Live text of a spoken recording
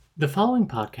The following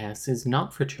podcast is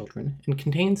not for children and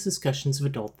contains discussions of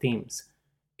adult themes.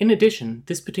 In addition,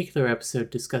 this particular episode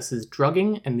discusses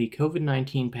drugging and the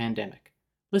COVID-19 pandemic.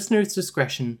 Listeners'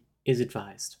 discretion is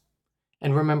advised.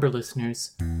 And remember,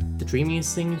 listeners, the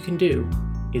dreamiest thing you can do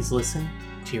is listen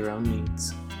to your own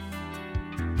needs.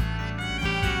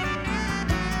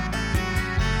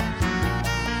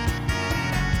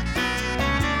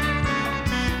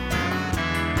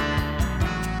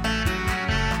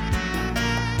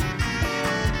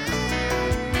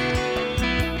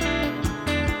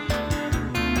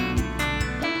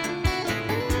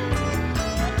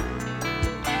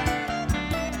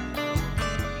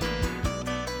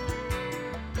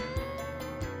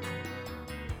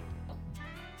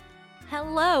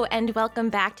 Hello, and welcome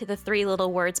back to the Three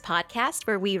Little Words podcast,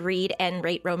 where we read and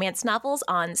rate romance novels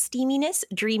on steaminess,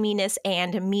 dreaminess,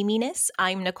 and meminess.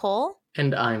 I'm Nicole.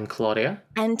 And I'm Claudia.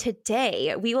 And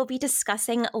today we will be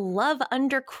discussing Love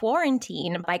Under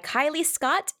Quarantine by Kylie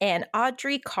Scott and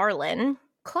Audrey Carlin.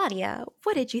 Claudia,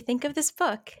 what did you think of this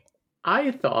book?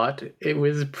 I thought it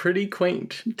was pretty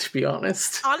quaint, to be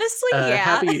honest. Honestly,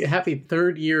 yeah. Happy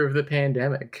third year of the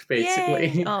pandemic, basically.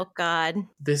 Yay. Oh, God.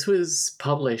 This was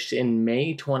published in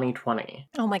May 2020.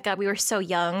 Oh, my God. We were so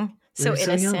young. So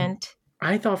innocent.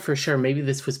 I thought for sure maybe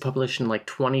this was published in like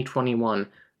 2021,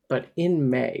 but in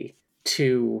May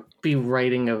to be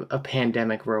writing a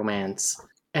pandemic romance.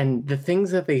 And the things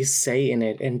that they say in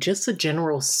it and just the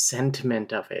general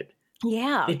sentiment of it.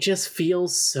 Yeah. It just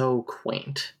feels so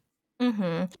quaint.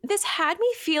 Mm-hmm. This had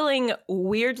me feeling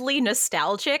weirdly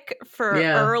nostalgic for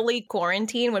early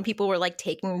quarantine when people were like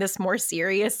taking this more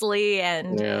seriously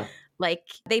and like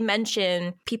they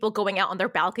mention people going out on their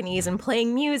balconies and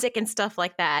playing music and stuff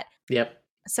like that. Yep.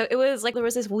 So it was like there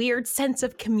was this weird sense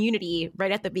of community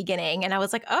right at the beginning. And I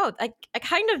was like, oh, I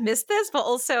kind of missed this, but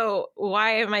also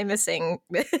why am I missing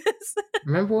this?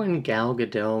 Remember when Gal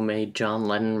Gadot made John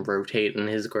Lennon rotate in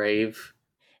his grave?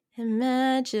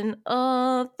 Imagine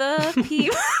all the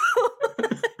people.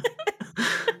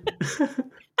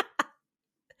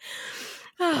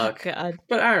 Oh, God.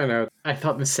 But I don't know. I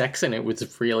thought the sex in it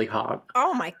was really hot.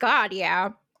 Oh, my God,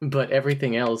 yeah. But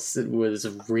everything else was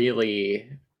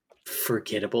really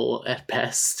forgettable at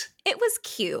best. It was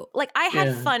cute. Like, I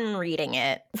had fun reading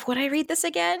it. Would I read this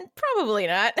again? Probably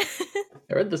not.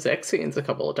 I read the sex scenes a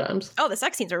couple of times. Oh, the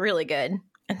sex scenes are really good.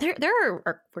 And there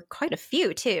were quite a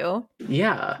few, too.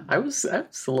 Yeah, I was a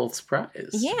little surprised.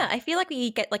 Yeah, I feel like we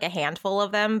get like a handful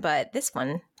of them, but this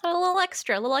one had a little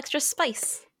extra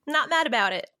spice. Not mad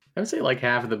about it. I would say like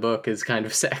half of the book is kind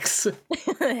of sex.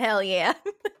 Hell yeah.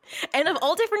 And of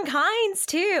all different kinds,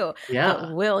 too. Yeah.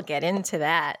 But we'll get into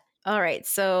that. All right,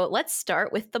 so let's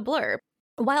start with the blurb.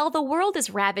 While the world is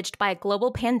ravaged by a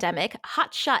global pandemic,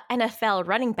 hotshot NFL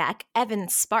running back Evan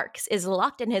Sparks is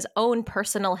locked in his own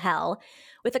personal hell.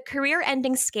 With a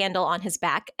career-ending scandal on his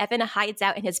back, Evan hides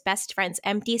out in his best friend's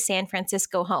empty San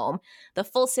Francisco home. The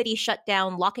full city shut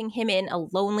down, locking him in a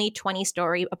lonely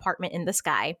 20-story apartment in the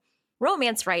sky.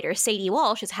 Romance writer Sadie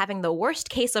Walsh is having the worst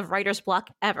case of writer's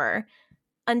block ever.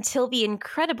 Until the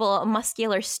incredible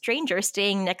muscular stranger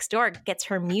staying next door gets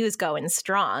her muse going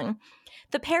strong.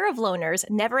 The pair of loners,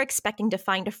 never expecting to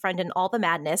find a friend in all the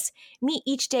madness, meet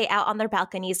each day out on their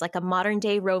balconies like a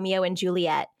modern-day Romeo and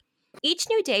Juliet. Each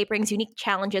new day brings unique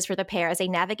challenges for the pair as they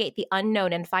navigate the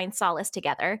unknown and find solace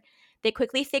together. They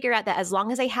quickly figure out that as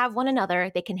long as they have one another,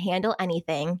 they can handle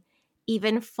anything,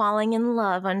 even falling in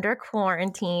love under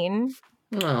quarantine.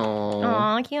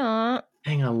 Aww, cute.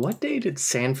 Hang on, what day did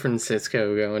San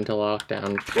Francisco go into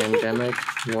lockdown? Pandemic?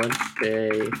 What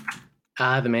day?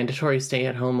 The mandatory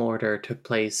stay-at-home order took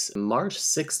place March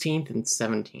 16th and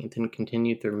 17th and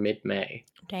continued through mid-May.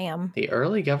 Damn. The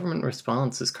early government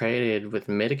response is credited with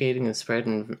mitigating the spread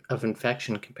of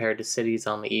infection compared to cities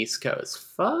on the East Coast.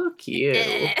 Fuck you.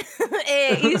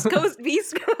 East Coast,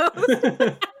 East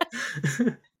Coast.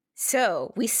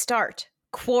 So, we start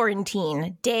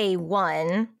quarantine, day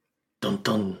 1. Dun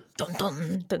dun. Dun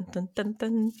dun dun dun dun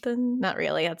dun dun. Not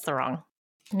really, that's the wrong.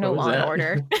 No What was Law and that?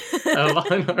 Order. Oh, Law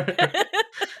and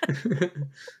Order.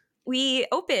 We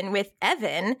open with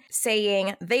Evan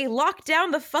saying, they locked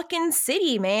down the fucking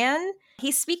city, man.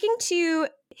 He's speaking to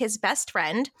his best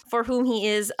friend, for whom he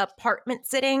is apartment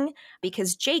sitting,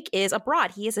 because Jake is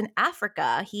abroad. He is in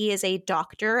Africa. He is a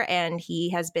doctor, and he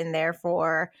has been there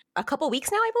for a couple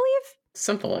weeks now, I believe.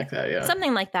 Something like that, yeah.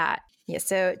 Something like that. Yeah,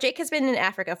 so Jake has been in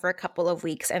Africa for a couple of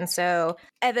weeks, and so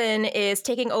Evan is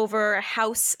taking over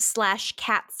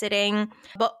house/cat sitting,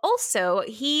 but also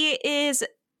he is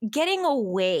getting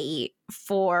away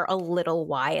for a little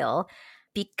while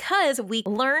because we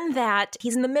learn that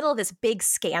he's in the middle of this big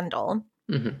scandal.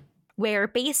 Mm-hmm. where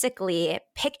basically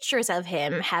pictures of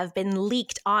him have been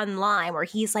leaked online where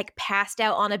he's like passed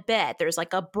out on a bed. There's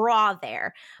like a bra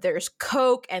there. There's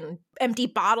Coke and empty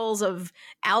bottles of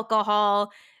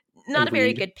alcohol. Not And a very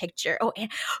weed. good picture. Oh,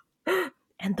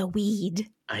 and the weed.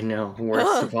 I know,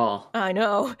 worst of all. I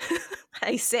know.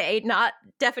 I say,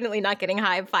 definitely not getting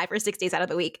high 5 or 6 days out of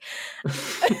the week.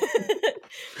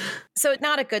 So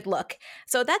not a good look.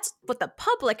 So that's what the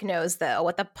public knows, though.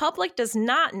 What the public does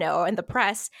not know, and the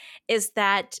press, is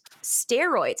that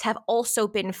steroids have also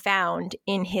been found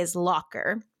in his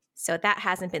locker. So that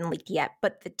hasn't been leaked yet,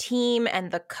 but the team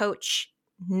and the coach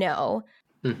know.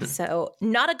 Mhm. So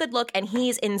not a good look. And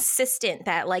he's insistent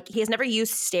that like he has never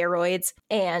used steroids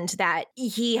and that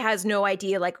he has no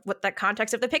idea like what the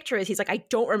context of the picture is. He's like, I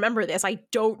don't remember this. I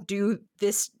don't do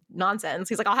this nonsense.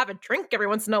 He's like, I'll have a drink every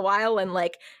once in a while and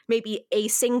like maybe a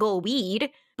single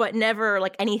weed, but never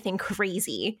like anything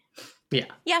crazy. Yeah.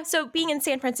 Yeah. So being in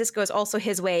San Francisco is also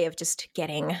his way of just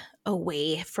getting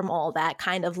away from all that,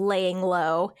 kind of laying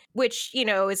low, which, you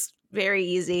know, is very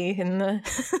easy in the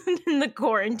in the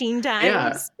quarantine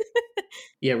times.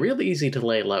 Yeah, real easy to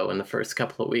lay low in the first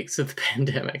couple of weeks of the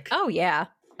pandemic. Oh, yeah.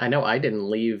 I know I didn't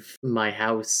leave my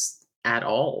house at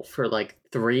all for like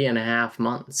 3.5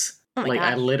 months. Oh my like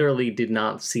I gosh. literally did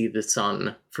not see the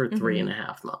sun for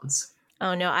 3.5 months.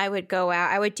 Oh, no. I would go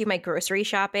out. I would do my grocery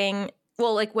shopping.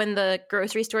 Well, like when the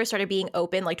grocery store started being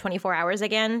open like 24 hours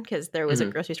again, because there was a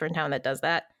grocery store in town that does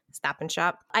that. Stop and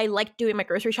Shop. I liked doing my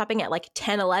grocery shopping at like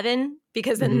 10, 11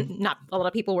 because then not a lot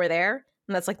of people were there.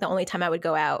 And that's like the only time I would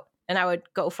go out. And I would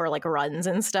go for like runs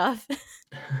and stuff.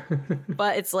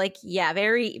 But it's like, yeah,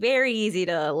 very, very easy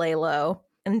to lay low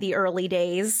in the early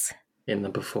days. In the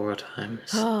before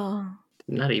times. Oh,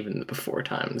 Not even the before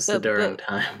times, the during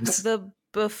times. the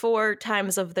before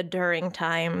times of the during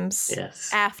times. Yes.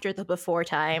 After the before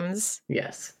times.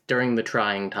 Yes. During the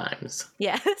trying times.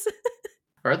 Yes.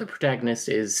 Our other protagonist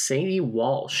is Sadie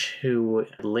Walsh, who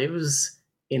lives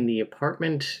in the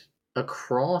apartment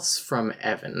across from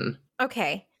Evan.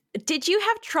 Okay. Did you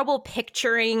have trouble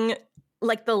picturing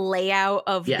like the layout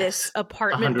of this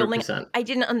apartment 100%. building? I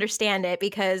didn't understand it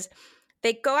because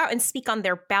they go out and speak on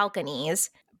their balconies,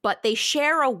 but they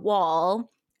share a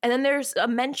wall. And then there's a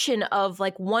mention of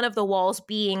like one of the walls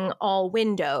being all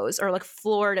windows or like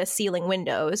floor to ceiling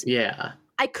windows. Yeah.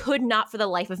 I could not for the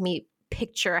life of me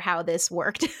picture how this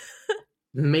worked.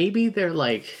 Maybe they're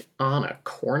like on a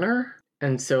corner,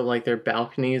 and so like their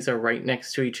balconies are right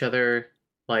next to each other.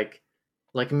 Like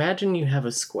imagine you have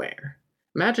a square.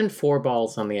 Imagine 4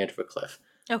 balls on the edge of a cliff.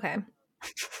 Okay.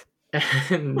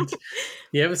 And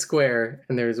you have a square,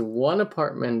 and there's one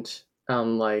apartment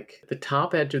on like the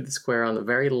top edge of the square on the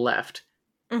very left,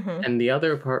 and the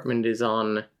other apartment is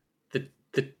on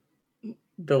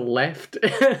the left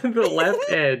the left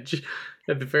edge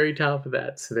at the very top of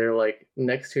that. So they're like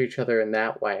next to each other in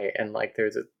that way, and like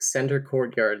there's a center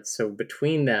courtyard, so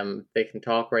between them they can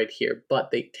talk right here,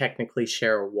 but they technically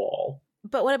share a wall.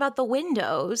 But what about the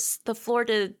windows? The floor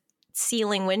to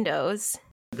ceiling windows?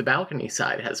 The balcony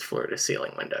side has floor to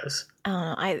ceiling windows. I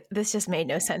don't know. This just made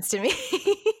no sense to me.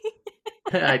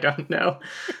 I don't know.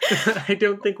 I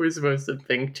don't think we're supposed to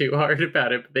think too hard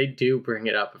about it, but they do bring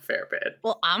it up a fair bit.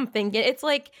 Well, I'm thinking it's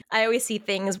like I always see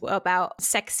things about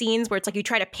sex scenes where it's like you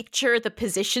try to picture the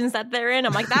positions that they're in.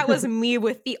 I'm like, that was me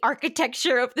with the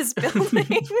architecture of this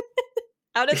building.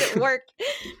 How does it work?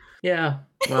 Yeah,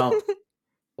 well,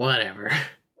 whatever.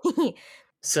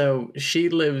 So she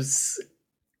lives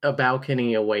a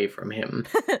balcony away from him.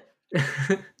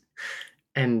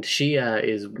 And she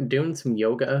is doing some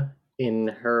yoga in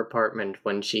her apartment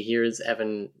when she hears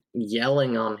Evan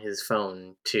yelling on his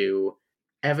phone to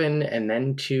Evan and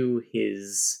then to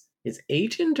his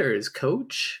agent or his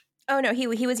coach. Oh no, he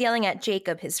was yelling at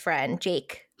Jacob, his friend,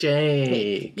 Jake.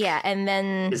 Jake. Yeah, and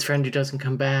then His friend who doesn't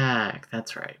come back.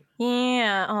 That's right.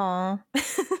 Yeah, aw.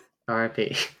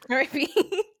 R.I.P.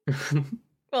 R.I.P.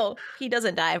 Well, he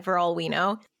doesn't die for all we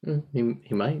know. He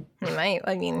might. He might.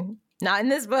 I mean, not in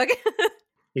this book.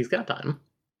 He's got time.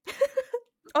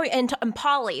 Oh, and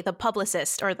Polly, the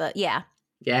publicist, or the, yeah.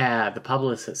 Yeah, the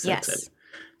publicist says it.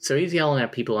 So he's yelling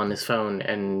at people on his phone,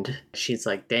 and she's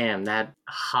like, damn, that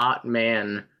hot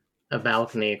man a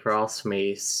balcony across from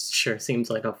me sure seems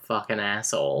like a fucking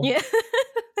asshole. Yeah.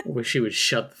 Wish he would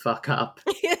shut the fuck up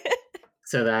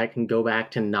so that I can go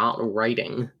back to not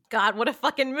writing. God, what a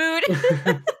fucking mood.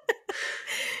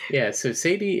 Yeah, so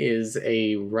Sadie is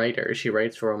a writer. She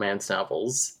writes romance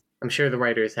novels. I'm sure the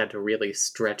writers had to really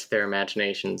stretch their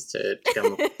imaginations to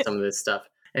come up with some of this stuff.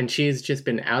 And she's just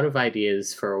been out of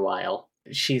ideas for a while.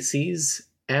 She sees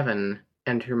Evan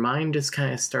and her mind just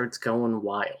kind of starts going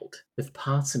wild with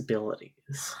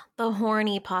possibilities. The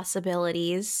horny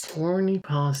possibilities. Horny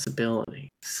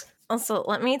possibilities. Also,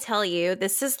 let me tell you,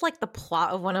 this is like the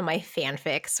plot of one of my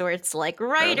fanfics where it's like,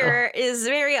 writer is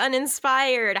very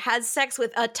uninspired, has sex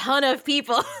with a ton of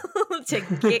people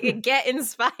to get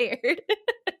inspired.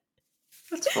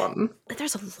 That's fun.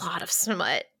 There's a lot of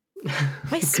smut.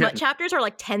 My smut chapters are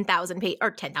like 10,000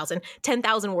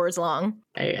 10,000 words long.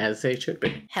 Hey, as they should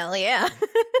be. Hell yeah.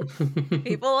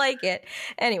 People like it.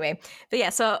 Anyway, but yeah,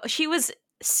 so she was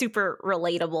super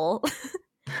relatable.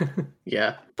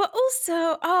 Yeah. But also,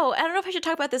 I don't know if I should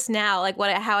talk about this now, like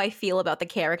how I feel about the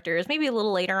characters, maybe a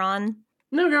little later on.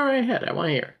 No, go right ahead. I want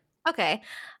to hear. Okay.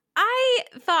 I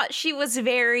thought she was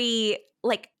very,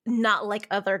 like, not like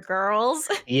other girls.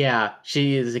 Yeah,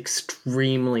 she is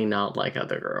extremely not like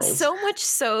other girls. So much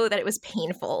so that it was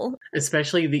painful.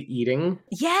 Especially the eating.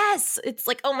 Yes! It's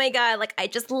like, oh my god, like, I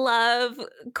just love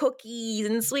cookies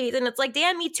and sweets. And it's like,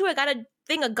 damn, me too. I got a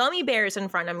thing of gummy bears in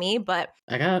front of me, but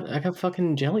I got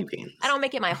fucking jelly beans. I don't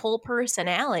make it my whole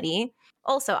personality.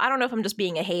 Also, I don't know if I'm just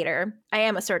being a hater. I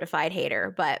am a certified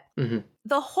hater, but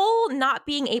the whole not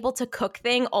being able to cook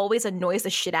thing always annoys the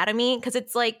shit out of me because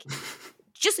it's like,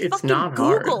 just fucking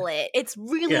Google it. It's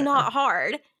really not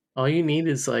hard. All you need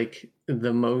is like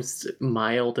the most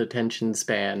mild attention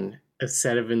span, a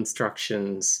set of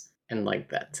instructions, and like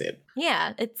that's it.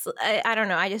 Yeah, it's I don't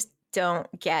know. I just don't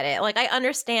get it. Like I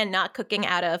understand not cooking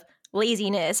out of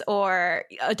laziness or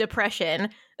a depression,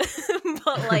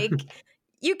 but like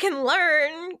you can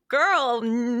learn, girl,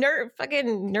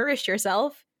 fucking nourish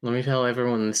yourself. Let me tell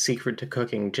everyone the secret to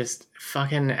cooking. Just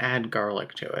fucking add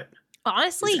garlic to it.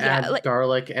 Honestly, just add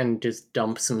garlic and just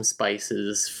dump some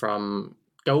spices from...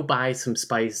 Go buy some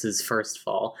spices first of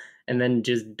all, and then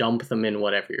just dump them in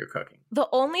whatever you're cooking. The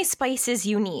only spices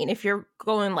you need, if you're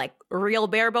going like real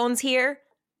bare bones here,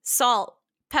 salt,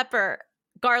 pepper,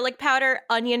 garlic powder,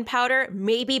 onion powder,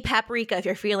 maybe paprika if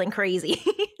you're feeling crazy.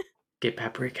 Get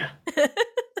paprika.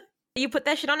 You put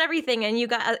that shit on everything and you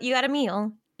got a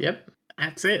meal. Yep,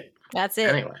 that's it. That's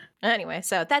it. Anyway,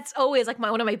 so that's always like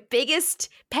one of my biggest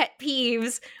pet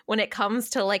peeves when it comes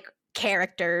to like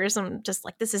characters. I'm just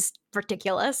like, this is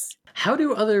ridiculous. How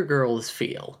do other girls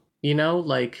feel? You know,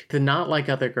 like the not like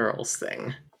other girls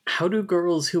thing. How do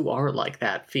girls who are like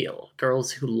that feel?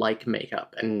 Girls who like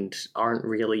makeup and aren't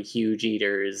really huge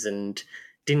eaters and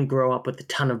didn't grow up with a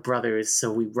ton of brothers,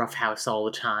 so we roughhouse all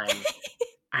the time.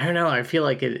 I don't know. I feel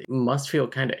like it must feel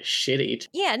kind of shitty.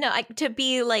 Yeah, no, to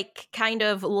be like kind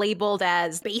of labeled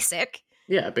as basic.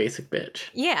 Yeah, basic bitch.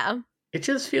 Yeah. It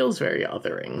just feels very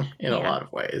othering in a lot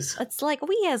of ways. It's like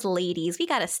we as ladies, we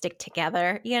gotta stick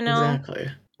together, you know? Exactly.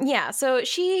 Yeah, so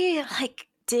she like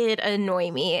did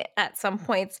annoy me at some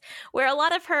points where a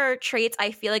lot of her traits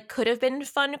I feel like could have been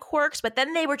fun quirks, but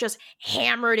then they were just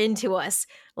hammered into us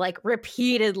like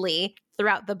repeatedly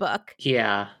throughout the book.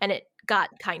 Yeah. And it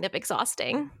got kind of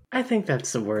exhausting. I think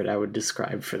that's the word I would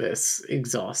describe for this.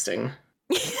 Exhausting.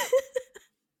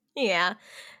 Yeah.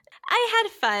 I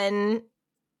had fun.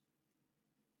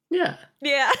 Yeah.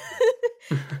 Yeah.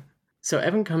 So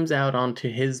Evan comes out onto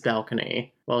his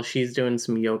balcony while she's doing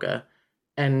some yoga,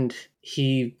 and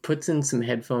he puts in some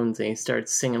headphones and he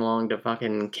starts singing along to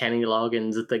fucking Kenny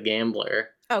Loggins the Gambler.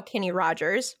 Oh, Kenny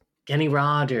Rogers. Kenny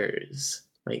Rogers.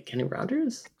 Wait, Kenny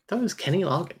Rogers? I thought it was Kenny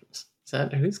Loggins.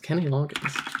 Who's Kenny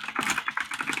Loggins?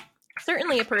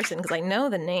 Certainly a person, because I know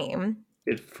the name.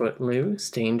 Did Footloose,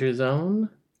 Danger Zone?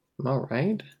 Am I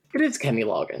right? It is Kenny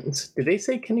Loggins. Did they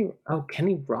say Kenny... Oh,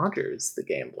 Kenny Rogers, the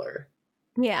Gambler.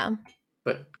 Yeah.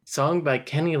 But song by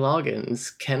Kenny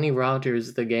Loggins, Kenny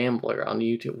Rogers, the Gambler on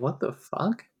YouTube. What the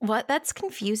fuck? What? That's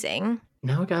confusing.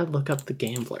 Now I gotta look up the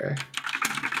Gambler.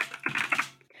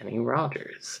 Kenny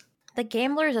Rogers. The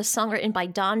Gambler is a song written by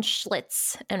Don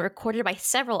Schlitz and recorded by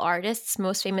several artists,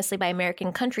 most famously by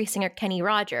American country singer Kenny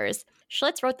Rogers.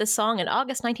 Schlitz wrote the song in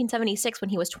August 1976 when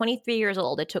he was 23 years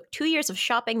old. It took 2 years of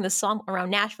shopping the song around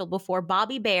Nashville before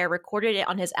Bobby Bare recorded it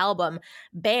on his album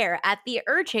Bare at the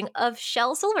urging of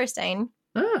Shel Silverstein.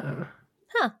 Ah.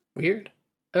 Huh. Weird.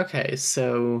 Okay,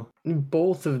 so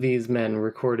both of these men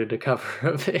recorded a cover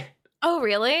of it. Oh,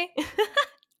 really?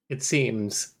 It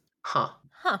seems. Huh.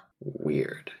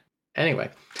 Weird. Anyway,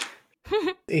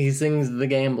 he sings The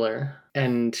Gambler,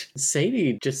 and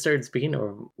Sadie just starts being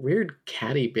a weird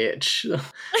catty bitch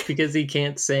because he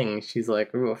can't sing. She's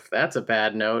like, oof, that's a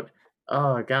bad note.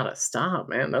 Oh, I gotta stop,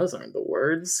 man. Those aren't the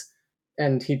words.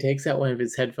 And he takes out one of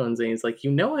his headphones and he's like,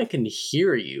 you know I can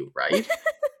hear you, right?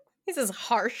 This is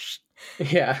harsh.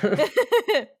 Yeah.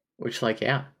 Which, like,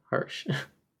 yeah, harsh.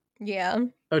 Yeah.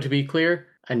 Oh, to be clear,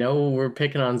 I know we're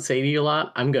picking on Sadie a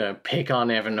lot. I'm gonna pick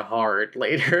on Evan hard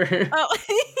later. Oh,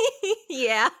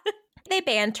 yeah. They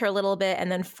banter a little bit and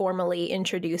then formally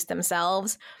introduce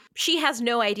themselves. She has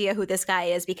no idea who this guy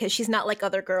is because she's not like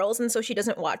other girls, and so she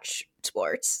doesn't watch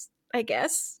sports, I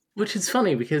guess. Which is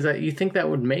funny because you think that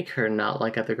would make her not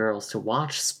like other girls to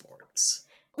watch sports.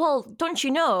 Well, don't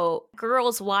you know,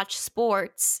 girls watch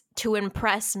sports to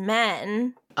impress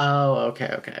men. Oh,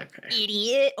 okay.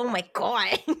 Idiot. Oh my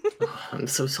god. Oh, I'm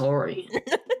so sorry.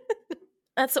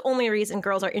 That's the only reason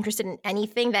girls are interested in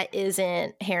anything that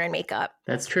isn't hair and makeup.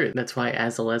 That's true. That's why,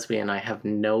 as a lesbian, I have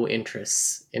no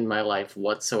interests in my life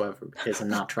whatsoever because I'm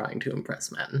not trying to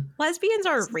impress men. Lesbians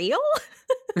are real?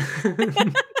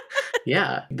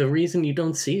 Yeah. The reason you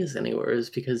don't see us anywhere is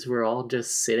because we're all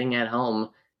just sitting at home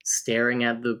staring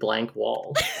at the blank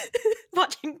wall.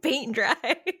 Watching paint dry.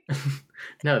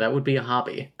 No, that would be a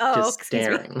hobby. Oh, just excuse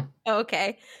me. staring. Oh,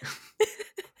 okay.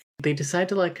 They decide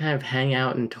to kind of hang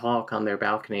out and talk on their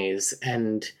balconies,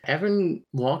 and Evan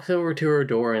walks over to her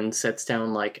door and sets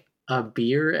down a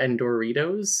beer and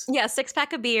Doritos. Yeah,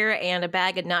 6-pack of beer and a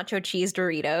bag of nacho cheese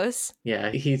Doritos. Yeah,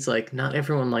 he's like, not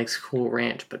everyone likes Cool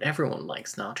Ranch, but everyone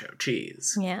likes nacho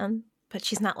cheese. Yeah, but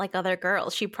she's not like other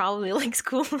girls. She probably likes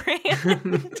Cool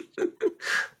Ranch.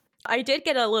 I did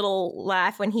get a little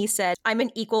laugh when he said, I'm an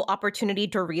equal opportunity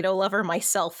Dorito lover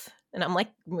myself. And I'm like,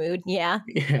 mood, yeah.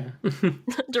 Yeah.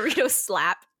 Doritos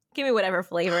slap. Give me whatever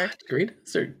flavor.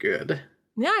 Doritos are good.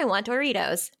 Yeah, I want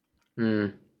Doritos.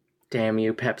 Damn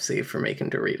you, Pepsi, for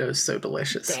making Doritos so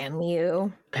delicious. Damn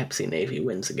you. Pepsi Navy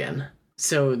wins again.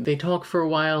 So they talk for a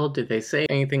while. Did they say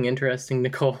anything interesting,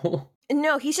 Nicole?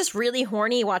 No, he's just really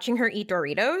horny watching her eat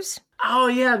Doritos. Oh,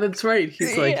 yeah, that's right.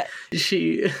 He's like,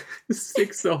 she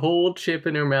sticks the whole chip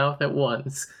in her mouth at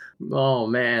once. Oh,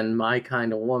 man, my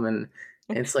kind of woman.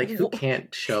 And it's like, who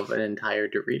can't shove an entire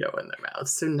Dorito in their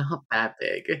mouths? They're not that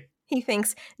big. He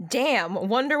thinks, damn,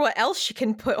 wonder what else she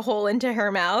can put whole into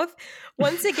her mouth.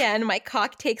 Once again, my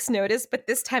cock takes notice, but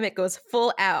this time it goes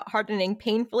full out, hardening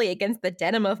painfully against the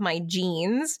denim of my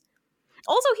jeans.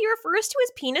 Also, he refers to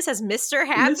his penis as Mr.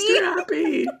 Happy. Mr.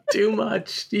 Happy! Too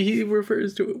much. He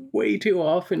refers to it way too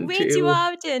often, Way too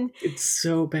often. It's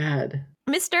so bad.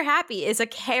 Mr. Happy is a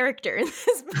character in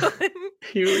this book.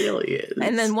 He really is.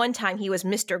 And then one time he was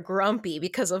Mr. Grumpy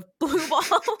because of blue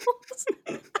balls.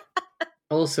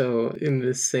 Also, in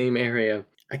this same area,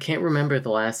 I can't remember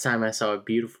the last time I saw a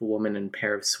beautiful woman in a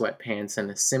pair of sweatpants and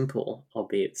a simple,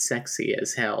 albeit sexy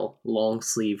as hell, long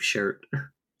sleeve shirt.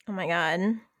 Oh my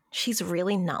god. She's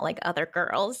really not like other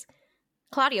girls.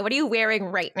 Claudia, what are you wearing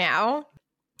right now?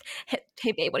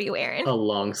 Hey babe, what are you wearing? A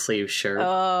long sleeve shirt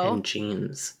and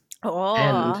jeans. Oh.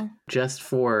 And just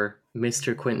for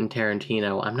Mr. Quentin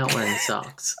Tarantino, I'm not wearing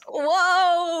socks.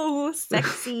 Whoa,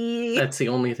 sexy. That's the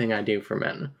only thing I do for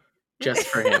men. Just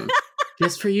for him.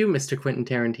 Just for you, Mr. Quentin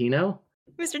Tarantino.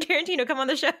 Mr. Tarantino, come on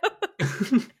the show.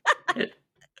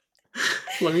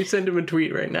 Let me send him a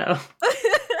tweet right now.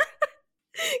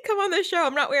 Come on the show.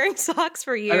 I'm not wearing socks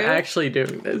for you. I'm actually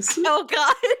doing this. Oh,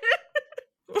 God.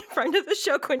 Friend of the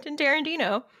show, Quentin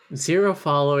Tarantino. 0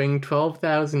 following,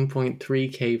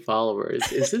 12,000.3k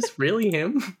followers. Is this really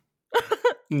him?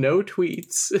 No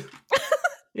tweets.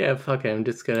 Yeah, fuck it.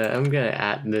 I'm gonna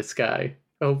at this guy.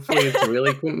 Hopefully it's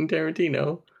really Quentin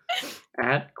Tarantino.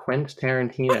 At Quentin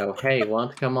Tarantino. Hey,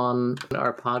 want to come on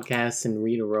our podcast and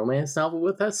read a romance novel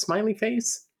with us? Smiley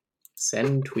face.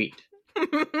 Send tweet.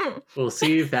 We'll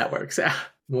see if that works out.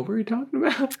 What were we talking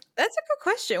about? That's a good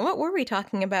question. What were we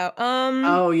talking about?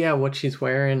 Oh yeah, what she's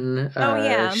wearing.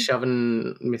 Yeah.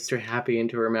 Shoving Mr. Happy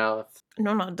into her mouth.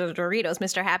 No, not the Doritos.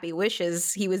 Mr. Happy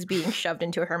wishes he was being shoved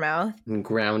into her mouth. And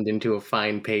ground into a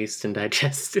fine paste and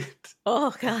digested.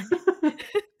 Oh, God.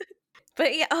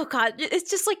 But yeah, oh God,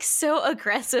 it's just like so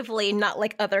aggressively not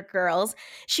like other girls.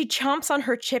 She chomps on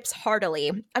her chips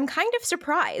heartily. I'm kind of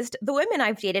surprised. The women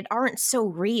I've dated aren't so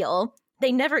real.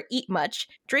 They never eat much,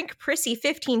 drink prissy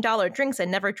 $15 drinks,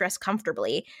 and never dress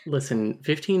comfortably. Listen,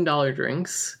 $15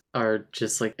 drinks are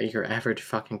just like your average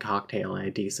fucking cocktail at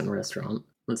a decent restaurant.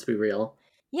 Let's be real.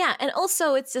 Yeah, and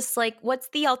also it's just like, what's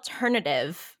the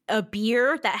alternative? A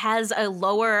beer that has a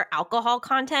lower alcohol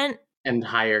content? And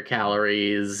higher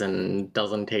calories and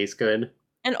doesn't taste good.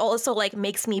 And also like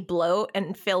makes me bloat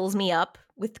and fills me up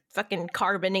with fucking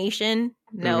carbonation.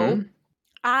 No. Mm-hmm.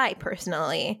 I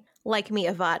personally like me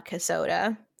a vodka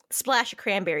soda. Splash of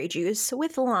cranberry juice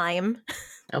with lime.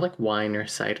 I like wine or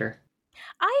cider.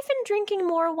 I've been drinking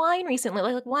more wine recently.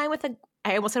 Like wine with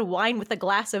I almost said wine with a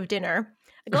glass of dinner.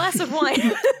 A glass of wine.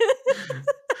 A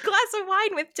glass of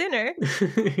wine with dinner.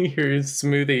 Your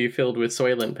smoothie filled with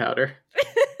Soylent powder.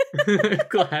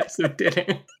 Glass of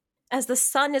dinner. As the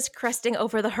sun is cresting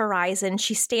over the horizon,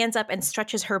 she stands up and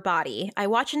stretches her body. I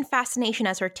watch in fascination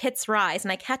as her tits rise,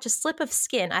 and I catch a slip of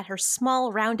skin at her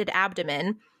small, rounded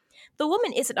abdomen. The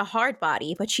woman isn't a hard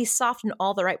body, but she's soft in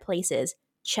all the right places.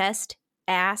 Chest,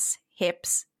 ass,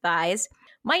 hips, thighs.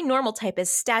 My normal type is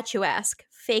statuesque,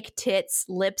 fake tits,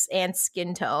 lips, and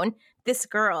skin tone. This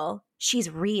girl, she's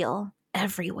real,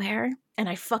 everywhere. And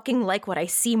I fucking like what I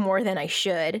see more than I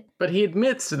should. But he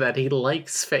admits that he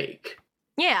likes fake.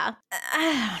 Yeah,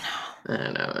 I don't know.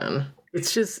 I know, man.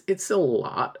 It's a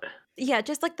lot. Yeah,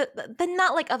 just like the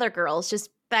not like other girls. Just,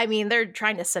 I mean, they're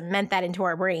trying to cement that into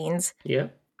our brains. Yeah.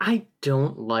 I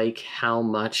don't like how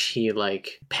much he,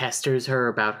 pesters her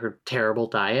about her terrible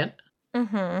diet.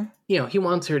 Mm-hmm. You know, he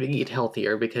wants her to eat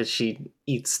healthier because she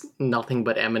eats nothing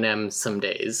but M&Ms some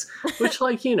days. Which,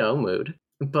 mood.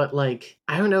 But,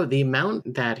 I don't know, the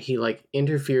amount that he,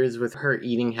 interferes with her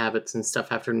eating habits and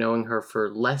stuff after knowing her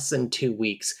for less than 2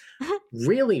 weeks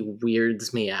really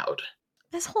weirds me out.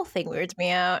 This whole thing weirds me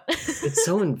out. It's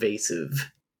so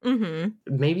invasive.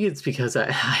 Mm-hmm. Maybe it's because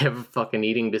I have a fucking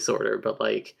eating disorder, but,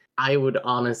 I would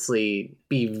honestly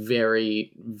be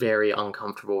very, very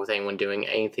uncomfortable with anyone doing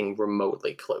anything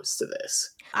remotely close to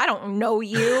this. I don't know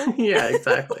you. Yeah,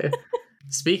 exactly.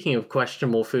 Speaking of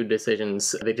questionable food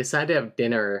decisions, they decided to have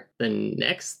dinner the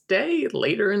next day,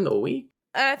 later in the week.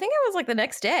 I think it was the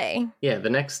next day. Yeah, the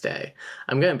next day.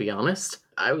 I'm going to be honest.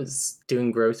 I was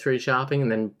doing grocery shopping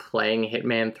and then playing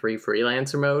Hitman 3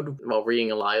 Freelancer mode while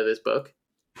reading a lot of this book.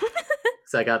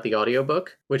 Because I got the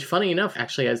audiobook, which, funny enough,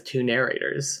 actually has 2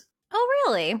 narrators. Oh,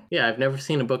 really? Yeah, I've never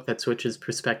seen a book that switches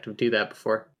perspective do that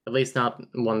before. At least not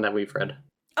one that we've read.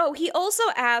 Oh, he also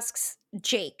asks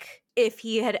Jake if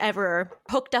he had ever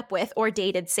hooked up with or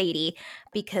dated Sadie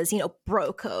because,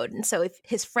 bro code. And so if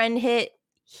his friend hit,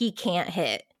 he can't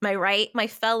hit. Am I right, my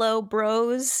fellow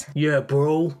bros? Yeah,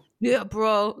 bro. Yeah,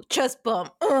 bro. Chest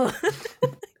bump. Ugh.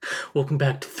 Welcome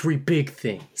back to 3 Big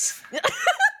Things.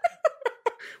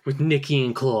 With Nikki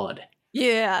and Claude.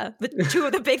 Yeah, the 2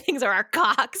 of the big things are our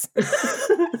cocks.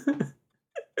 The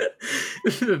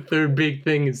 3rd big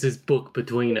thing is this book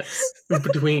between us.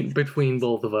 Between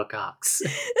both of our cocks.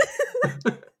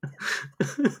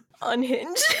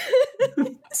 Unhinged.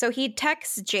 So he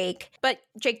texts Jake, but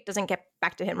Jake doesn't get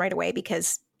back to him right away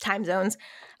because time zones.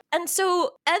 And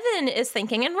so Evan is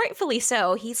thinking, and rightfully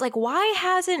so, he's like, why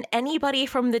hasn't anybody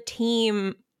from the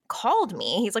team called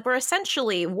me? He's like, we're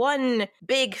essentially one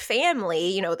big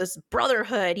family, this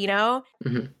brotherhood,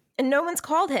 Mm-hmm. And no one's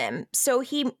called him. So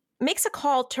he makes a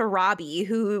call to Robbie,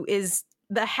 who is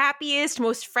the happiest,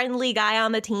 most friendly guy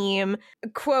on the team,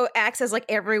 quote, acts as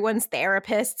everyone's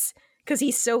therapists because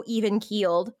he's so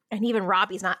even-keeled. And even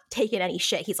Robbie's not taking any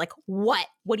shit. He's like, what?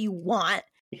 What do you want?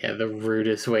 Yeah, the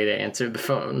rudest way to answer the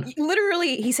phone.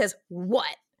 Literally, he says,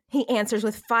 what? He answers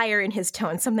with fire in his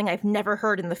tone, something I've never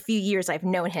heard in the few years I've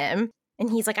known him. And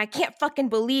he's like, I can't fucking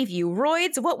believe you.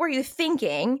 Roids, what were you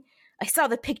thinking? I saw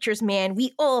the pictures, man.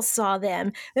 We all saw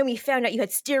them. Then we found out you had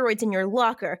steroids in your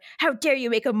locker. How dare you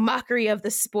make a mockery of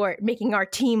the sport, making our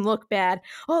team look bad.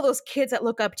 All those kids that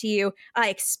look up to you. I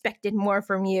expected more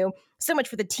from you. So much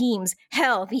for the teams.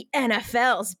 Hell, the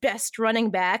NFL's best running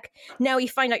back. Now we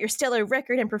find out your stellar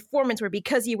record and performance were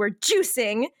because you were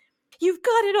juicing. You've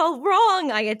got it all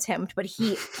wrong, I attempt, but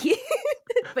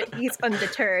but he's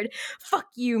undeterred. Fuck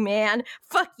you, man.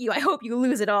 Fuck you. I hope you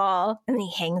lose it all. And then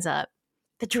he hangs up.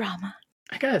 The drama.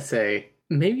 I gotta say,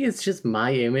 maybe it's just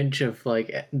my image of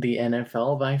the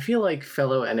NFL, but I feel like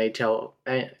fellow NFL.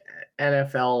 Did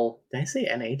I say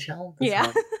NHL?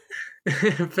 Yeah.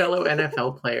 Fellow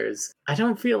NFL players. I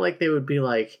don't feel like they would be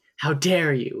like, "How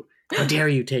dare you? How dare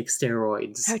you take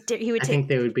steroids?" How dare he would I think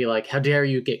they would be like, "How dare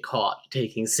you get caught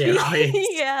taking steroids?"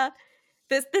 Yeah.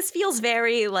 This feels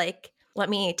very like, let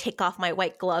me take off my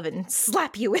white glove and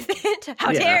slap you with it.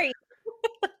 How dare you?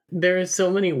 There are so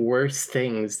many worse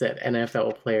things that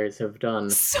NFL players have done.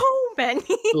 So many.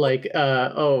 Let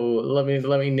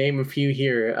me name a few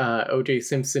here. O.J.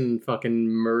 Simpson fucking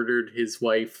murdered his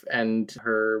wife and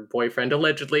her boyfriend,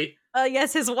 allegedly.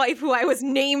 Yes, his wife, who I was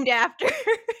named after.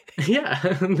 Yeah,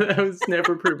 that was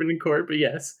never proven in court, but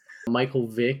yes. Michael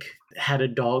Vick had a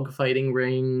dog fighting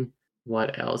ring.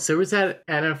 What else? There was that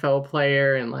NFL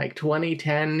player in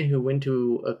 2010 who went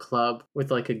to a club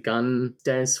with a gun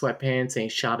instead of sweatpants and he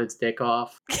shot his dick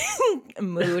off.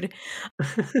 Mood.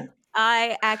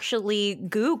 I actually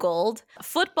Googled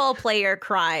football player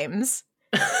crimes.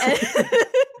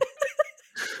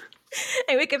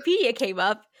 And Wikipedia came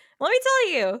up. Let me tell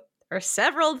you, there are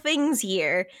several things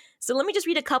here. So let me just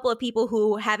read a couple of people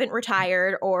who haven't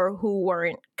retired or who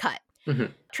weren't cut.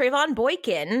 Mhm. Trayvon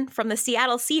Boykin from the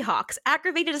Seattle Seahawks,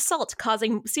 aggravated assault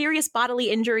causing serious bodily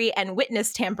injury and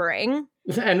witness tampering.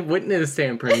 And witness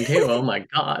tampering, too. Oh, my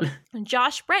God.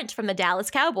 Josh Brent from the Dallas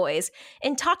Cowboys,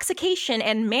 intoxication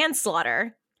and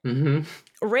manslaughter. Mm-hmm.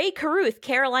 Ray Caruth,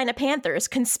 Carolina Panthers,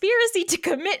 conspiracy to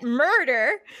commit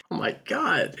murder. Oh, my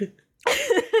God.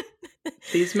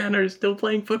 These men are still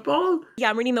playing football?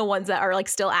 Yeah, I'm reading the ones that are like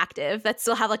still active, that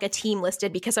still have like a team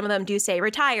listed, because some of them do say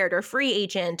retired or free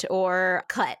agent or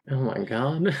cut. Oh my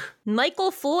God.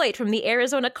 Michael Floyd from the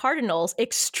Arizona Cardinals,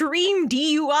 extreme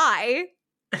DUI.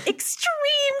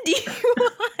 Extreme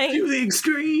DUI. To the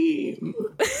extreme.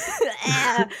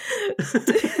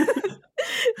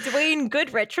 Dwayne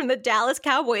Goodrich from the Dallas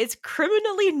Cowboys,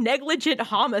 criminally negligent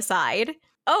homicide.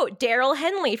 Oh, Daryl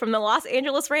Henley from the Los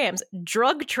Angeles Rams,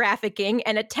 drug trafficking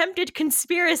and attempted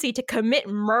conspiracy to commit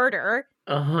murder.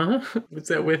 Uh-huh. Was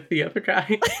that with the other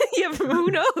guy? Yeah,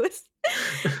 who knows?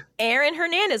 Aaron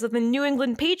Hernandez with the New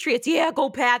England Patriots. Yeah,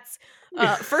 go Pats.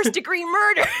 First degree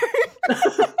murder.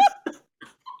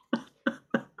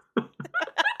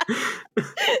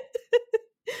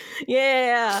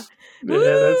 Yeah.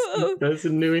 Yeah, that's a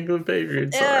New England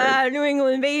Patriots. Yeah, New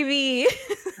England, baby.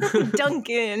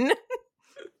 Duncan.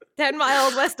 10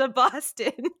 miles west of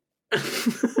Boston.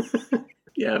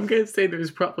 Yeah, I'm going to say there's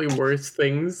probably worse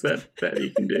things that he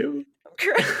can do.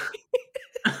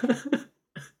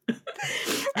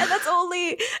 And that's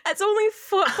only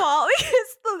football,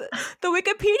 because the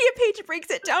Wikipedia page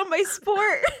breaks it down by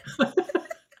sport.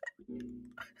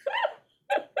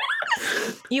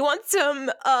 You want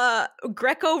some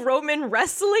Greco-Roman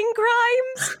wrestling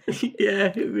crimes?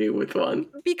 Yeah, hit me with one.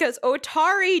 Because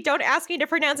Otari, don't ask me to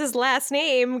pronounce his last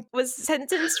name, was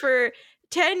sentenced for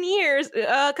 10 years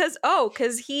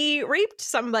because he raped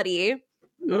somebody.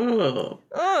 Oh,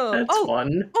 that's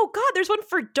fun. Oh God, there's one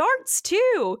for darts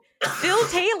too. Bill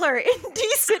Taylor,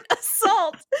 indecent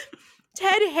assault.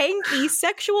 Ted Hankey,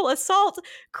 sexual assault.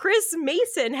 Chris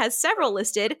Mason has several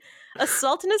listed.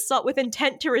 Assault and assault with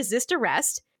intent to resist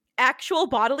arrest. Actual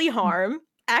bodily harm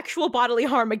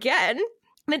again.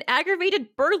 And an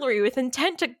aggravated burglary with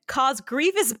intent to cause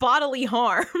grievous bodily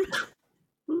harm.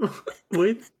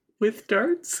 With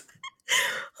darts?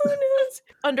 Who knows?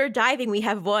 Under diving, we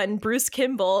have one, Bruce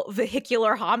Kimball,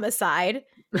 vehicular homicide.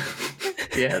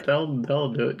 Yeah,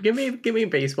 they'll do it. Give me a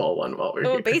baseball one while we're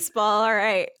here. Baseball, all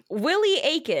right. Willie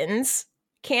Aikens,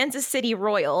 Kansas City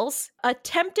Royals,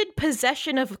 attempted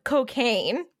possession of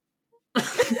cocaine.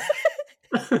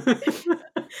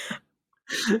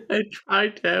 I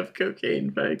tried to have cocaine,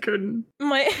 but I couldn't.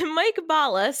 Mike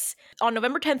Ballas, on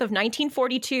November 10th of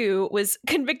 1942, was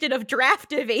convicted of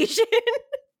draft evasion.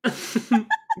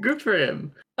 Good for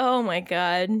him. Oh my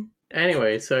God.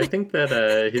 Anyway, so I think that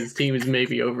his team is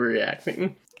maybe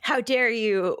overreacting. How dare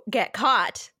you get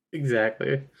caught?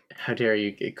 Exactly. How dare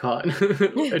you get caught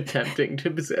attempting to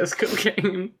possess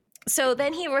cocaine? So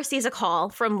then he receives a call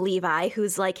from Levi,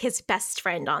 who's like his best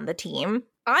friend on the team.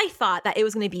 I thought that it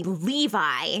was going to be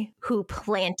Levi who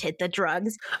planted the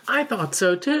drugs. I thought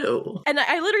so too. And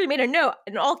I literally made a note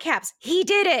in all caps. He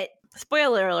did it.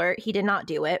 Spoiler alert, he did not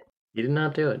do it. He did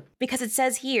not do it. Because it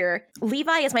says here,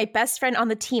 Levi is my best friend on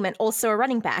the team and also a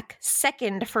running back.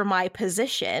 Second for my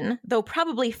position, though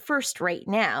probably first right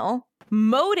now.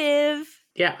 Motive.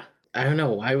 Yeah. I don't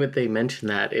know. Why would they mention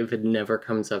that if it never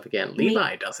comes up again?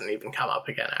 Levi doesn't even come up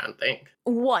again, I don't think.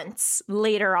 Once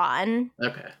later on.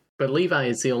 Okay. But Levi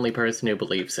is the only person who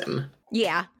believes him.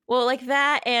 Yeah. Well, like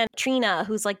that and Trina,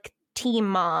 who's like team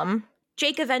mom.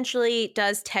 Jake eventually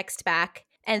does text back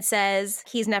and says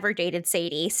he's never dated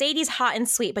Sadie. Sadie's hot and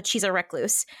sweet, but she's a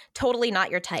recluse. Totally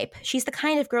not your type. She's the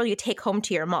kind of girl you take home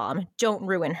to your mom. Don't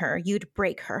ruin her. You'd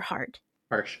break her heart.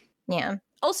 Harsh. Yeah.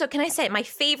 Also, can I say, my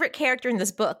favorite character in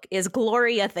this book is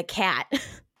Gloria the cat.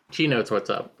 She knows what's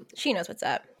up. She knows what's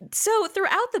up. So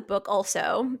throughout the book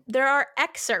also, there are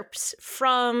excerpts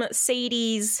from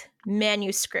Sadie's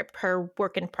manuscript, her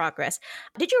work in progress.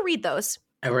 Did you read those?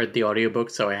 I read the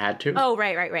audiobook, so I had to. Oh,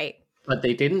 right. But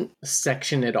they didn't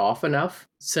section it off enough.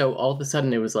 So all of a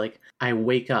sudden it was like, I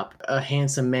wake up, a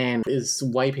handsome man is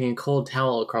wiping a cold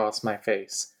towel across my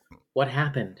face. What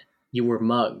happened? You were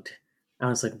mugged. I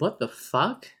was like, what the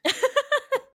fuck?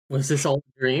 Was this all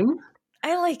a dream?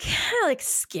 I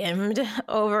skimmed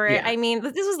over it. Yeah. I mean,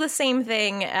 this was the same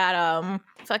thing at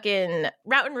fucking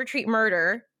Route and Retreat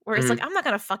Murder, where it's like, I'm not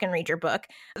gonna fucking read your book.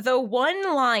 Though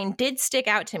one line did stick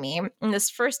out to me in this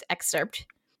first excerpt.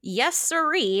 Yes,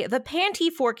 sirree, the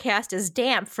panty forecast is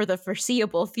damp for the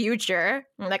foreseeable future.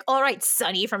 I'm like, all right,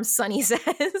 Sunny from Sunny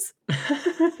Says.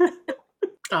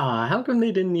 Aw, how come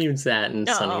they didn't use that in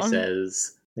Sunny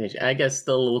Says? I guess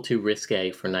still a little too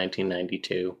risque for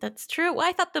 1992. That's true. Well,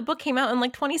 I thought the book came out in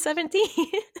like 2017.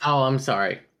 Oh, I'm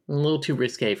sorry. A little too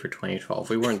risque for 2012.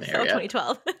 We weren't there Oh, yet.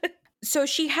 2012. So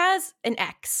she has an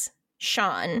ex,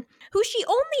 Sean, who she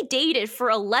only dated for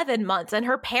 11 months, and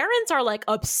her parents are like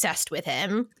obsessed with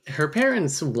him. Her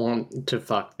parents want to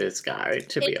fuck this guy,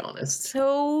 to be honest.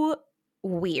 So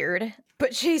weird.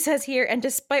 But she says here, and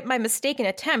despite my mistaken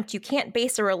attempt, you can't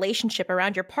base a relationship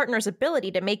around your partner's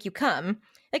ability to make you come.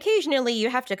 Occasionally, you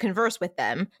have to converse with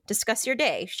them, discuss your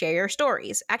day, share your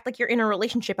stories, act like you're in a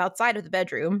relationship outside of the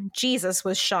bedroom. Jesus,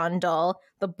 was Sean dull.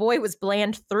 The boy was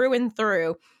bland through and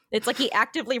through. It's like he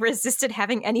actively resisted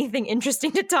having anything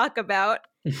interesting to talk about.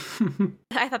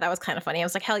 I thought that was kind of funny. I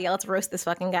was like, hell yeah, let's roast this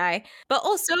fucking guy. But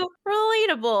also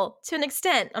relatable to an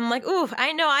extent. I'm like, ooh,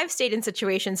 I know I've stayed in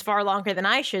situations far longer than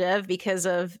I should have because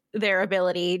of their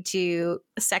ability to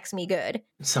sex me good.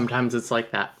 Sometimes it's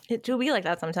like that. It do be like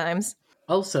that sometimes.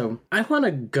 Also, I want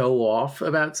to go off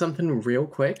about something real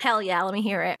quick. Hell yeah, let me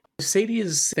hear it. Sadie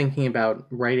is thinking about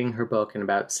writing her book and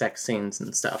about sex scenes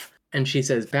and stuff. And she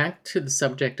says, back to the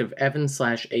subject of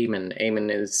Evan/Eamon. Eamon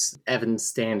is Evan's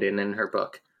stand-in in her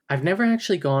book. I've never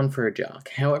actually gone for a jock.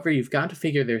 However, you've got to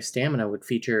figure their stamina would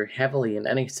feature heavily in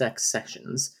any sex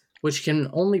sessions, which can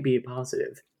only be a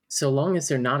positive. So long as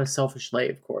they're not a selfish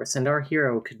slave, of course, and our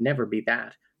hero could never be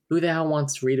that. Who the hell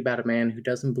wants to read about a man who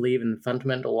doesn't believe in the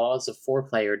fundamental laws of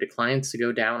foreplay or declines to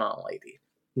go down on a lady?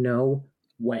 No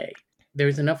way.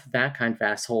 There's enough of that kind of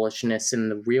assholishness in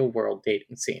the real-world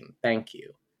dating scene. Thank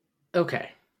you. Okay,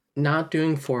 not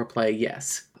doing foreplay,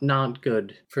 yes, not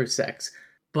good for sex,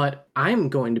 but I'm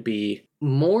going to be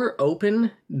more open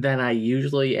than I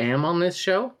usually am on this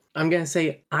show. I'm going to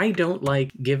say I don't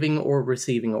like giving or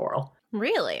receiving oral.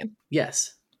 Really?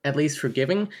 Yes, at least for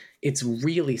giving, it's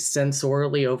really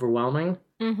sensorially overwhelming.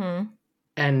 Mm-hmm.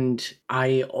 And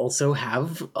I also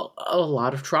have a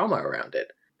lot of trauma around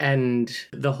it. And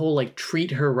the whole, like,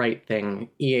 treat her right thing,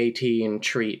 EAT and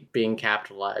treat being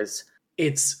capitalized,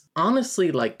 it's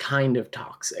honestly, like, kind of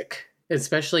toxic,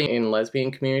 especially in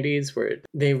lesbian communities where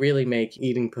they really make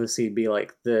eating pussy be,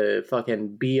 like, the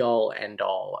fucking be-all,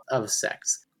 end-all of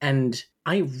sex. And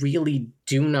I really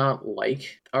do not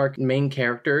like our main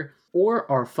character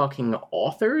or our fucking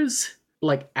authors,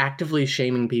 like, actively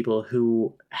shaming people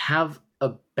who have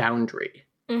a boundary,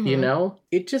 you know?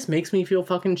 It just makes me feel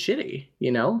fucking shitty,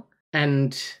 you know?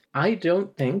 And I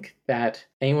don't think that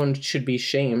anyone should be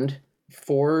shamed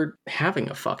for having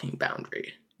a fucking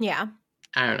boundary. Yeah.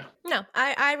 I don't know. No,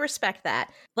 I respect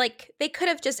that. Like, they could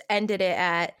have just ended it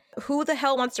at, who the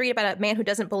hell wants to read about a man who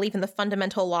doesn't believe in the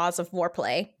fundamental laws of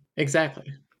foreplay?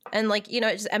 Exactly. And, like, you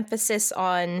know, just emphasis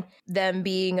on them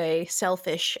being a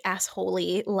selfish,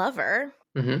 assholey lover.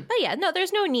 Mm-hmm. But yeah, no,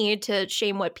 there's no need to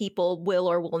shame what people will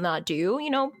or will not do. You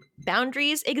know,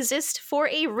 boundaries exist for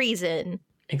a reason.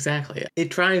 Exactly. It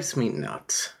drives me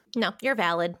nuts. No, you're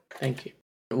valid. Thank you.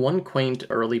 One quaint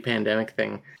early pandemic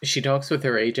thing, she talks with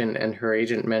her agent, and her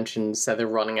agent mentions that they're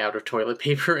running out of toilet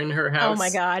paper in her house. Oh my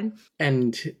god.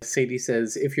 And Sadie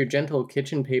says, if you're gentle,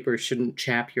 kitchen paper shouldn't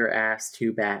chap your ass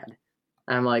too bad.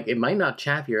 I'm like, it might not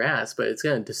chap your ass, but it's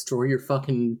gonna destroy your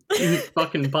fucking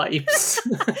pipes.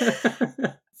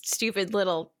 Stupid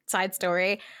little side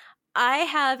story. I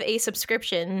have a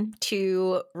subscription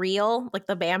to Reel, like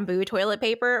the bamboo toilet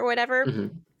paper or whatever,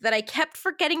 that I kept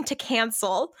forgetting to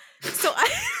cancel. So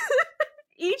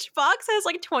each box has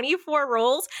like 24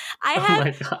 rolls. I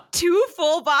have 2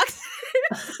 full boxes.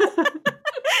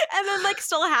 And then like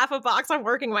still half a box I'm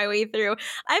working my way through.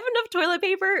 I have enough toilet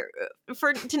paper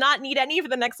to not need any for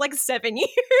the next like 7 years.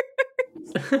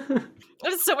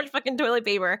 There's so much fucking toilet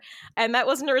paper. And that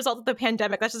wasn't a result of the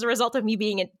pandemic. That's just a result of me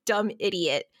being a dumb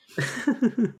idiot.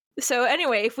 So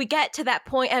anyway, if we get to that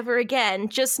point ever again,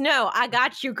 just know I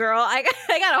got you, girl. I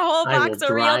got a whole box of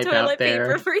Reel toilet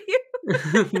paper for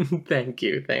you. Thank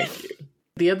you.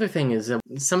 The other thing is,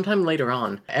 sometime later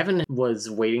on, Evan was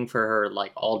waiting for her,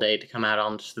 like, all day to come out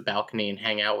onto the balcony and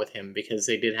hang out with him because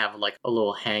they did have, like, a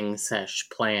little hang sesh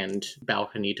planned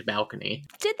balcony to balcony.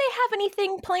 Did they have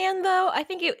anything planned, though? I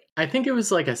think it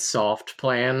was, like, a soft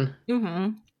plan.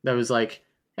 Mm-hmm. That was like,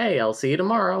 hey, I'll see you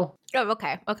tomorrow. Oh,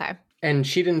 okay. And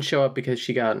she didn't show up because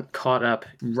she got caught up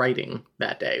writing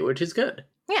that day, which is good.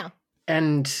 Yeah.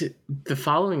 And the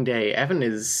following day, Evan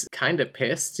is kind of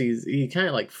pissed. He kind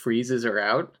of like freezes her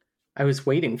out. I was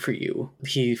waiting for you,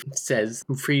 he says,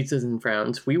 freezes and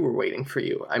frowns. We were waiting for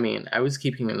you. I mean, I was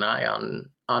keeping an eye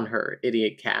on her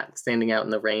idiot cat standing out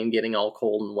in the rain, getting all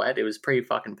cold and wet. It was pretty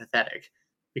fucking pathetic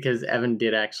because Evan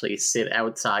did actually sit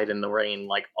outside in the rain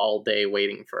like all day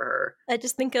waiting for her. I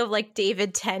just think of like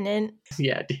David Tennant.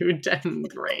 Yeah, David Tennant in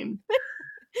the rain.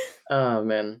 Oh,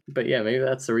 man. But yeah, maybe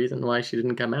that's the reason why she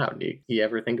didn't come out. Do you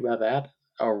ever think about that?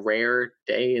 A rare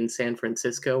day in San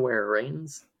Francisco where it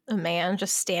rains? A man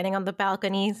just standing on the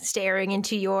balcony staring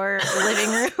into your living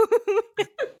room.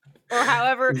 Or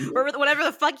however, or whatever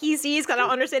the fuck he sees, because I don't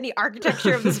understand the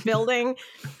architecture of this building.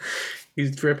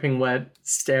 He's dripping wet,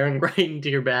 staring right into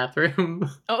your bathroom.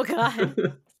 Oh,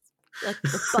 God. Like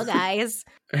the bug eyes.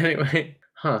 Anyway,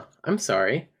 I'm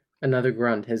sorry. Another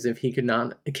grunt, as if he could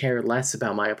not care less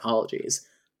about my apologies.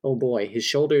 Oh boy, his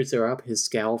shoulders are up, his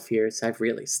scowl fierce. I've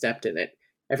really stepped in it.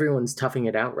 Everyone's toughing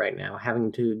it out right now,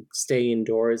 having to stay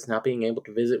indoors, not being able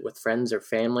to visit with friends or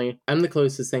family. I'm the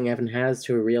closest thing Evan has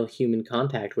to a real human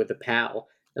contact with a pal,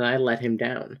 and I let him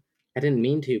down. I didn't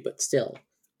mean to, but still.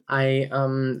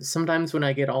 Sometimes when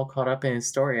I get all caught up in his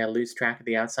story, I lose track of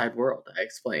the outside world, I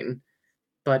explain.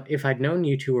 But if I'd known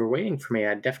you two were waiting for me,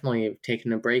 I'd definitely have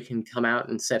taken a break and come out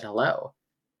and said hello.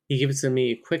 He gives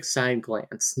me a quick side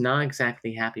glance, not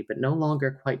exactly happy, but no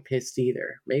longer quite pissed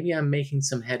either. Maybe I'm making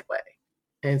some headway.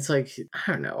 And it's like,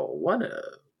 I don't know, what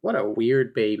a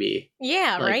weird baby.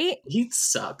 Yeah, Like, right? he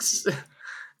sucks.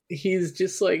 He's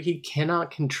just like, he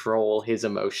cannot control his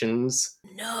emotions.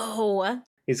 No.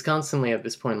 He's constantly at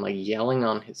this point like yelling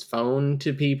on his phone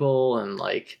to people and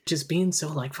like just being so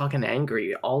like fucking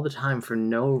angry all the time for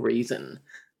no reason.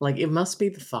 Like it must be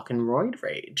the fucking roid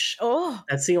rage. Oh.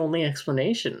 That's the only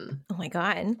explanation. Oh my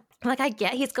God. Like, I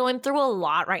get he's going through a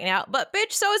lot right now, but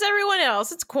bitch, so is everyone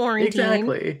else. It's quarantine.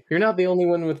 Exactly. You're not the only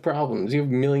one with problems. You have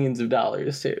millions of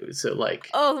dollars too. So like,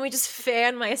 oh, let me just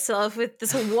fan myself with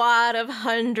this wad of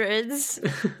hundreds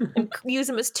and use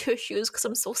them as tissues because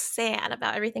I'm so sad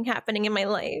about everything happening in my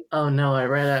life. Oh no, I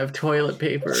ran out of toilet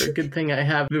paper. Good thing I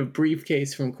have the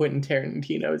briefcase from Quentin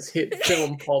Tarantino's hit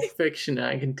film Pulp Fiction.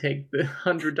 I can take the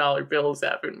 $100 bills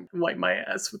out and wipe my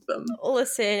ass with them.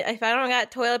 Listen, if I don't got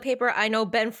toilet paper, I know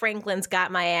Ben Franklin's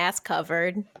got my ass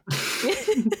covered.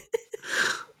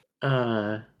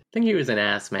 I think he was an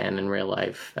ass man in real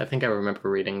life. I think I remember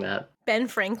reading that. Ben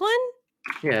Franklin?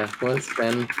 Yeah, was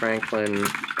Ben Franklin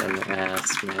an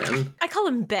ass man? I call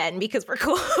him Ben because we're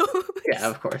close. Yeah,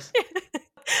 of course.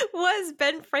 Was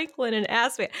Ben Franklin an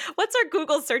ass man? What's our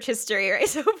Google search history right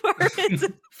so far? It's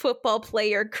football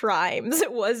player crimes.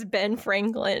 Was Ben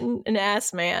Franklin an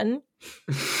ass man?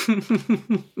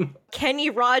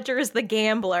 Kenny Rogers the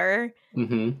gambler.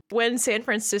 Mm-hmm. When San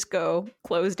Francisco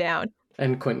closed down.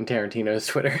 And Quentin Tarantino's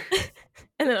Twitter.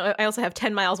 And then I also have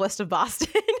 10 miles west of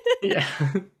Boston. Yeah.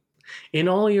 In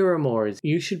all your amours,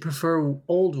 you should prefer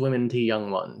old women to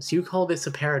young ones. You call this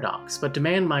a paradox, but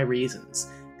demand my reasons.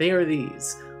 They are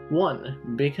these.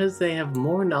 1. Because they have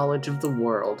more knowledge of the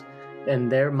world,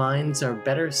 and their minds are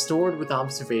better stored with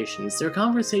observations, their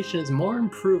conversation is more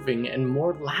improving and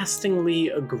more lastingly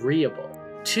agreeable.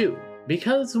 2.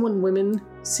 Because when women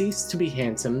cease to be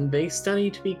handsome, they study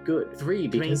to be good. 3.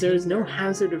 Because there is no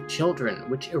hazard of children,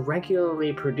 which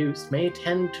irregularly produced may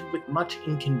attend with much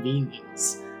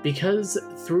inconvenience. Because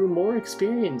through more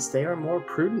experience they are more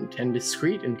prudent and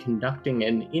discreet in conducting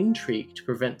an intrigue to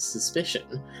prevent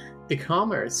suspicion. The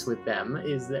commerce with them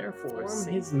is therefore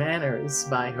his manners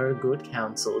by her good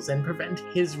counsels and prevent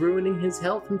his ruining his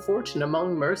health and fortune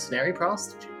among mercenary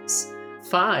prostitutes.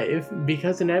 5.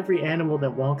 Because in every animal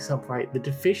that walks upright, the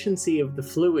deficiency of the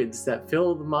fluids that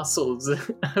fill the muscles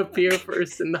appear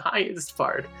first in the highest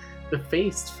part. The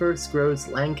face first grows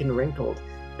lank and wrinkled,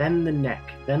 then the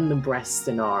neck, then the breast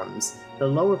and arms, the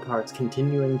lower parts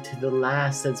continuing to the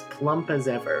last as plump as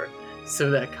ever,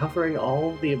 so that covering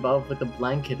all of the above with a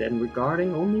blanket and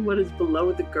regarding only what is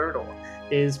below the girdle,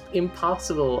 it is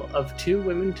impossible of two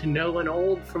women to know an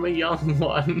old from a young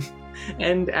one.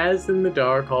 And as in the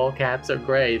dark all cats are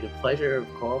gray, the pleasure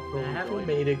of corporal having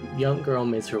made a young girl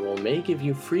miserable may give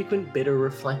you frequent bitter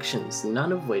reflections,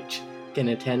 none of which can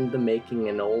attend the making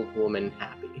an old woman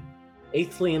happy.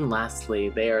 Eighthly and lastly,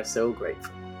 they are so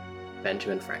grateful.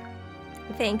 Benjamin Franklin.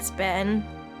 Thanks, Ben.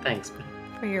 Thanks, Ben.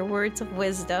 For your words of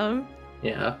wisdom.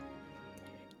 Yeah.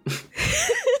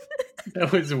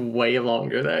 That was way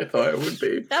longer than I thought it would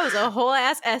be. That was a whole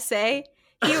ass essay.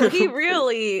 He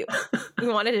really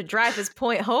wanted to drive his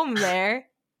point home there.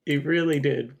 He really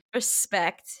did.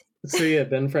 Respect. So yeah,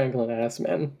 Ben Franklin ass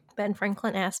man. Ben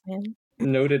Franklin ass man.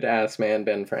 Noted ass man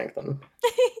Ben Franklin.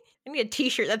 I need a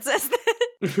t-shirt that says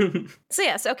that. So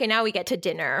yes, okay, now we get to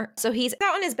dinner. So he's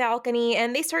out on his balcony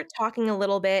and they start talking a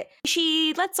little bit.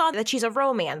 She lets on that she's a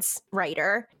romance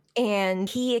writer. And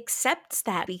he accepts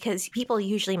that because people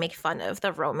usually make fun of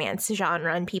the romance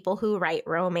genre and people who write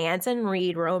romance and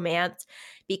read romance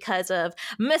because of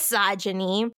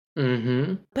misogyny.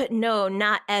 Mm-hmm. But no,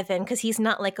 not Evan, because he's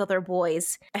not like other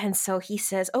boys. And so he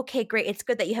says, okay, great. It's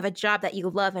good that you have a job that you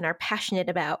love and are passionate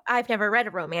about. I've never read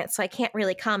a romance, so I can't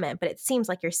really comment, but it seems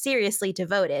like you're seriously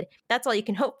devoted. That's all you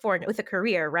can hope for with a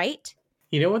career, right?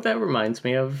 You know what that reminds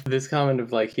me of? This comment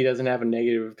of, like, he doesn't have a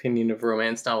negative opinion of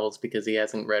romance novels because he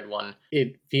hasn't read one.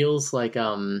 It feels like,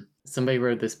 somebody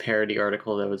wrote this parody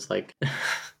article that was like,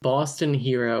 Boston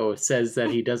hero says that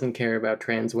he doesn't care about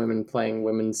trans women playing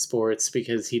women's sports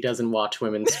because he doesn't watch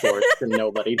women's sports and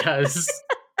nobody does.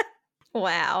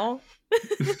 Wow.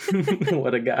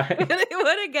 What a guy.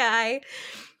 What a guy.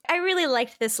 I really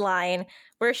liked this line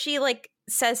where she like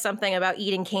says something about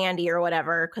eating candy or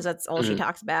whatever, because that's all she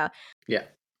talks about. Yeah.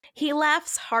 He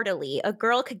laughs heartily. A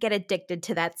girl could get addicted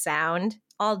to that sound,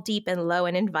 all deep and low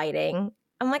and inviting.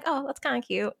 I'm like, oh, that's kind of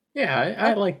cute. Yeah,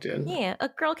 I liked it. Yeah, a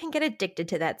girl can get addicted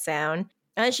to that sound.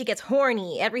 And then she gets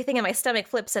horny. Everything in my stomach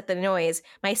flips at the noise.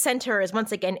 My center is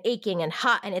once again aching and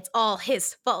hot, and it's all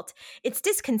his fault. It's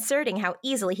disconcerting how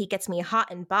easily he gets me hot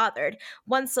and bothered.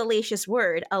 One salacious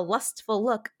word, a lustful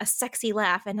look, a sexy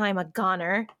laugh, and I'm a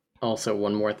goner. Also,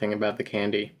 one more thing about the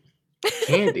candy.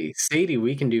 Candy, Sadie,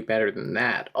 we can do better than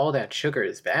that. All that sugar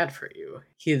is bad for you.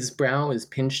 His brow is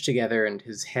pinched together and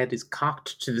his head is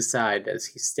cocked to the side as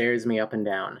he stares me up and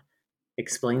down.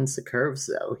 Explains the curves,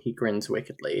 though. He grins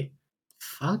wickedly.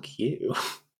 Fuck you.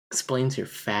 Explains your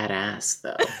fat ass,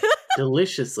 though.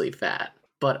 Deliciously fat.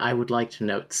 But I would like to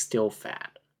note, still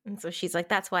fat. And so she's like,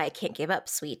 that's why I can't give up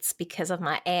sweets, because of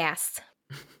my ass.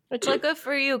 Which, like, good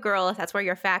for you, girl, if that's where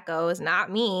your fat goes,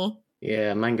 not me.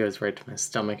 Yeah, mine goes right to my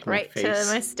stomach and right my face.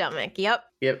 To my stomach, yep.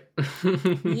 Yep.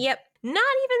 Yep. Not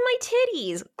even my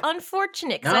titties.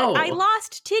 Unfortunate, because No. I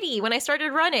lost titty when I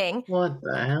started running. What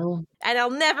the hell? And I'll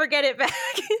never get it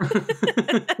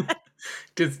back.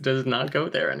 Just does not go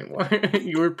there anymore.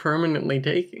 You were permanently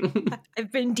taking.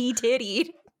 I've been de-tittied.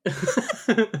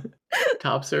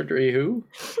 Top surgery who?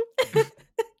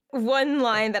 One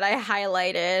line that I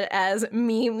highlighted as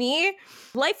Mimi.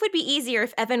 Life would be easier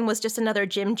if Evan was just another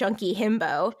gym junkie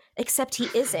himbo, except he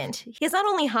isn't. He's not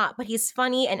only hot, but he's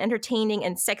funny and entertaining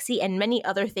and sexy and many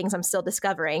other things I'm still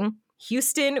discovering.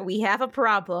 Houston, we have a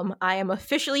problem. I am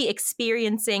officially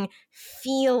experiencing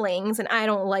feelings and I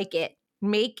don't like it.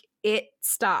 Make it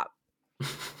stop.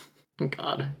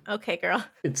 God. Okay, girl.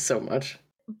 It's so much.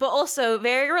 But also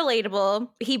very relatable.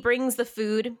 He brings the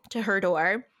food to her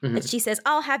door. And she says,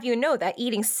 I'll have you know that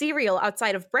eating cereal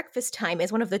outside of breakfast time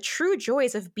is one of the true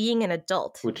joys of being an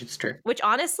adult. Which is true. Which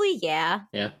honestly, yeah.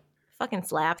 Yeah. Fucking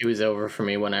slap. It was over for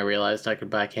me when I realized I could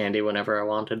buy candy whenever I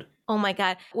wanted. Oh my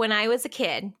God. When I was a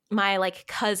kid, my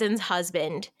cousin's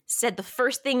husband said the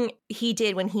first thing he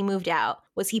did when he moved out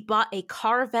was he bought a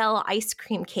Carvel ice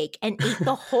cream cake and ate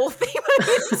the whole thing by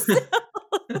himself.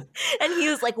 And he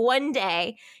was like, one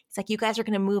day, he's like, you guys are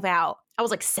going to move out. I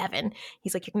was like 7.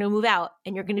 He's like, you're going to move out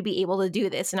and you're going to be able to do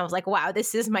this. And I was like, wow,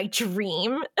 this is my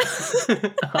dream.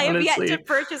 I have yet to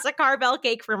purchase a Carvel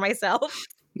cake for myself.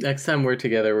 Next time we're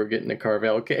together, we're getting a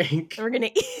Carvel cake. We're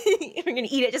gonna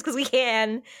eat it just because we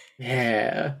can.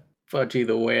 Yeah, Fudgy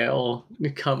the Whale.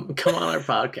 Come on our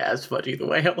podcast, Fudgy the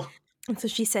Whale. And so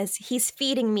she says, he's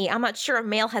feeding me. I'm not sure a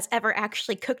male has ever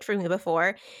actually cooked for me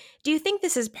before. Do you think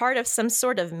this is part of some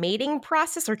sort of mating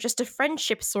process or just a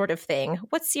friendship sort of thing?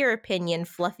 What's your opinion,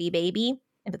 fluffy baby?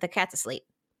 And put the cat's asleep.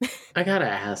 I gotta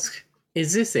ask,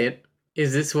 is this it?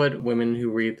 Is this what women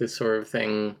who read this sort of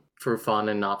thing for fun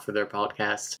and not for their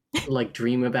podcast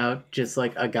dream about? Just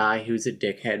like a guy who's a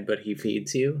dickhead but he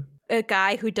feeds you? A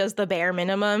guy who does the bare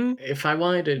minimum? If I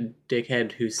wanted a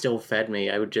dickhead who still fed me,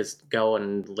 I would just go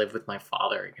and live with my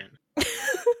father again.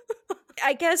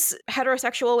 I guess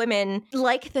heterosexual women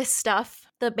like this stuff.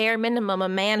 The bare minimum, a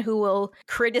man who will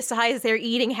criticize their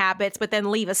eating habits but then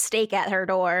leave a steak at her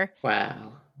door.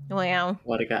 Wow. Wow.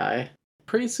 What a guy.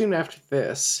 Pretty soon after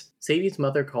this, Sadie's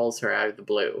mother calls her out of the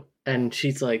blue. And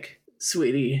she's like,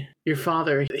 sweetie, your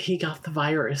father, he got the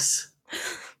virus.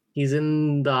 He's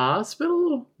in the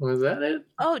hospital? Was that it?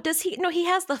 Oh, does he? No, he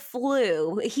has the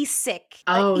flu. He's sick.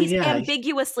 Oh, he's yeah.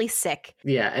 ambiguously sick.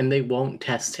 Yeah, and they won't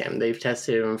test him. They've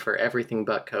tested him for everything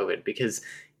but COVID because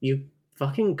you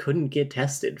fucking couldn't get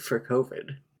tested for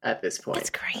COVID at this point. That's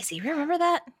crazy. Remember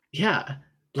that? Yeah.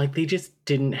 They just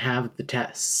didn't have the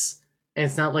tests. And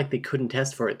it's not like they couldn't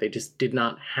test for it. They just did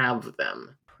not have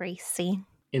them. Crazy.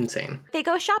 Insane. They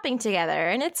go shopping together,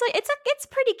 and it's a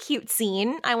pretty cute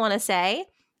scene, I want to say.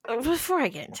 Before I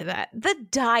get into that, the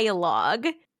dialogue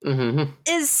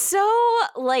is so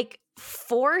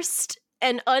forced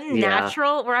and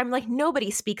unnatural, where I'm like,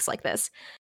 nobody speaks like this.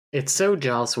 It's so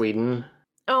Joss Whedon.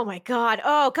 Oh my God.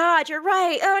 Oh God, you're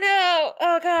right. Oh no.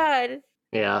 Oh God.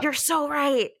 Yeah. You're so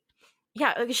right.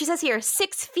 Yeah, she says here,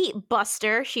 6 feet,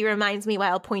 Buster, she reminds me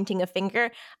while pointing a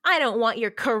finger. I don't want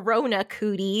your corona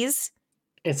cooties.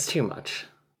 It's too much.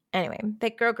 Anyway, they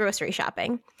go grocery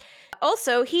shopping.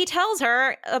 Also, he tells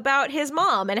her about his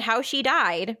mom and how she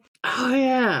died. Oh,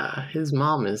 yeah. His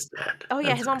mom is dead. Oh,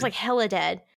 yeah, his mom's like hella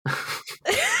dead.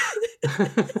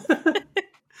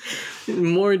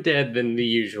 More dead than the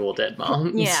usual dead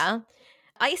moms. Yeah.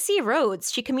 Icy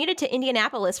Roads. She commuted to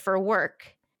Indianapolis for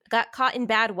work, got caught in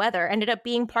bad weather, ended up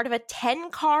being part of a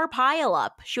 10-car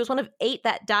pileup. She was one of 8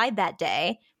 that died that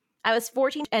day. I was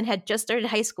 14 and had just started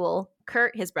high school.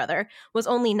 Kurt, his brother, was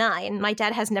only 9. My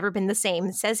dad has never been the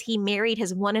same. Says he married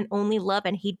his one and only love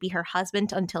and he'd be her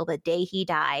husband until the day he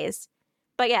dies.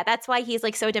 But yeah, that's why he's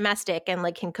like so domestic and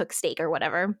like can cook steak or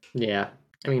whatever. Yeah.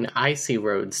 I mean, Icy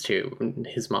Roads too.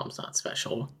 His mom's not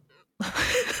special.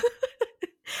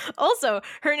 Also,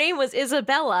 her name was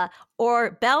Isabella,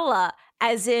 or Bella,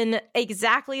 as in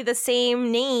exactly the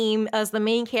same name as the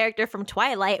main character from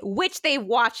Twilight, which they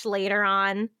watched later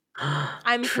on.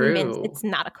 I'm convinced it's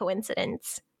not a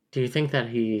coincidence. Do you think that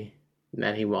he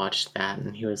watched that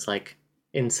and he was like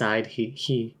inside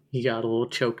he got a little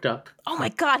choked up? Oh my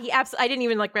god, I didn't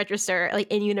even like register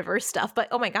like in-universe stuff, but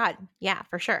oh my god, yeah,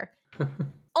 for sure.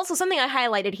 Also, something I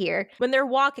highlighted here, when they're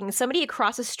walking, somebody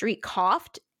across the street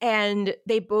coughed and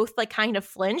they both like kind of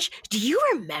flinch. Do you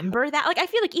remember that? Like, I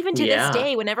feel like even to this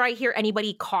day, whenever I hear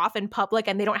anybody cough in public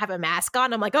and they don't have a mask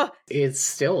on, I'm like, oh. It's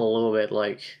still a little bit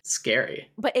like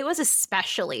scary. But it was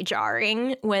especially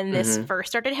jarring when this first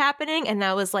started happening. And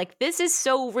I was like, this is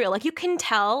so real. Like, you can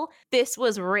tell this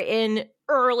was written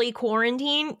early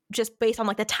quarantine just based on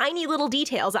like the tiny little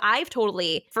details I've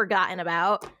totally forgotten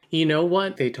about. You know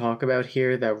what they talk about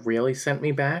here that really sent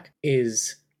me back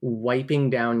is wiping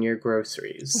down your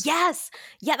groceries. Yes.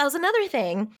 Yeah, that was another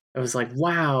thing. I was like,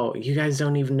 wow, you guys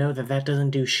don't even know that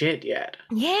doesn't do shit yet.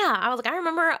 Yeah, I was like, I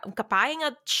remember buying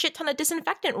a shit ton of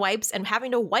disinfectant wipes and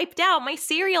having to wipe down my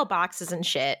cereal boxes and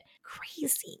shit.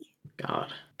 Crazy.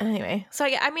 God. Anyway, so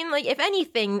yeah, I mean, like, if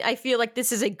anything, I feel like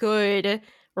this is a good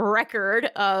record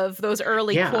of those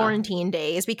early quarantine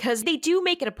days because they do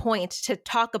make it a point to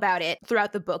talk about it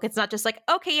throughout the book. It's not just like,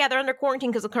 okay, yeah, they're under quarantine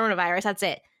because of coronavirus. That's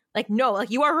it. Like, no, like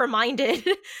you are reminded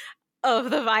of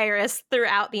the virus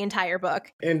throughout the entire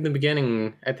book. In the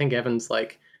beginning, I think Evan's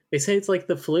like, they say it's like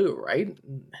the flu, right?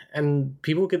 And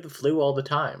people get the flu all the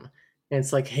time. And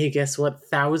it's like, hey, guess what?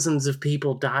 Thousands of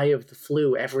people die of the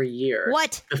flu every year.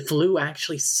 What? The flu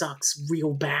actually sucks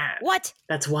real bad. What?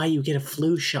 That's why you get a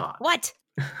flu shot. What?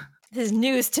 This is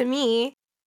news to me.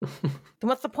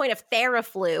 What's the point of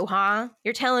Theraflu, huh?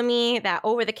 You're telling me that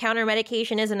over-the-counter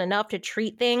medication isn't enough to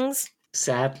treat things?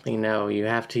 Sadly, no. You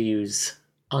have to use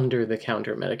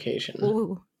under-the-counter medication.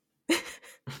 Ooh.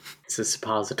 It's a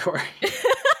suppository.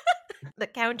 The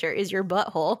counter is your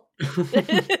butthole.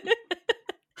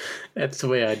 That's the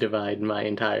way I divide my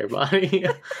entire body.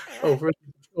 Over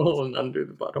the butthole and under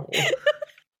the butthole.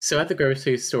 So at the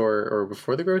grocery store, or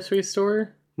before the grocery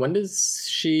store, when does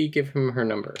she give him her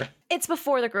number? It's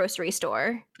before the grocery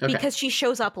store, because she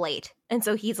shows up late. And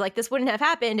so he's like, this wouldn't have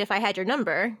happened if I had your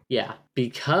number. Yeah,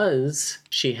 because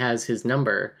she has his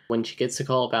number, when she gets a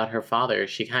call about her father,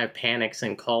 she kind of panics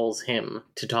and calls him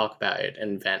to talk about it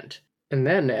and vent. And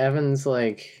then Evan's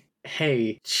like,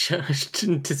 hey,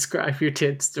 describe your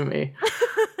tits to me.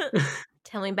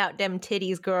 Tell me about them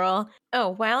titties, girl. Oh,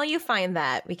 while you find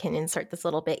that, we can insert this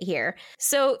little bit here.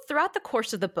 So throughout the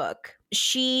course of the book,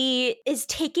 she is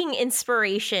taking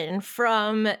inspiration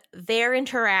from their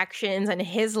interactions and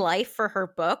his life for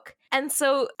her book. And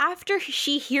so after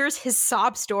she hears his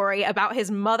sob story about his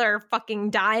mother fucking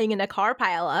dying in a car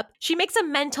pileup, she makes a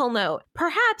mental note.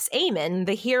 Perhaps Eamon,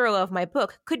 the hero of my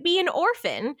book, could be an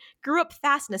orphan, grew up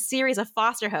fast in a series of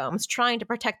foster homes trying to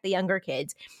protect the younger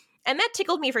kids. And that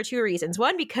tickled me for 2 reasons.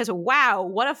 One, because wow,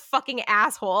 what a fucking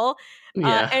asshole.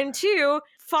 Yeah. And 2,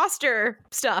 foster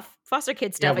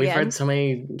kid stuff yeah, we've again. read so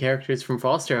many characters from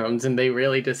foster homes, and they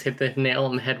really just hit the nail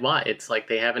on the head why. It's like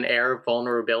they have an air of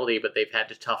vulnerability, but they've had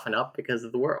to toughen up because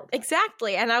of the world.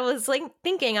 Exactly. And I was like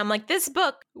thinking, I'm like, this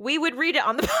book, we would read it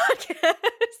on the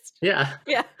podcast. Yeah.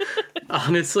 Yeah.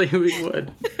 Honestly, we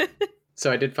would.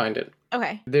 So I did find it.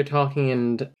 Okay. They're talking,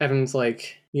 and Evan's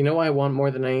like, you know what I want more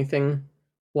than anything?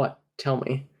 What? Tell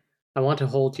me. I want to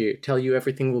hold you, tell you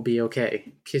everything will be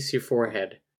okay, kiss your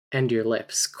forehead, and your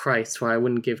lips. Christ, what I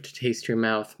wouldn't give to taste your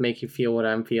mouth, make you feel what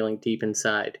I'm feeling deep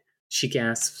inside. She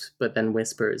gasps, but then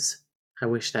whispers, I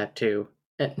wish that too.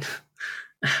 And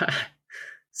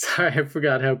sorry, I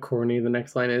forgot how corny the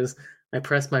next line is. I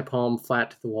press my palm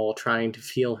flat to the wall, trying to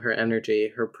feel her energy,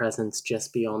 her presence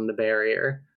just beyond the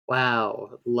barrier.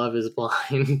 Wow, love is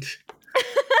blind.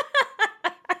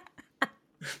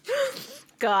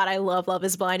 God, I love Love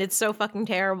is Blind. It's so fucking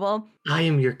terrible. I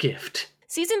am your gift.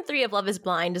 Season 3 of Love is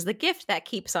Blind is the gift that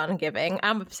keeps on giving.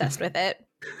 I'm obsessed with it.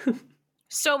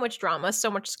 So much drama,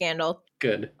 so much scandal.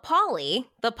 Good. Polly,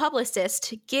 the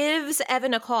publicist, gives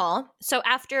Evan a call. So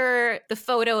after the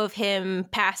photo of him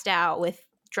passed out with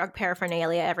drug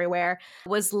paraphernalia everywhere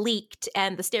was leaked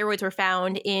and the steroids were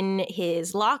found in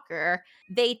his locker,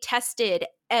 they tested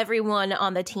everyone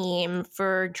on the team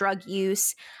for drug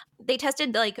use. They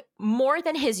tested like more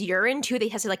than his urine too. They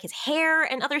tested like his hair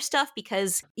and other stuff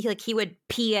because he would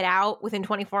pee it out within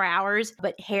 24 hours,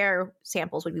 but hair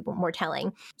samples would be more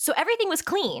telling. So everything was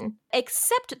clean,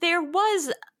 except there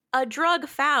was a drug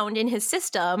found in his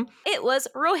system. It was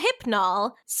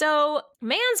Rohypnol. So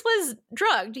Mans was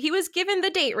drugged. He was given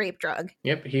the date rape drug.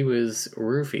 Yep, he was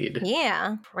roofied.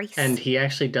 Yeah. Christ. And he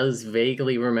actually does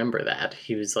vaguely remember that.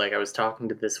 He was like, I was talking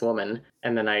to this woman,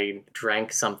 and then I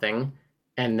drank something,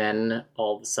 and then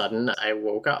all of a sudden I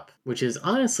woke up, which is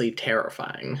honestly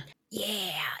terrifying.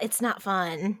 Yeah, it's not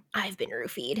fun. I've been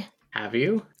roofied. Have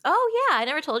you? Oh, yeah. I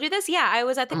never told you this. Yeah, I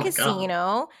was at the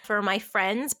casino for my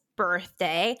friend's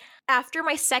birthday. After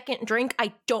my second drink,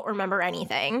 I don't remember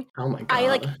anything. Oh my God.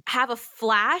 I have a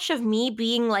flash of me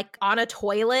being on a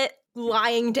toilet,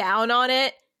 lying down on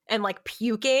it and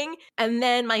puking, and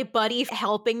then my buddy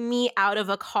helping me out of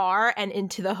a car and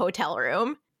into the hotel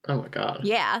room. Oh my God.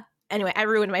 Yeah. Anyway, I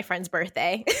ruined my friend's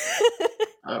birthday.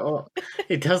 Oh,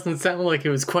 it doesn't sound like it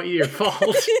was quite your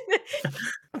fault.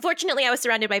 Fortunately, I was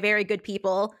surrounded by very good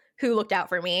people who looked out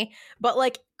for me,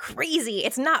 but crazy.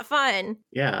 It's not fun.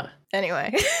 Yeah.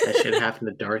 Anyway. That shit happened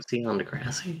to Darcy on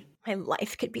Degrassi. My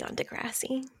life could be on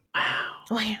Degrassi.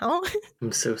 Wow.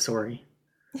 I'm so sorry.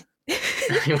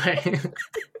 Anyway.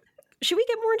 Should we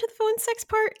get more into the phone sex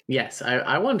part? Yes,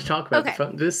 I want to talk about the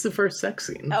phone. This is the first sex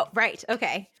scene. Oh, right.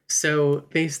 Okay. So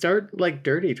they start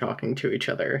dirty talking to each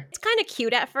other. It's kind of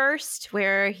cute at first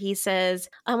where he says,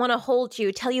 I want to hold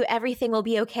you, tell you everything will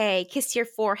be okay, kiss your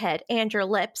forehead and your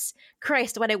lips.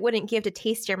 Christ, what I wouldn't give to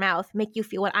taste your mouth, make you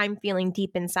feel what I'm feeling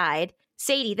deep inside.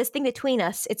 Sadie, this thing between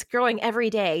us, it's growing every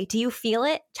day. Do you feel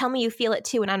it? Tell me you feel it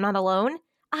too and I'm not alone.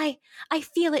 I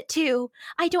feel it too.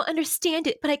 I don't understand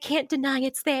it, but I can't deny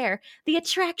it's there. The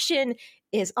attraction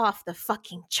is off the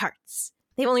fucking charts.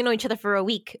 They've only known each other for a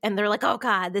week, and they're like, oh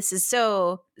God, this is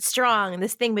so strong,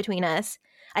 this thing between us.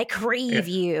 I crave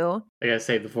you. I gotta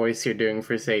say, the voice you're doing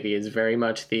for Sadie is very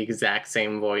much the exact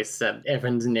same voice that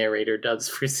Evan's narrator does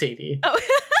for Sadie. Oh.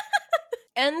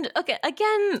 And, okay,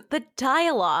 again, the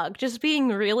dialogue just being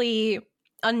really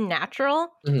unnatural.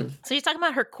 Mm-hmm. So she's talking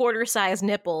about her quarter-sized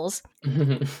nipples.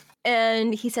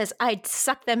 And he says, I'd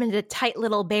suck them into tight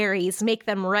little berries, make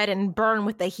them red and burn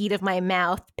with the heat of my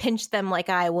mouth, pinch them like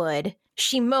I would.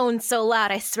 She moaned so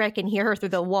loud I swear I can hear her through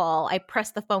the wall. I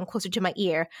pressed the phone closer to my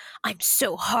ear. I'm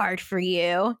so hard for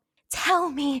you. Tell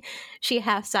me, she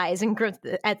half sighs and grunts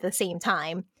at the same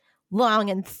time. Long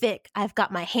and thick, I've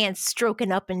got my hands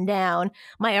stroking up and down.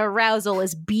 My arousal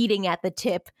is beating at the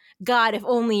tip. God, if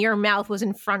only your mouth was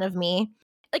in front of me.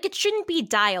 It shouldn't be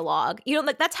dialogue.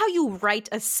 That's how you write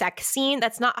a sex scene.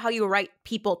 That's not how you write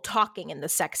people talking in the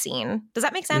sex scene. Does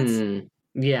that make sense?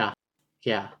 Yeah.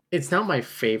 Yeah. It's not my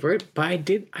favorite, but I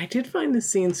did find the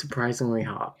scene surprisingly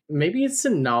hot. Maybe it's the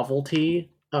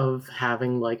novelty of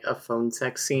having a phone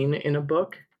sex scene in a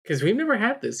book. Because we've never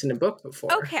had this in a book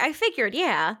before. Okay, I figured,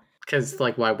 yeah. Because,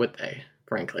 why would they,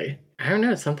 frankly? I don't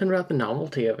know, something about the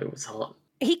novelty of it was hot.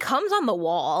 He comes on the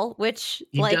wall, which,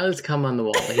 He does come on the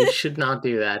wall. He should not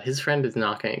do that. His friend is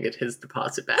not going to get his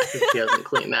deposit back if he doesn't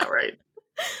clean that right.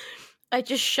 I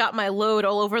just shot my load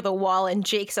all over the wall in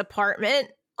Jake's apartment.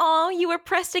 Oh, you were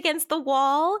pressed against the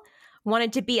wall?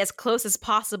 Wanted to be as close as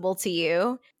possible to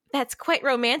you. That's quite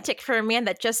romantic for a man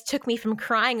that just took me from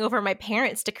crying over my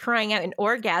parents to crying out in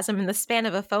orgasm in the span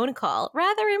of a phone call.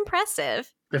 Rather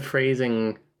impressive. The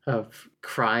phrasing of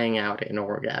crying out in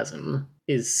orgasm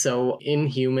is so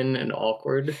inhuman and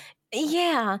awkward.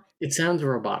 Yeah. It sounds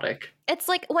robotic. It's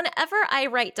whenever I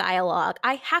write dialogue,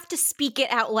 I have to speak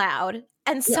it out loud.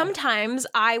 And sometimes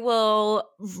I will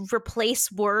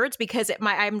replace words because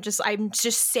I'm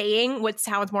just saying what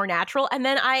sounds more natural, and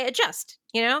then I adjust,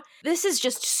 This is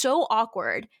just so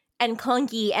awkward and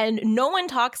clunky, and no one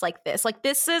talks like this.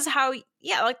 This is how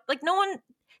no one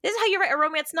this is how you write a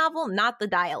romance novel, not the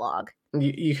dialogue.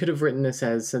 You could have written this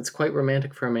as, it's quite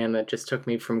romantic for a man that just took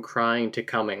me from crying to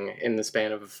coming in the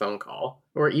span of a phone call,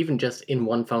 or even just in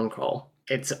one phone call.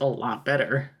 It's a lot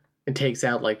better. It takes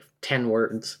out 10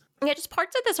 words. Yeah, just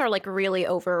parts of this are really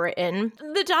overwritten.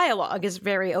 The dialogue is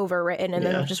very overwritten and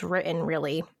then just written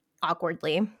really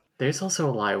awkwardly. There's also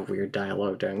a lot of weird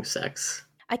dialogue during sex.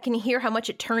 I can hear how much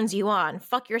it turns you on.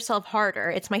 Fuck yourself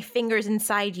harder. It's my fingers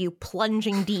inside you,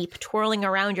 plunging deep, twirling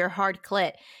around your hard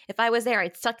clit. If I was there,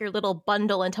 I'd suck your little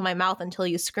bundle into my mouth until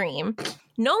you scream.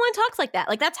 No one talks like that.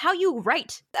 Like, that's how you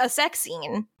write a sex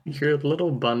scene. Your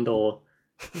little bundle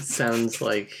sounds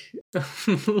like,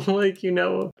 like,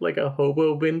 like a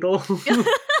hobo bindle.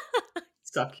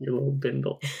 Suck your little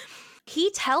bindle.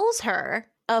 He tells her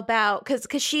about,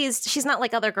 because she's not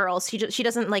like other girls. She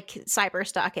doesn't like cyber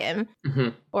stalk him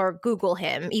or Google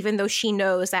him, even though she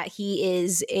knows that he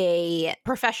is a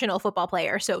professional football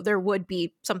player. So there would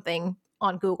be something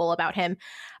on Google about him.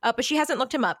 But she hasn't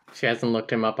looked him up. She hasn't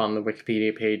looked him up on the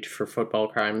Wikipedia page for football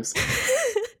crimes.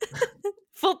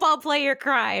 Football player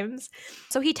crimes.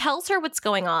 So he tells her what's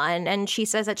going on, and she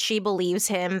says that she believes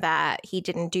him, that he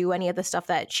didn't do any of the stuff,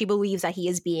 that she believes that he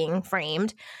is being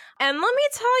framed. And let me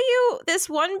tell you this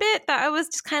one bit that I was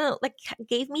just kind of like,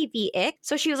 gave me the ick.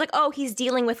 So she was like, oh, he's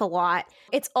dealing with a lot.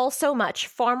 It's all so much,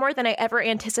 far more than I ever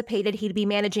anticipated he'd be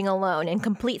managing alone, in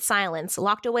complete silence,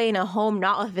 locked away in a home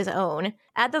not of his own.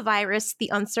 Add the virus, the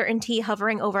uncertainty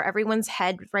hovering over everyone's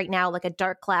head right now like a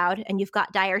dark cloud, and you've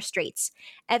got dire straits.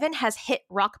 Evan has hit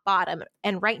rock bottom,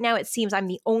 and right now it seems I'm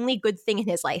the only good thing in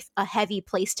his life, a heavy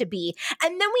place to be.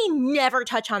 And then we never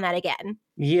touch on that again.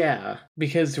 Yeah,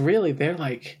 because really they're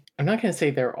like, I'm not going to say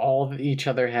they're all that each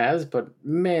other has, but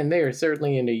man, they are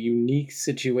certainly in a unique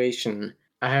situation.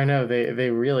 I don't know, they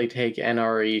really take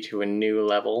NRE to a new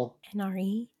level.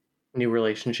 NRE? New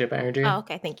relationship energy. Oh,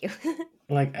 okay, thank you.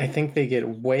 Like, I think they get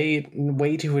way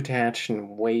too attached and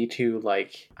way too,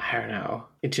 like, I don't know.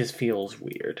 It just feels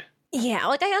weird. Yeah,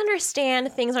 like, I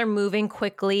understand things are moving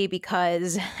quickly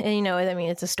because, I mean,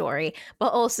 it's a story,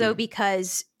 but also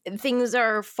because things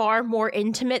are far more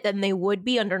intimate than they would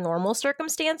be under normal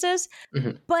circumstances.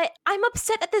 But I'm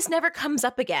upset that this never comes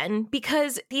up again,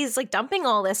 because he's like dumping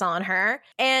all this on her.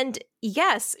 And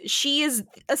yes, she is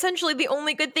essentially the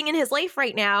only good thing in his life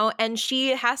right now. And she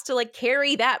has to like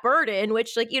carry that burden,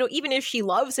 which, like, even if she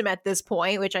loves him at this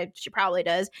point, which she probably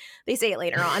does, they say it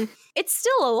later on, it's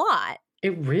still a lot.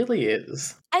 It really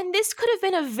is. And this could have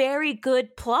been a very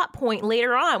good plot point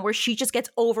later on where she just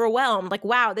gets overwhelmed. Like,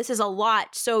 wow, this is a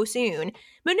lot so soon.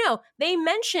 But no, they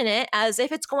mention it as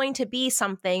if it's going to be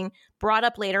something brought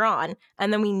up later on.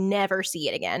 And then we never see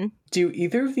it again. Do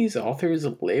either of these authors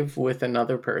live with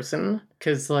another person?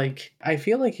 Because, like, I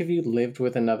feel like if you lived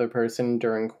with another person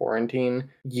during quarantine,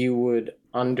 you would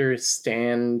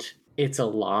understand it's a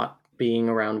lot being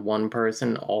around one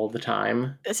person all the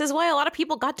time. This is why a lot of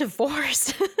people got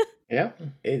divorced. Yeah,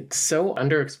 it's so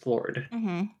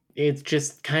underexplored. It's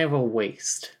just kind of a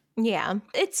waste. Yeah.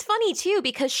 It's funny, too,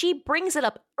 because she brings it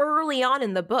up early on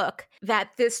in the book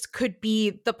that this could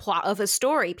be the plot of a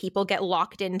story. People get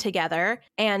locked in together,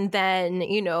 and then,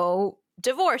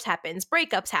 divorce happens,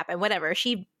 breakups happen, whatever.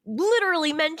 She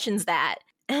literally mentions that.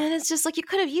 And it's just like, you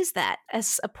could have used that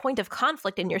as a point of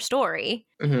conflict in your story.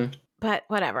 But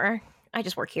whatever. I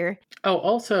just work here. Oh,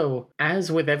 also,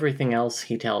 as with everything else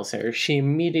he tells her, she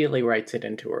immediately writes it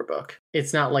into her book.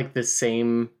 It's not like the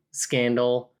same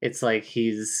scandal. It's like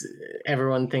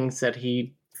everyone thinks that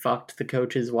he fucked the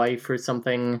coach's wife or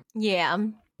something. Yeah.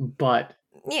 But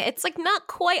yeah, it's like not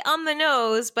quite on the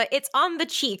nose, but it's on the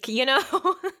cheek,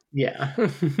 Yeah.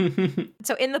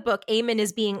 So in the book, Eamon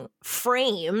is being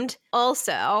framed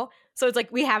also. So it's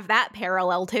like we have that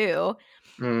parallel too.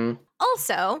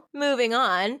 Also, moving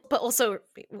on, but also,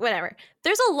 whatever.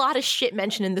 There's a lot of shit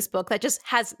mentioned in this book that just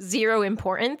has zero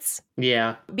importance.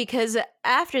 Yeah. Because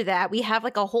after that, we have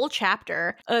like a whole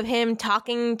chapter of him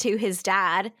talking to his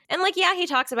dad. And like, yeah, he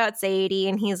talks about Sadie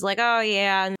and he's like, oh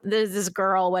yeah, there's this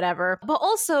girl, whatever. But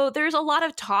also, there's a lot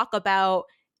of talk about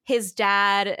his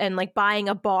dad and like buying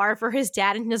a bar for his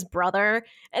dad and his brother.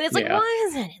 And it's like, why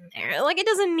is it in there? Like, it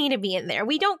doesn't need to be in there.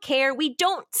 We don't care. We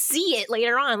don't see it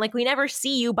later on. Like, we never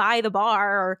see you buy the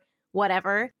bar or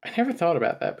whatever. I never thought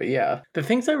about that, but yeah. The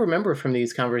things I remember from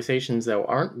these conversations, though,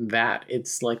 aren't that.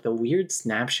 It's like the weird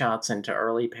snapshots into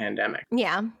early pandemic.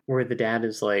 Yeah. Where the dad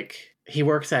is like, he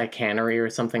works at a cannery or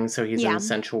something, so he's an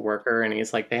essential worker, and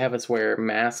he's like, they have us wear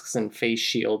masks and face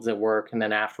shields at work, and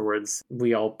then afterwards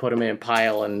we all put him in a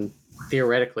pile and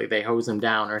theoretically they hose him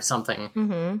down or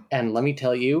something. And let me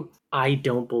tell you, I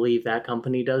don't believe that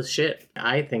company does shit.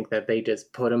 I think that they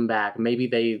just put him back. Maybe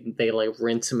they like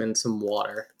rinse him in some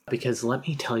water. Because let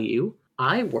me tell you,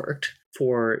 I worked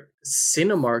for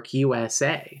Cinemark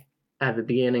USA at the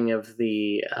beginning of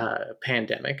the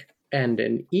pandemic. And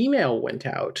an email went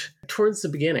out towards the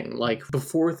beginning, like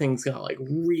before things got like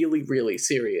really, really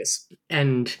serious.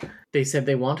 And they said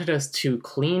they wanted us to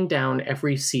clean down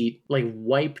every seat, like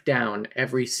wipe down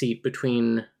every seat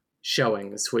between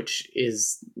showings, which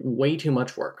is way too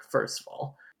much work, first of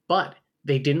all. But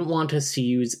they didn't want us to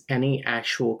use any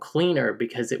actual cleaner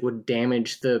because it would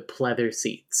damage the pleather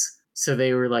seats. So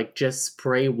they were like, just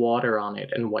spray water on it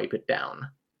and wipe it down.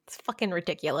 It's fucking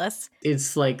ridiculous.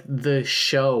 It's like the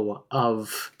show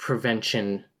of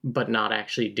prevention, but not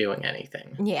actually doing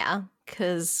anything. Yeah,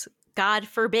 because God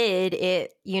forbid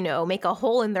it, make a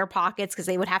hole in their pockets because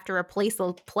they would have to replace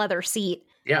the pleather seat.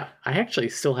 Yeah, I actually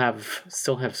still have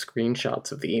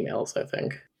screenshots of the emails, I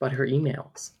think. But her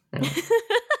emails. Yeah.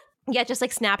 Yeah, just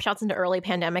like snapshots into early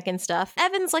pandemic and stuff.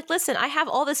 Evan's like, listen, I have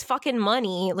all this fucking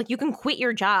money. Like, you can quit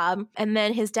your job. And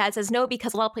then his dad says no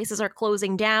because a lot of places are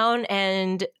closing down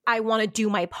and I want to do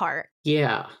my part.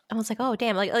 Yeah. I was like, oh,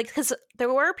 damn. Like, because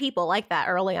there were people like that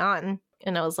early on.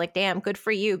 And I was like, damn, good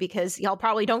for you because y'all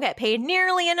probably don't get paid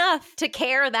nearly enough to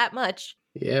care that much.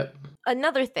 Yep.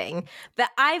 Another thing that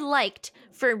I liked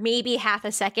for maybe half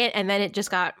a second and then it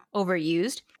just got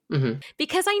overused. Mm-hmm.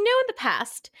 Because I know in the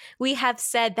past we have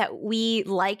said that we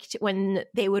liked when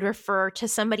they would refer to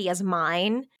somebody as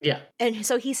mine. Yeah. And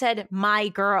so he said, my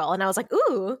girl. And I was like,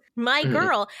 ooh, my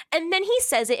girl. And then he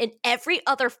says it in every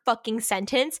other fucking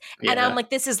sentence. Yeah. And I'm like,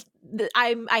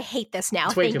 I hate this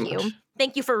now. Thank you. Much.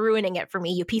 Thank you for ruining it for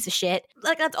me, you piece of shit.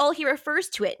 Like, that's all he refers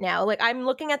to it now. Like, I'm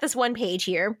looking at this one page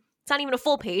here. It's not even a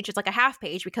full page. It's like a half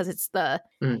page because it's the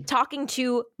talking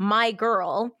to my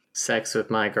girl. Sex with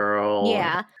my girl.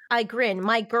 Yeah. I grin.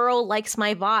 My girl likes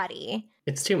my body.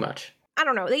 It's too much. I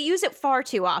don't know. They use it far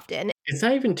too often. It's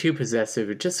not even too possessive.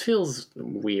 It just feels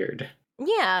weird.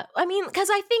 Yeah. I mean, because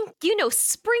I think,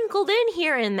 sprinkled in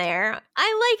here and there,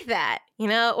 I like that,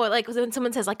 or like when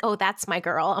someone says like, oh, that's my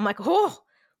girl. I'm like, oh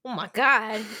my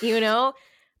God,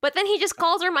 But then he just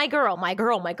calls her my girl, my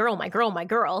girl, my girl, my girl, my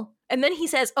girl. And then he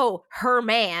says, oh, her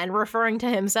man, referring to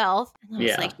himself. And I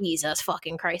was like, Jesus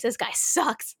fucking Christ, this guy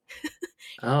sucks.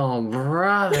 Oh,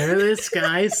 brother, this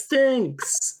guy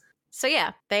stinks. So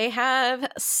yeah, they have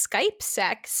Skype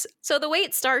sex. So the way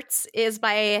it starts is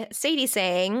by Sadie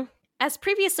saying, as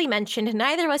previously mentioned,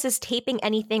 neither of us is taping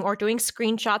anything or doing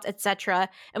screenshots, etc.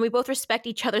 And we both respect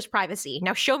each other's privacy.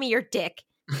 Now show me your dick.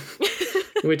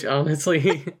 Which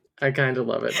honestly... I kind of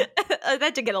love it.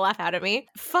 That did get a laugh out of me.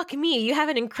 Fuck me, you have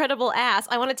an incredible ass.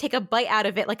 I want to take a bite out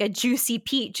of it like a juicy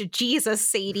peach. Jesus,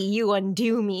 Sadie, you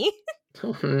undo me.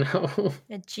 Oh, no.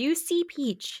 A juicy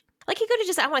peach. Like, he could have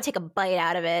just, I want to take a bite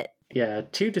out of it. Yeah,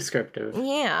 too descriptive.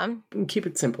 Yeah. Keep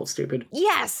it simple, stupid.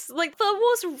 Yes, like the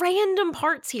most random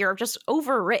parts here are just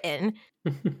overwritten.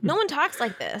 No one talks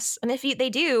like this. And if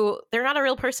they do, they're not a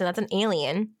real person. That's an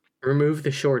alien. Remove the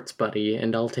shorts, buddy,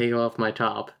 and I'll take off my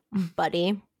top.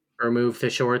 Buddy. Remove the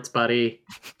shorts, buddy.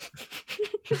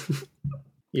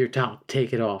 Your top,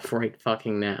 take it off right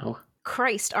fucking now.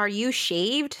 Christ, are you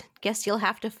shaved? Guess you'll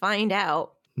have to find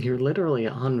out. You're literally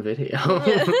on video.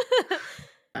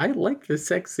 I like the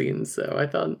sex scenes, though. I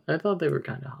thought they were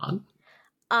kind of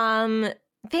hot.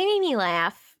 They made me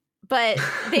laugh, but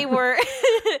they were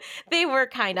they were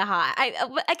kind of hot.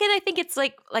 I think it's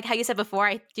like how you said before.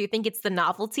 I do think it's the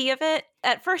novelty of it.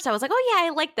 At first, I was like, oh yeah, I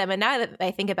like them, and now that I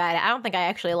think about it, I don't think I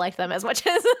actually like them as much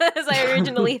as I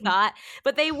originally thought.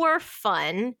 But they were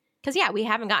fun because we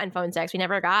haven't gotten phone sex. We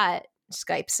never got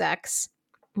Skype sex.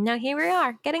 Now here we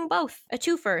are, getting both. A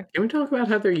twofer. Can we talk about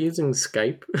how they're using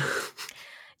Skype?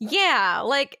 Yeah,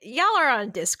 like y'all are on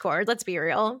Discord. Let's be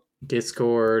real.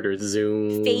 Discord or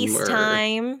Zoom.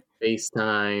 FaceTime.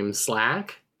 FaceTime.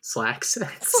 Slack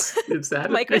sex. Is that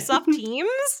Microsoft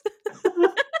Teams?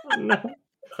 No.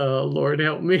 Lord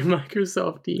help me,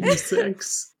 Microsoft Teams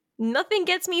sex. Nothing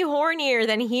gets me hornier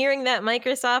than hearing that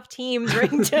Microsoft Teams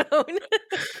ringtone.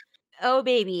 Oh,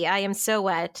 baby, I am so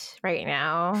wet right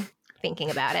now thinking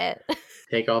about it.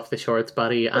 Take off the shorts,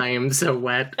 buddy. I am so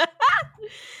wet.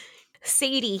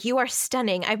 Sadie, you are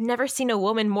stunning. I've never seen a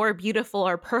woman more beautiful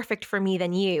or perfect for me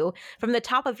than you. From the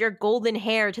top of your golden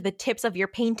hair to the tips of your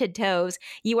painted toes,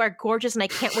 you are gorgeous and I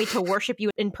can't wait to worship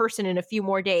you in person in a few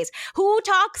more days. Who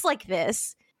talks like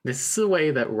this? This is the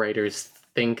way that writers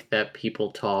think that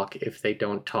people talk if they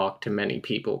don't talk to many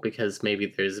people because maybe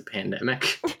there's a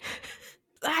pandemic.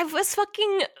 I was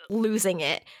fucking losing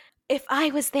it. If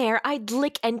I was there, I'd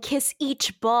lick and kiss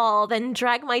each ball, then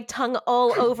drag my tongue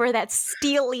all over that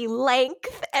steely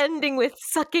length, ending with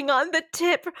sucking on the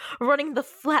tip, running the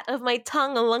flat of my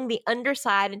tongue along the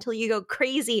underside until you go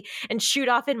crazy and shoot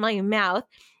off in my mouth.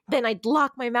 Then I'd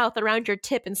lock my mouth around your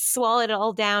tip and swallow it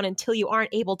all down until you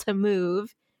aren't able to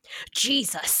move.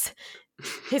 Jesus.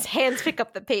 His hands pick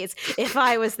up the pace. If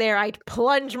I was there, I'd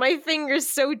plunge my fingers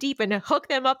so deep and hook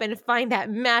them up and find that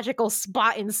magical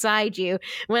spot inside you.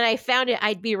 When I found it,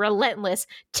 I'd be relentless,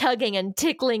 tugging and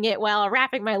tickling it while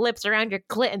wrapping my lips around your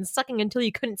clit and sucking until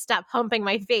you couldn't stop humping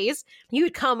my face.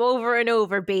 You'd come over and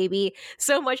over, baby.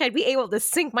 So much I'd be able to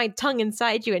sink my tongue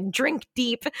inside you and drink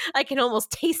deep. I can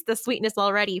almost taste the sweetness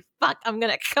already. Fuck, I'm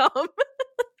gonna come.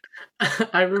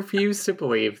 I refuse to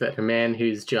believe that a man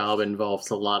whose job involves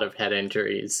a lot of head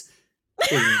injuries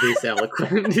is this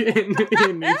eloquent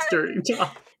in his dirty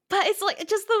talk. But it's like,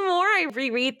 just the more I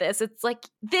reread this, it's like,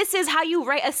 this is how you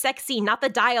write a sex scene, not the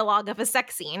dialogue of a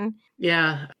sex scene.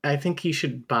 Yeah, I think he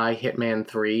should buy Hitman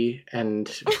 3 and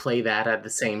play that at the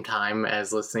same time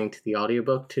as listening to the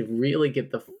audiobook to really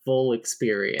get the full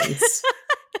experience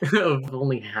of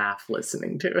only half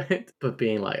listening to it, but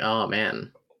being like, oh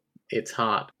man, it's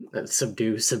hot.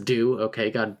 Subdue.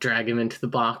 Okay, gotta drag him into the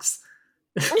box.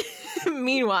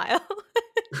 Meanwhile.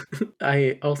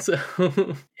 I also,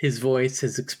 his voice,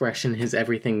 his expression, his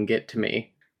everything get to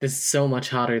me. This is so much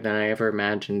hotter than I ever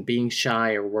imagined. Being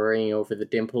shy or worrying over the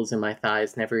dimples in my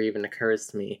thighs never even occurs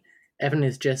to me. Evan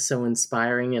is just so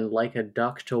inspiring, and like a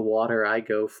duck to water, I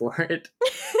go for it.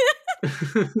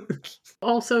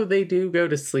 Also, they do go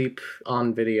to sleep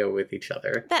on video with each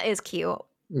other. That is cute.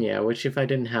 Yeah, which if I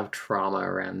didn't have trauma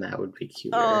around that would be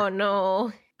cuter. Oh,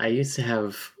 no. I used to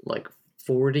have like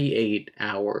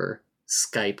 48-hour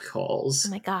Skype calls.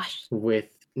 Oh my gosh. With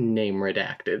name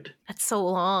redacted. That's so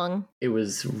long. It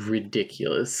was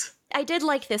ridiculous. I did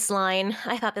like this line.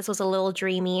 I thought this was a little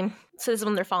dreamy. So this is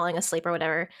when they're falling asleep or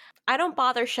whatever. I don't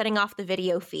bother shutting off the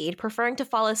video feed, preferring to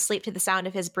fall asleep to the sound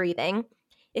of his breathing.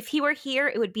 If he were here,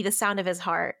 it would be the sound of his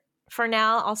heart. For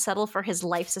now, I'll settle for his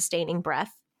life-sustaining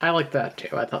breath. I like that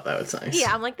too. I thought that was nice.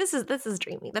 Yeah, I'm like, this is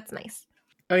dreamy. That's nice.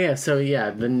 Oh yeah, so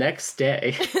yeah, the next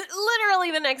day.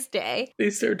 Literally the next day. They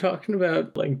start talking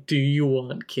about, like, do you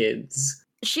want kids?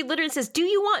 She literally says, do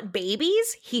you want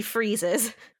babies? He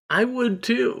freezes. I would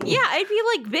too. Yeah, I'd be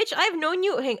like, bitch, I've known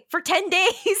you for 10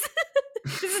 days.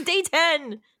 This is day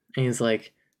 10. And he's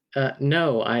like,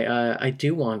 no, I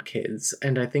do want kids,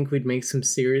 and I think we'd make some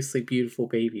seriously beautiful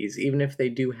babies, even if they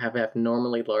do have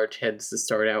abnormally large heads to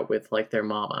start out with, like their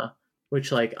mama.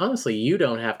 Which, like, honestly, you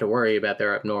don't have to worry about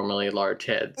their abnormally large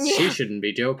heads. Yeah. She shouldn't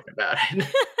be joking about it.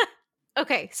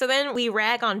 Okay, so then we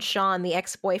rag on Sean, the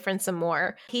ex-boyfriend, some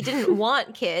more. He didn't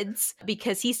want kids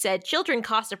because he said children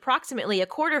cost approximately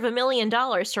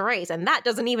 $250,000 to raise, and that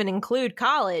doesn't even include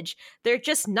college. They're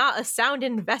just not a sound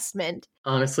investment.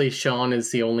 Honestly, Sean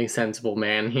is the only sensible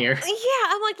man here. Yeah,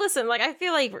 I'm like, listen, like, I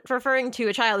feel like referring to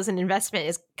a child as an investment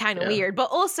is kind of weird, but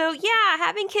also, yeah,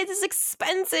 having kids is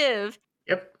expensive.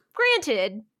 Yep.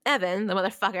 Granted, Evan, the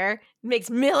motherfucker, makes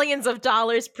millions of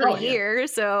dollars per year,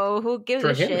 so who gives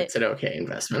a shit? For him, it's an okay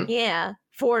investment. Yeah.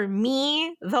 For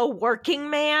me, the working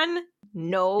man,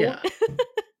 no. Yeah.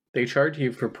 They charge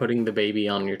you for putting the baby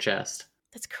on your chest.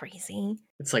 That's crazy.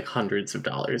 It's like hundreds of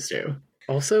dollars, too.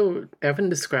 Also, Evan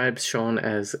describes Sean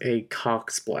as a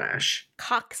cock splash.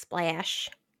 Cock splash.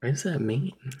 What does that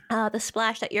mean? The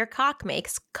splash that your cock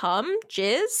makes. Cum?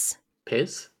 Jizz?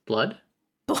 Piss? Blood?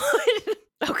 Blood?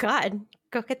 Oh, God.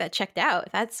 Go get that checked out.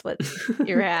 That's what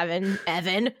you're having,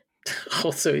 Evan.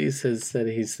 Also, he says that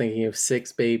he's thinking of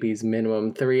 6 babies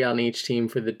minimum, 3 on each team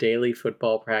for the daily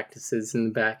football practices in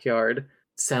the backyard.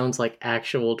 Sounds like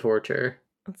actual torture.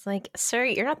 It's like, sir,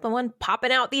 you're not the one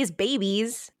popping out these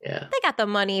babies. Yeah. They got the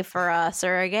money for a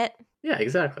surrogate. Yeah,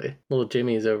 exactly. Little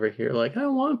Jimmy's over here like, I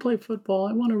don't want to play football.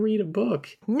 I want to read a book.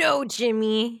 No,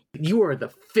 Jimmy. You are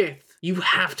the 5th. You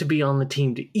have to be on the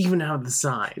team to even out the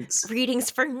sides.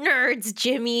 Readings for nerds,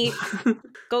 Jimmy.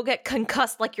 Go get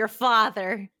concussed like your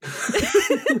father.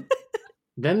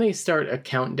 Then they start a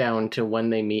countdown to when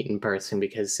they meet in person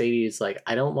because Sadie's like,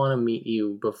 I don't want to meet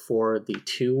you before the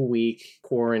 2-week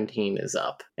quarantine is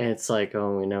up. And it's like,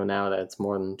 oh, we know now that it's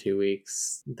more than 2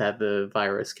 weeks that the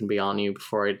virus can be on you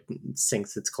before it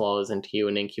sinks its claws into you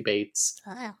and incubates.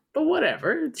 Oh. But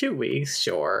whatever, 2 weeks,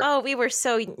 sure. Oh, we were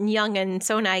so young and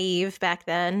so naive back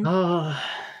then. Oh,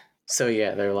 so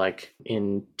yeah, they're like,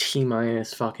 in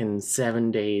T-minus fucking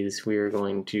 7 days, we're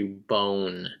going to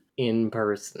bone in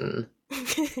person.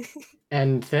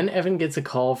 And then Evan gets a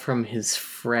call from his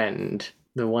friend,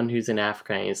 the one who's in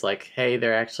Africa, and he's like, hey,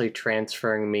 they're actually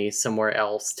transferring me somewhere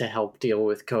else to help deal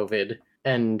with COVID.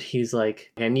 And he's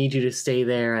like, I need you to stay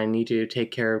there. I need you to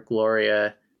take care of Gloria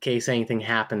in case anything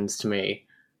happens to me.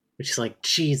 Which is like,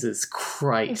 Jesus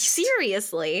Christ.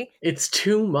 Seriously? It's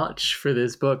too much for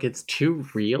this book. It's too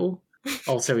real.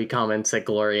 Also, he comments that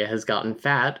Gloria has gotten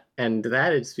fat, and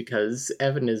that is because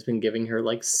Evan has been giving her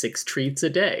like 6 treats a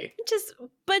day. Just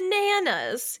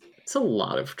bananas. It's a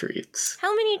lot of treats.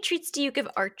 How many treats do you give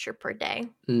Archer per day?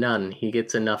 None. He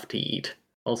gets enough to eat.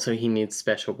 Also, he needs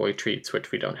special boy treats,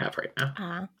 which we don't have right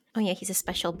now. Oh yeah, he's a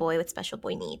special boy with special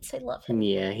boy needs. I love him.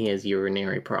 Yeah, he has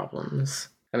urinary problems.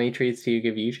 How many treats do you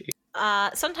give Yuji?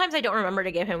 Sometimes I don't remember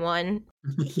to give him one.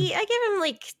 I give him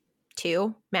like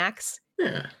 2 max.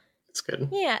 Yeah, that's good.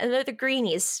 Yeah, and they're the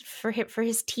greenies for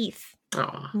his teeth.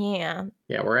 Aw. Yeah.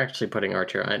 Yeah, we're actually putting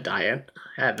Archer on a diet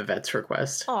at the vet's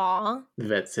request. Aw. The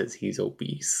vet says he's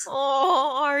obese.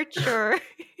 Oh, Archer.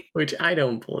 Which I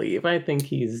don't believe. I think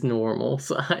he's normal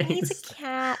size. He's a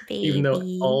cat, baby. Even though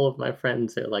all of my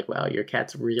friends are like, wow, your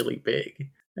cat's really big.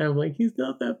 And I'm like, he's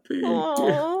not that big.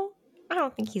 Oh, I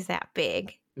don't think he's that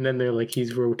big. And then they're like,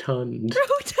 he's rotund.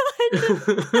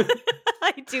 Rotund.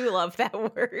 I do love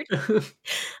that word.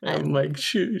 I'm like,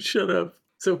 shut up.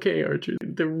 It's okay, Archer.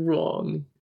 They're wrong.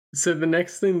 So the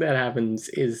next thing that happens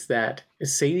is that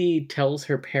Sadie tells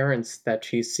her parents that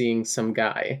she's seeing some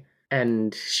guy.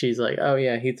 And she's like, oh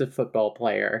yeah, he's a football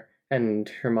player. And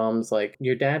her mom's like,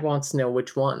 your dad wants to know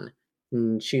which one.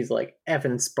 And she's like,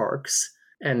 Evan Sparks.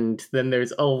 And then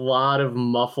there's a lot of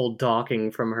muffled talking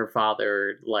from her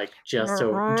father, like just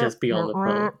beyond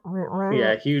the phone.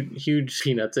 Yeah, huge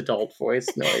Peanuts adult voice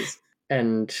noise.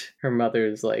 And her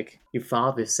mother's like, your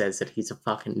father says that he's a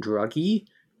fucking druggie.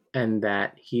 And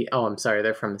that I'm sorry,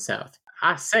 they're from the South.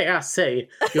 I say,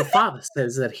 your father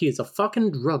says that he is a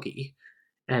fucking druggie.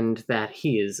 And that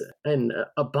he is an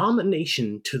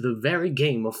abomination to the very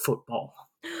game of football.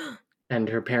 And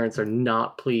her parents are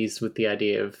not pleased with the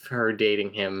idea of her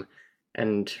dating him.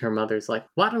 And her mother's like,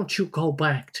 why don't you go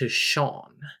back to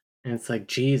Sean? And it's like,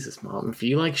 Jesus, Mom, if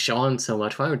you like Sean so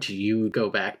much, why don't you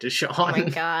go back to Sean? Oh my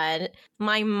God.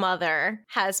 My mother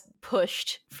has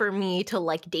pushed for me to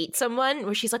like date someone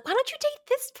where she's like, why don't you date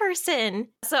this person?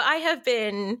 So I have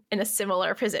been in a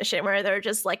similar position where they're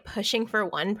just like pushing for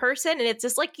one person. And it's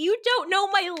just like, you don't know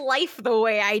my life the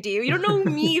way I do. You don't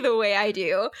know me the way I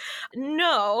do.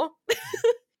 No.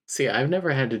 See, I've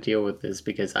never had to deal with this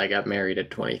because I got married at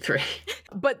 23.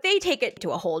 But they take it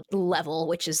to a whole level,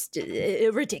 which is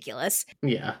ridiculous.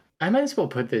 Yeah. I might as well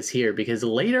put this here because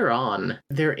later on,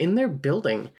 they're in their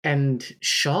building and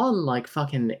Sean like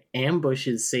fucking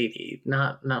ambushes Sadie.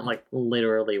 Not like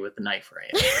literally with a knife or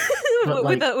anything. But,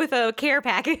 like, with a care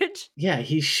package. Yeah,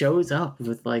 he shows up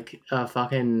with like a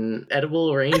fucking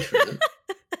edible arrangement.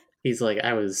 He's like,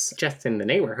 I was just in the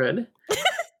neighborhood.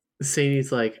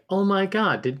 Sadie's like, oh my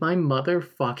God, did my mother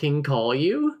fucking call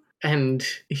you? And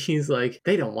he's like,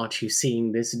 they don't want you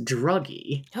seeing this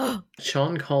druggie.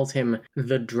 Sean calls him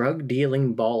the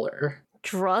drug-dealing baller.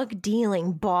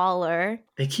 Drug-dealing baller?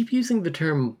 They keep using the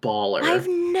term baller. I've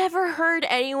never heard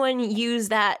anyone use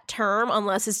that term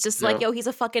unless it's just like, yo, he's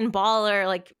a fucking baller,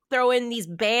 like throwing these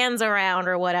bands around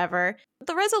or whatever.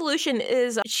 The resolution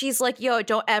is she's like, yo,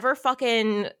 don't ever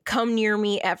fucking come near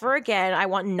me ever again. I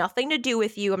want nothing to do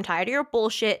with you. I'm tired of your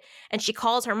bullshit. And she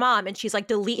calls her mom and she's like,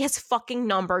 delete his fucking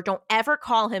number. Don't ever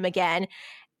call him again.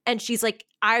 And she's like,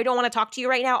 I don't want to talk to you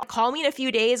right now. Call me in a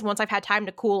few days once I've had time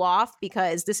to cool off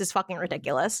because this is fucking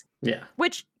ridiculous. Yeah.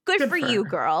 Which, good for you,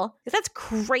 girl. Because that's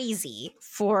crazy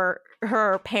for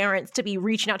her parents to be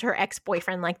reaching out to her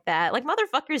ex-boyfriend like that. Like,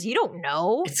 motherfuckers, you don't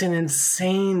know. It's an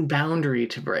insane boundary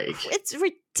to break. It's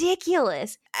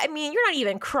ridiculous. I mean, you're not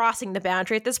even crossing the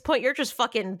boundary at this point. You're just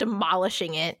fucking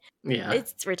demolishing it. Yeah.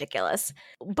 It's ridiculous.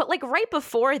 But like right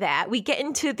before that, we get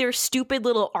into their stupid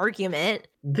little argument.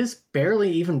 This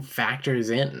barely even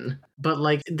factors in. But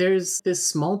like there's this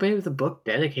small bit of the book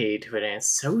dedicated to it and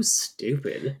it's so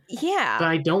stupid. Yeah. But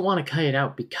I don't want to cut it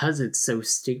out because it's so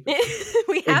stupid.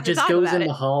 We have to talk about it. It just goes in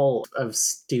the hall of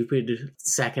stupid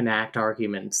second act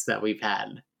arguments that we've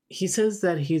had. He says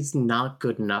that he's not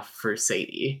good enough for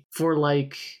Sadie. For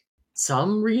like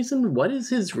some reason. What is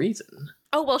his reason?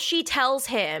 Oh, well, she tells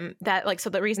him that, like, so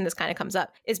the reason this kind of comes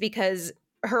up is because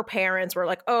her parents were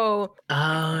like,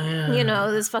 yeah. You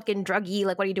know, this fucking druggie,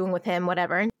 like, what are you doing with him,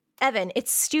 whatever. Evan,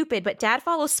 it's stupid, but Dad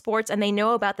follows sports and they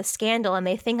know about the scandal and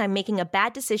they think I'm making a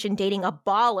bad decision dating a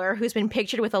baller who's been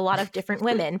pictured with a lot of different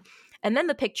women. And then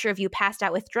the picture of you passed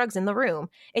out with drugs in the room.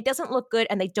 It doesn't look good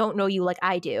and they don't know you like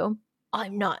I do.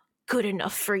 I'm not good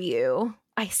enough for you,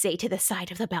 I say to the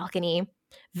side of the balcony.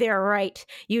 They're right.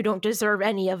 You don't deserve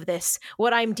any of this.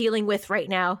 What I'm dealing with right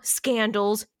now,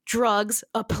 scandals, drugs,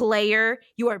 a player,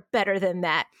 you are better than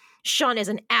that. Sean is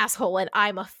an asshole and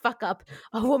I'm a fuck up.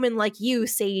 A woman like you,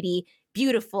 Sadie,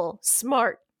 beautiful,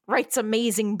 smart, writes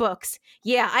amazing books.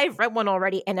 Yeah, I've read one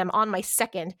already and I'm on my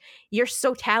second. You're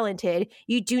so talented.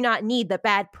 You do not need the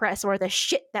bad press or the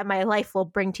shit that my life will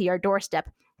bring to your doorstep.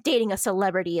 Dating a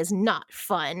celebrity is not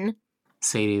fun.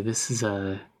 Sadie, this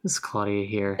is Claudia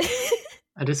here.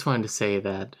 I just wanted to say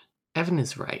that Evan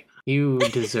is right. You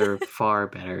deserve far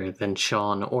better than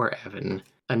Sean or Evan,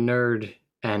 a nerd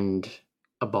and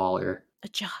a baller. A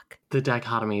jock. The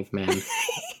dichotomy of man.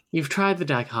 You've tried the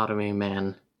dichotomy of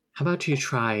man. How about you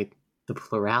try the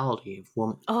plurality of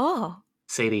woman? Oh.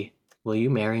 Sadie, will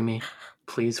you marry me?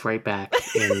 Please write back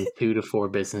in 2 to 4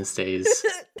 business days.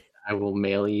 I will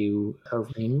mail you a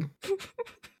ring.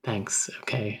 Thanks.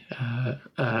 Okay.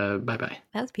 Bye-bye.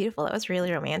 That was beautiful. That was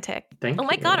really romantic. Thank you. Oh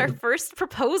my god, our first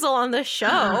proposal on the show.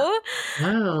 Wow.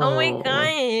 Oh my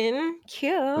god.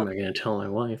 Cute. Am I going to tell my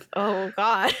wife? Oh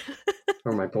god.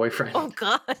 Or my boyfriend? Oh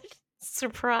god.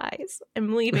 Surprise.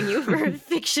 I'm leaving you for a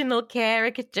fictional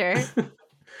character.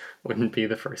 Wouldn't be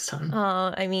the first time.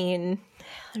 I mean,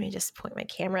 let me just point my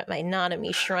camera at my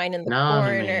Nanami shrine in the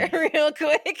Nanami. corner real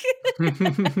quick.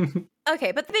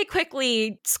 Okay, but they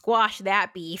quickly squash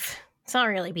that beef. It's not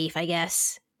really beef, I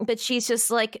guess. But she's just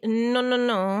like,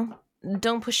 no.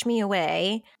 Don't push me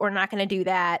away. We're not going to do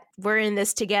that. We're in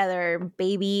this together,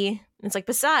 baby. It's like,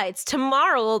 besides,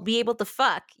 tomorrow we'll be able to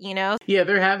fuck, you know? Yeah,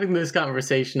 they're having this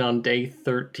conversation on day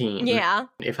 13. Yeah.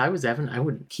 If I was Evan, I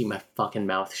would keep my fucking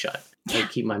mouth shut. Yeah. I'd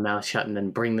keep my mouth shut and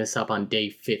then bring this up on day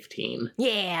 15.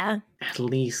 Yeah. At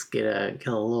least get a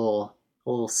little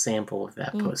sample of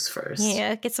that puss first.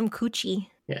 Yeah, get some coochie.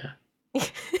 Yeah.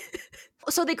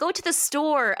 So they go to the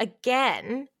store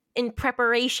again in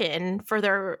preparation for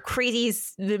their crazy,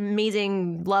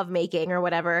 amazing lovemaking or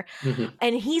whatever. Mm-hmm.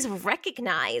 And he's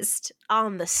recognized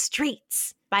on the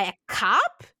streets by a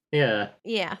cop? Yeah.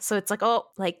 Yeah. So it's like, oh,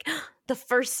 like the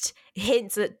first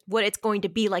hints at what it's going to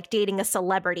be like dating a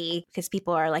celebrity, because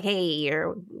people are like, hey,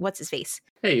 you're what's his face?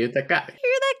 Hey, you're that guy.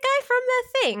 You're that guy from the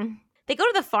thing. They go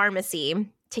to the pharmacy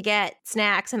to get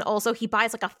snacks, and also he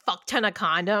buys like a fuck ton of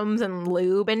condoms and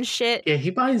lube and shit. Yeah, he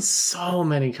buys so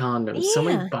many condoms, so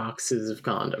Yeah. many boxes of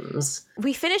condoms.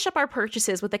 We finish up our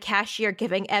purchases with the cashier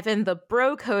giving Evan the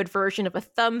bro code version of a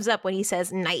thumbs up when he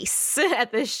says nice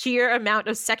at the sheer amount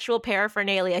of sexual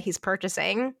paraphernalia he's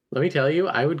purchasing. Let me tell you,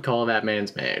 I would call that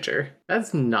man's manager.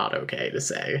 That's not okay to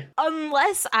say.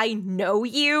 Unless I know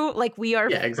you, like we are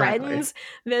Yeah, exactly. friends,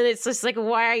 then it's just like,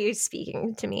 why are you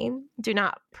speaking to me? Do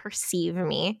not perceive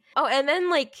me. Oh, and then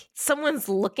like someone's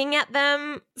looking at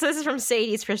them. So this is from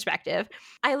Sadie's perspective.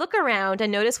 I look around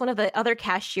and notice one of the other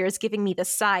cashiers giving me the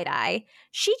side eye.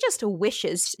 She just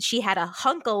wishes she had a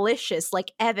hunkalicious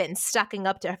like Evan stocking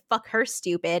up to fuck her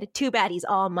stupid. Too bad he's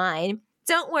all mine.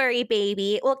 Don't worry,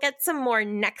 baby. We'll get some more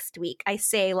next week, I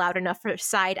say loud enough for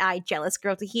side-eye jealous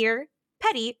girl to hear.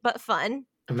 Petty, but fun.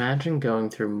 Imagine going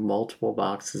through multiple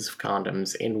boxes of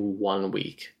condoms in 1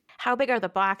 week. How big are the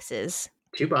boxes?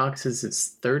 2 boxes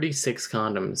is 36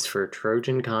 condoms for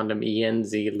Trojan Condom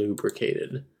ENZ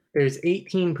lubricated. There's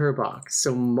 18 per box,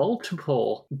 so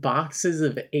multiple boxes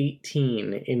of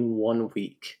 18 in 1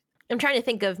 week. I'm trying to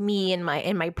think of me in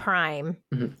my prime.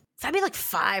 Mhm. So that'd be like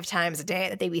 5 times a day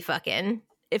that they'd be fucking.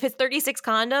 If it's 36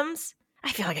 condoms,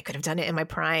 I feel like I could have done it in my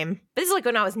prime. But this is like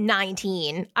when I was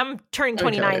 19. I'm turning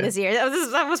 29 this year.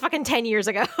 That was fucking 10 years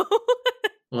ago.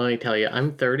 Let me tell you,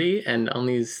 I'm 30, and on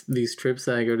these trips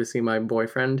that I go to see my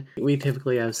boyfriend, we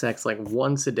typically have sex like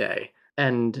once a day.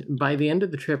 And by the end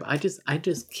of the trip, I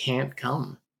just can't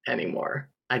come anymore.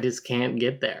 I just can't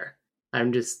get there.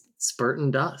 I'm just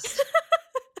spurting dust.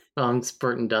 Well, I'm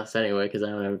spurting dust anyway because I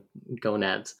don't have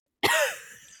gonads.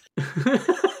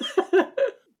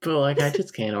 But like, I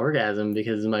just can't orgasm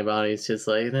because my body's just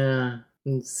like, nah,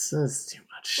 it's too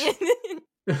much.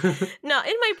 No,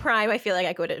 in my prime, I feel like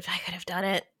I could have done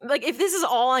it. Like, if this is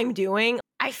all I'm doing,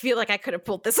 I feel like I could have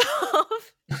pulled this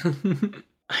off.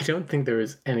 I don't think there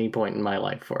was any point in my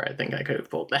life where I think I could have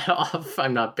pulled that off.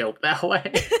 I'm not built that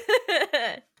way.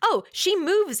 Oh, she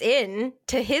moves in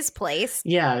to his place.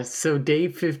 Yeah, so day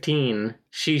 15,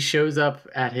 she shows up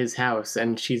at his house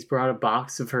and she's brought a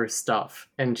box of her stuff.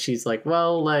 And she's like,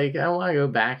 well, like, I want to go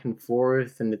back and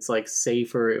forth and it's like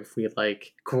safer if we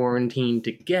like quarantine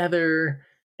together.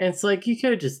 And it's like, you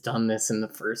could have just done this in the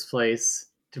first place,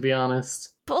 to be honest.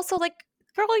 But also, like,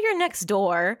 girl, you're next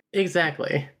door.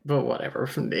 Exactly. But whatever.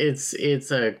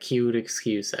 It's a cute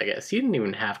excuse, I guess. You didn't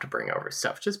even have to bring over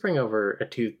stuff. Just bring over a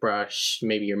toothbrush,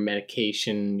 maybe your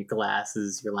medication, your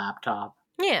glasses, your laptop.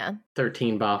 Yeah.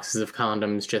 13 boxes of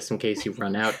condoms just in case you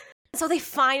run out. So they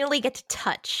finally get to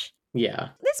touch. Yeah.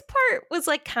 This part was,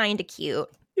 like, kind of cute.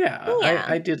 Yeah.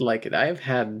 I did like it. I've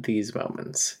had these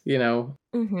moments, you know,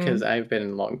 Mhm. because I've been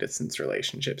in long distance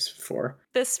relationships before.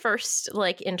 This first,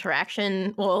 like,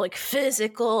 interaction, well, like,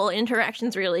 physical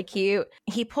interaction's really cute.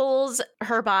 He pulls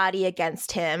her body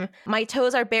against him. My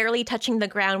toes are barely touching the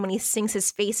ground when he sinks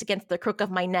his face against the crook of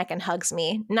my neck and hugs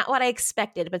me. Not what I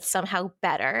expected, but somehow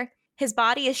better. His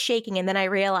body is shaking, and then I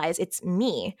realize it's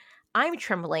me. I'm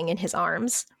trembling in his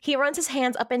arms. He runs his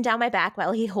hands up and down my back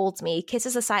while he holds me,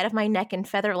 kisses the side of my neck in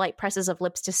feather-light presses of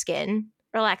lips to skin.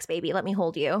 Relax, baby. Let me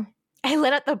hold you. I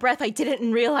let out the breath I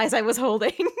didn't realize I was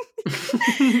holding.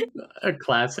 A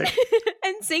classic.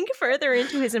 And sink further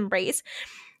into his embrace.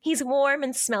 He's warm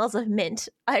and smells of mint,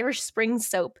 Irish Spring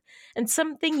soap, and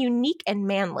something unique and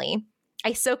manly.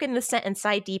 I soak in the scent and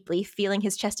sigh deeply, feeling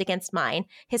his chest against mine,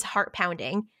 his heart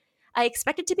pounding. I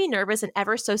expected to be nervous and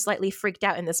ever so slightly freaked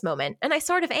out in this moment, and I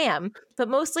sort of am, but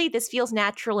mostly this feels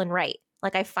natural and right,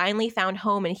 like I finally found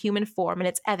home in human form, and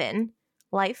it's Evan.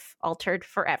 Life altered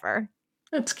forever.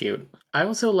 That's cute. I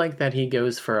also like that he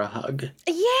goes for a hug.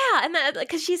 Yeah, and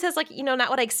because she says, like, you know, not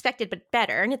what I expected, but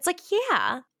better. And it's like,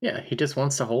 yeah. Yeah, he just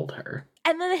wants to hold her.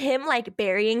 And then him, like,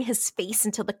 burying his face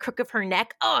into the crook of her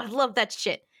neck. Oh, I love that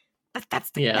shit.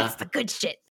 That's the good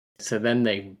shit. So then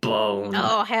they bone.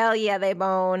 Oh, hell yeah, they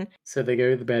bone. So they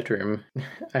go to the bedroom.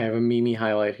 I have a Mimi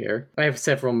highlight here. I have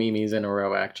several Mimis in a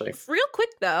row, actually. Real quick,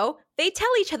 though, they tell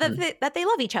each other that they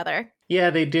love each other.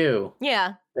 Yeah, they do.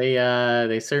 Yeah.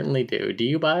 They certainly do. Do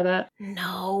you buy that?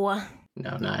 No.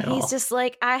 No, not at all. He's just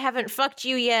like, I haven't fucked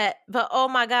you yet, but oh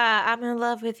my God, I'm in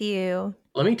love with you.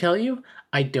 Let me tell you,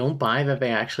 I don't buy that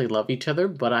they actually love each other,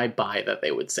 but I buy that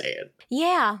they would say it.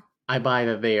 Yeah. I buy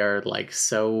that they are, like,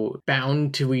 so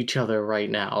bound to each other right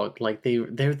now. Like,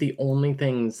 they're the only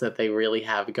things that they really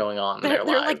have going on in their lives.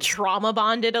 They're, like, trauma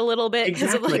bonded a little bit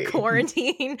because of, like,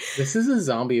 quarantine. This is a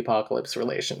zombie apocalypse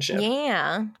relationship.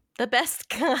 Yeah. The best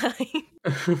kind.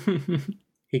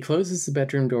 He closes the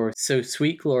bedroom door so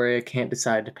sweet Gloria can't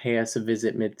decide to pay us a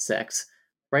visit mid-sex.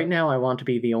 Right now, I want to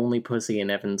be the only pussy in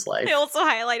Evan's life. I also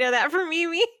highlighted that for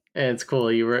Mimi. It's cool.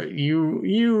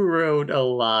 You wrote a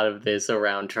lot of this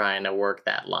around trying to work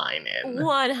that line in.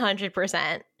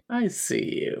 100%. I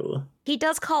see you. He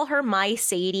does call her my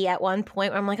Sadie at one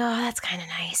point where I'm like, oh, that's kind of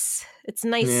nice. It's a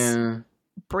nice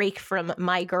break from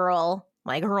my girl.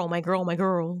 My girl, my girl, my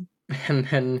girl. And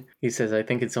then he says, I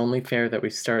think it's only fair that we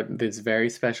start this very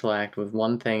special act with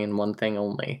one thing and one thing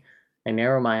only. I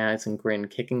narrow my eyes and grin,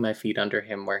 kicking my feet under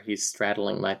him where he's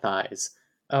straddling my thighs.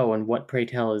 Oh, and what, pray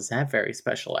tell, is that very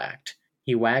special act?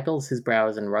 He waggles his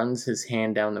brows and runs his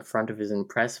hand down the front of his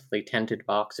impressively tinted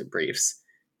boxer briefs.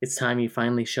 It's time you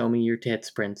finally show me your tits,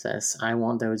 princess. I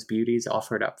want those beauties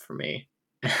offered up for me.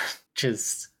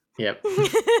 Just, yep.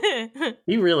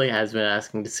 He really has been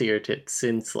asking to see her tits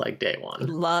since, like, day one.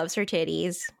 Loves her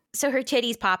titties. So her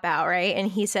titties pop out, right?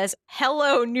 And he says,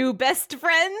 hello, new best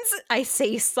friends, I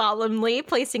say solemnly,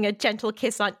 placing a gentle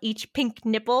kiss on each pink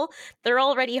nipple. They're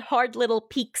already hard little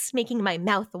peaks, making my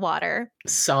mouth water.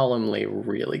 Solemnly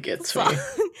really gets me.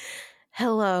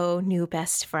 Hello, new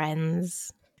best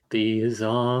friends. These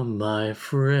are my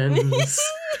friends.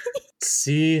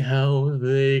 See how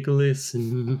they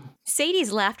glisten.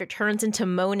 Sadie's laughter turns into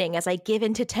moaning as I give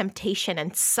in to temptation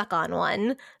and suck on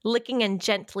one, licking and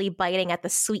gently biting at the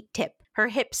sweet tip. Her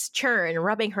hips churn,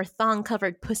 rubbing her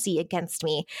thong-covered pussy against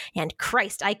me. And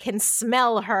Christ, I can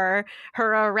smell her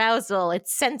arousal. It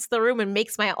scents the room and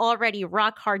makes my already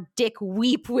rock-hard dick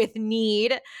weep with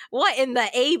need. What in the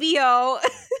ABO?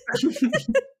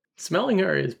 Smelling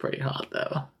her is pretty hot,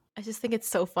 though. I just think it's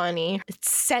so funny. It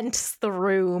scents the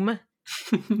room.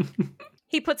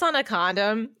 He puts on a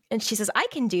condom, and she says, I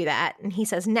can do that. And he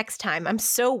says, next time. I'm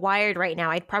so wired right now,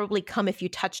 I'd probably come if you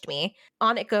touched me.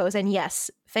 On it goes, and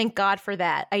yes, thank God for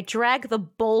that. I drag the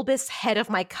bulbous head of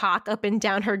my cock up and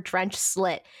down her drenched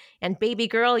slit. And baby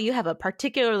girl, you have a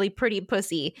particularly pretty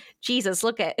pussy. Jesus,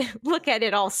 look at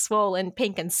it all swollen,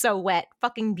 pink, and so wet.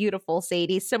 Fucking beautiful,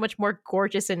 Sadie. So much more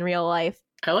gorgeous in real life.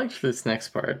 I liked this next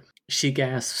part. She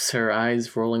gasps, her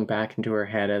eyes rolling back into her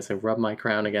head as I rub my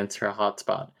crown against her hot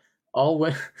spot.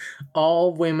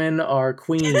 All women are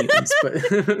queens,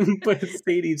 but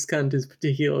Sadie's cunt is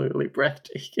particularly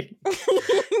breathtaking.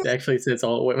 It actually says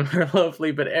all women are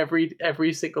lovely, but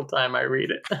every single time I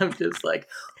read it, I'm just like,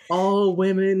 all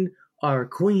women are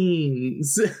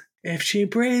queens. If she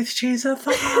breathes, she's a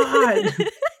fart.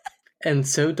 And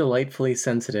so delightfully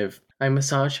sensitive. I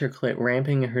massage her clit,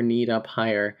 ramping her need up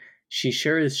higher. She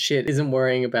sure as shit isn't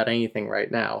worrying about anything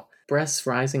right now. Breasts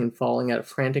rising and falling at a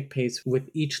frantic pace with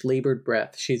each labored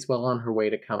breath. She's well on her way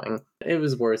to coming. It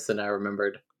was worse than I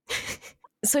remembered.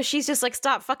 So she's just like,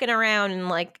 stop fucking around and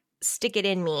like, stick it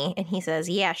in me. And he says,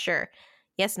 yeah, sure.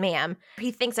 Yes, ma'am.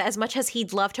 He thinks that as much as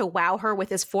he'd love to wow her with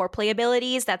his foreplay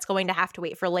abilities, that's going to have to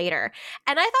wait for later.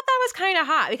 And I thought that was kind of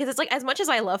hot because it's like, as much as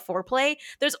I love foreplay,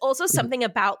 there's also something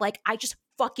about like, I just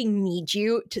fucking need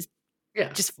you to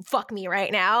just fuck me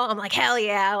right now. I'm like, hell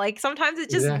yeah. Like sometimes it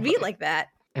just be like that.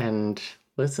 And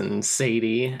listen,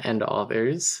 Sadie and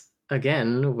others,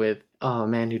 again, with oh, a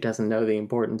man who doesn't know the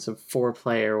importance of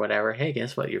foreplay or whatever. Hey,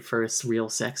 guess what? Your first real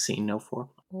sex scene, no foreplay.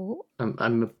 Ooh.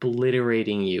 I'm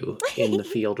obliterating you in the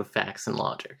field of facts and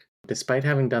logic. Despite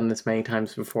having done this many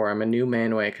times before, I'm a new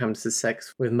man when it comes to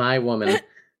sex with my woman.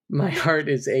 My heart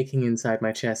is aching inside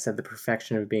my chest at the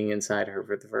perfection of being inside her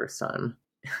for the first time.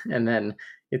 And then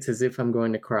it's as if I'm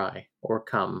going to cry or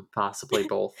come, possibly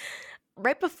both.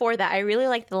 Right before that, I really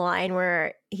like the line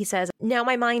where he says, "Now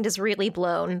my mind is really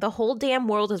blown. The whole damn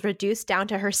world is reduced down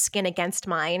to her skin against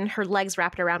mine, her legs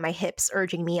wrapped around my hips,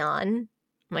 urging me on."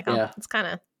 I'm like, oh, Yeah. it's kind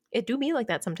of, it do be like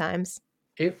that sometimes.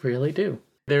 It really do.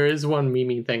 There is one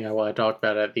Mimi thing I want to talk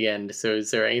about at the end, so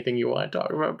is there anything you want to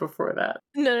talk about before that?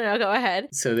 No, go ahead.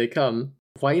 So they come.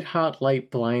 White hot light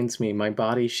blinds me, my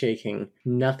body shaking.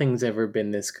 Nothing's ever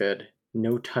been this good.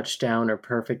 No touchdown or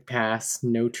perfect pass,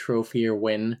 no trophy or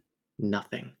win.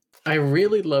 Nothing. I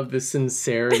really love the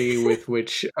sincerity with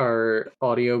which our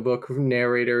audiobook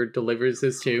narrator delivers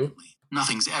this too.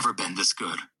 Nothing's ever been this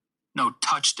good. No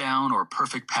touchdown or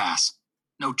perfect pass.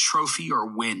 No trophy or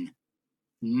win.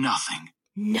 Nothing.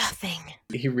 Nothing.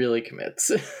 He really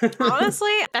commits.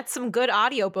 Honestly, that's some good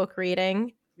audiobook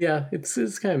reading. Yeah,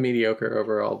 it's kind of mediocre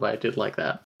overall, but I did like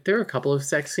that. There are a couple of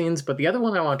sex scenes, but the other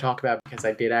one I want to talk about, because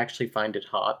I did actually find it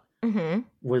hot,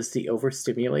 was the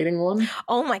overstimulating one.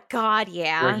 Oh my god,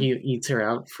 yeah. Where he eats her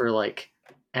out for like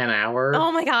an hour.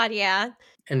 Oh my god, yeah.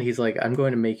 And he's like, I'm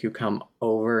going to make you come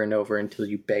over and over until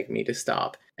you beg me to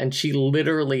stop. And she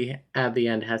literally, at the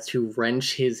end, has to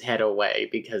wrench his head away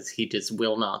because he just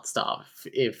will not stop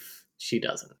if she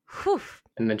doesn't. Whew.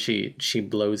 And then she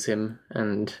blows him.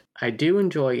 And I do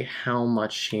enjoy how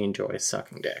much she enjoys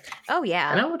sucking dick. Oh,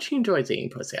 yeah. And how much she enjoys eating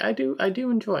pussy. I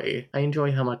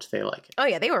enjoy how much they like it. Oh,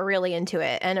 yeah, they were really into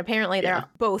it. And apparently they're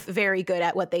both very good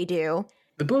at what they do.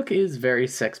 The book is very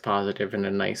sex positive in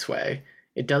a nice way.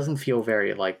 It doesn't feel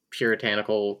very, like,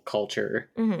 puritanical culture.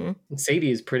 Mm-hmm.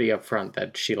 Sadie is pretty upfront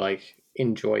that she, like,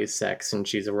 enjoys sex and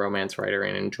she's a romance writer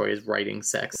and enjoys writing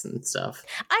sex and stuff.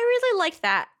 I really liked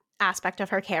that aspect of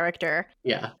her character.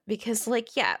 Yeah. Because,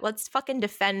 like, yeah, let's fucking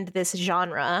defend this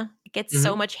genre. It gets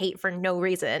so much hate for no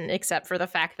reason except for the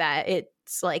fact that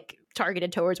it's, like,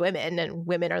 targeted towards women, and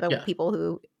women are the people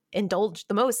who indulge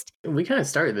the most. We kind of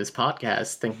started this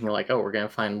podcast thinking like, oh, we're gonna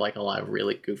find like a lot of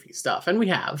really goofy stuff, and we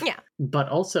have. Yeah. But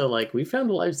also, like, we found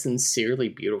a lot of sincerely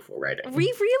beautiful writing.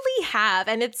 We really have,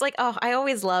 and it's like, oh, I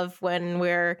always love when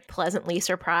we're pleasantly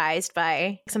surprised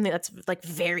by something that's like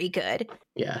very good.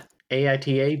 Yeah.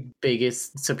 AITA,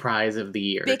 biggest surprise of the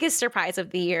year. Biggest surprise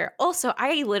of the year. Also,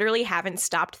 I literally haven't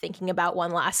stopped thinking about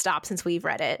One Last Stop since we've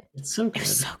read it. It's so good. It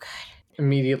was so good.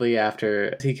 Immediately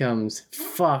after he comes,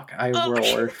 fuck, I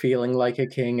roar, feeling like a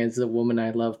king as the woman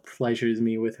I love pleasures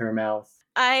me with her mouth.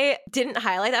 I didn't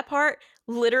highlight that part.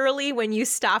 Literally, when you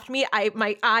stopped me,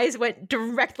 my eyes went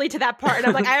directly to that part, and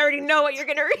I'm like, I already know what you're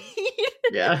gonna read.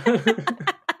 Yeah.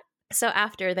 So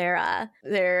after their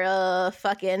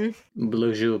fucking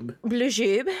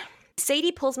blujube,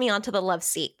 Sadie pulls me onto the love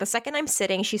seat. The second I'm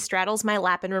sitting, she straddles my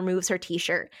lap and removes her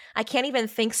t-shirt. I can't even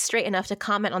think straight enough to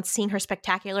comment on seeing her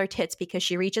spectacular tits because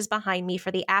she reaches behind me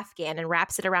for the Afghan and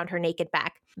wraps it around her naked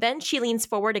back. Then she leans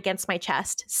forward against my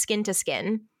chest, skin to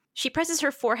skin. She presses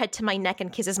her forehead to my neck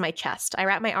and kisses my chest. I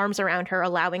wrap my arms around her,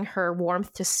 allowing her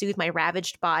warmth to soothe my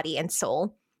ravaged body and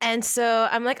soul. And so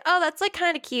I'm like, oh, that's like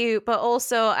kind of cute. But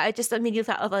also I just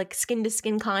immediately thought of like skin to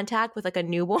skin contact with like a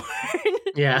newborn.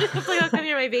 Yeah. It's like, oh, come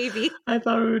here, my baby. I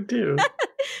thought it would too.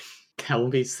 That will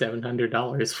be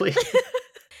 $700, please.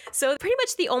 So pretty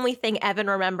much the only thing Evan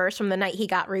remembers from the night he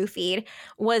got roofied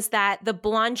was that the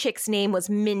blonde chick's name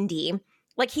was Mindy.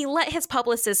 Like, he let his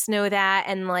publicist know that,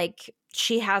 and like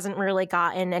she hasn't really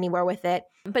gotten anywhere with it.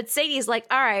 But Sadie's like,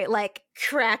 all right, like,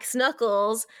 crack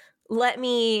Snuckles, let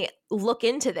me look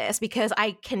into this because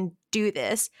I can do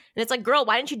this. And it's like, girl,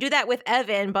 why didn't you do that with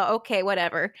Evan? But okay,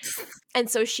 whatever. And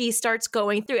so she starts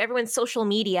going through everyone's social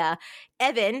media.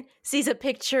 Evan sees a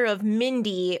picture of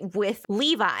Mindy with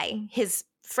Levi, his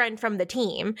friend from the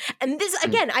team. And this,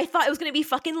 again, I thought it was going to be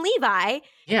fucking Levi.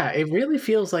 Yeah, it really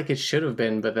feels like it should have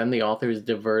been, but then the authors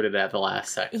diverted at the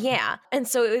last second. Yeah. And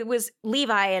so it was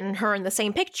Levi and her in the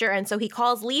same picture. And so he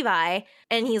calls Levi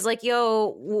and he's like,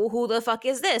 yo, who the fuck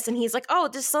is this? And he's like, oh,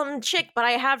 just some chick, but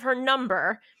I have her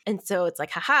number. And so it's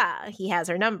like, haha, he has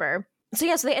her number. So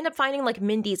yeah, so they end up finding like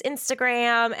Mindy's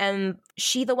Instagram, and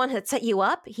she the one that set you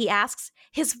up? He asks.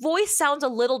 His voice sounds a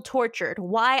little tortured.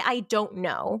 Why? I don't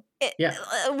know. Yeah.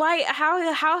 Why?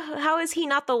 How is he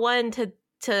not the one to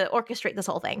to orchestrate this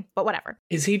whole thing, but whatever.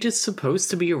 Is he just supposed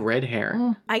to be a red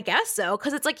herring? I guess so,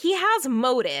 because it's like he has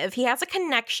motive. He has a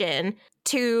connection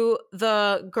to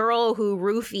the girl who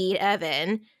roofied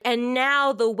Evan, and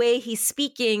now the way he's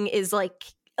speaking is like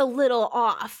a little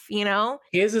off, you know?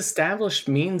 He has established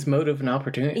means, motive, and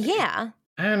opportunity. Yeah.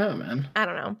 I don't know, man. I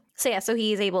don't know. So yeah, so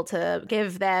he's able to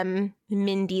give them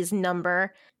Mindy's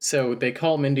number. So they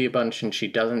call Mindy a bunch and she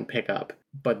doesn't pick up.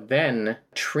 But then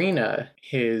Trina,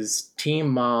 his team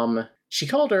mom, she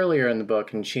called earlier in the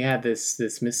book and she had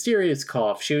this mysterious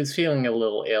cough. She was feeling a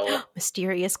little ill.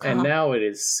 Mysterious cough. And now it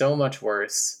is so much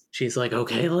worse. She's like,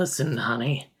 okay, listen,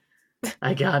 honey.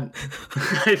 I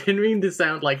didn't mean to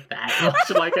sound like that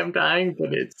much like I'm dying,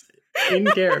 but it's in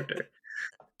character.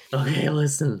 Okay,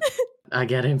 listen. I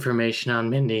got information on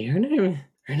Mindy. Her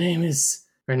name is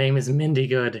Mindy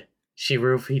Good. She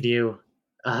roofied you.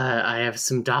 I have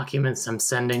some documents I'm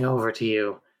sending over to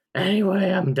you.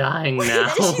 Anyway, I'm dying now.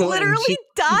 She literally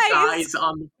dies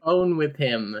on the phone with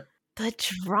him. The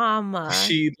drama.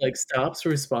 She stops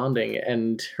responding,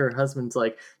 and her husband's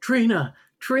like, Trina,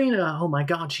 oh my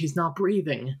God, she's not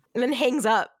breathing. And then hangs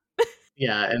up.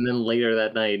 Yeah, and then later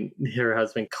that night, her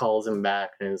husband calls him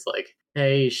back and is like,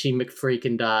 hey, she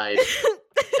McFreakin died.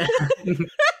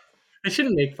 I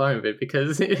shouldn't make fun of it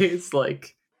because it's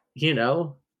like, you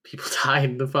know, people die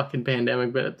in the fucking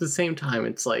pandemic, but at the same time,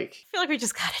 it's like... I feel like we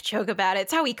just gotta joke about it.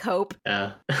 It's how we cope.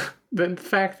 Yeah. The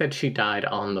fact that she died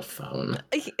on the phone.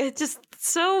 It's just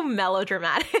so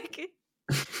melodramatic.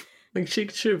 She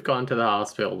should have gone to the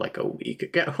hospital a week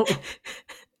ago.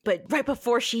 But right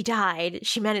before she died,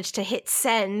 she managed to hit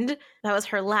send. That was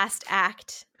her last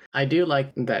act. I do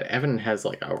like that Evan has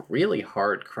a really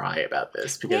hard cry about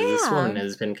this because this woman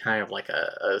has been kind of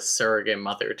a surrogate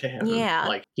mother to him.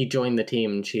 Yeah. He joined the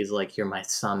team and she's like, you're my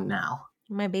son now.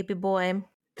 My baby boy.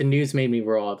 The news made me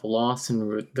raw. The loss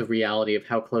and the reality of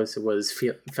how close it was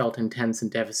felt intense and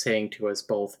devastating to us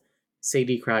both.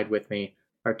 Sadie cried with me.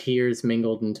 Our tears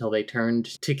mingled until they turned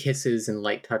to kisses and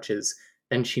light touches.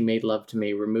 Then she made love to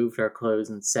me, removed our clothes,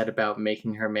 and set about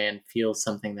making her man feel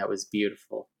something that was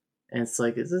beautiful. And it's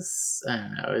like, is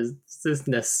this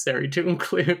necessary to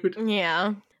include?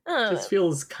 Yeah. It just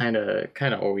feels kind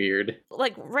of weird.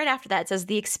 Right after that, it says,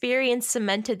 the experience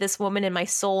cemented this woman in my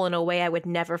soul in a way I would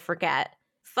never forget.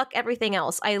 Fuck everything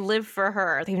else. I live for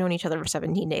her. They've known each other for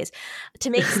 17 days. To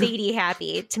make Sadie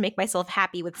happy, to make myself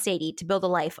happy with Sadie, to build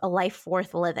a life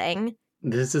worth living.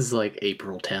 This is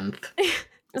April 10th.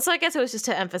 So I guess it was just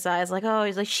to emphasize,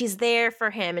 she's there for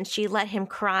him and she let him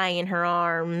cry in her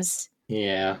arms.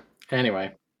 Yeah.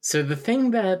 Anyway, so the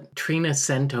thing that Trina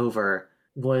sent over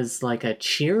was a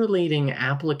cheerleading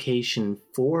application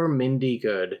for Mindy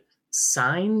Good,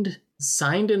 signed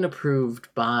and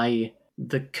approved by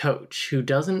the coach, who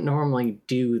doesn't normally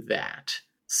do that.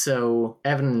 So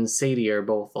Evan and Sadie are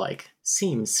both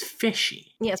seems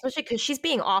fishy. Yeah, especially because she's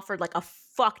being offered a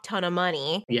fuck ton of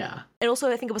money. Yeah. And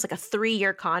also I think it was a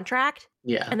 3-year contract.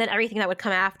 Yeah. And then everything that would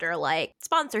come after,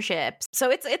 sponsorships. So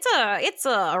it's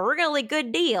a really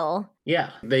good deal.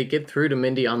 Yeah. They get through to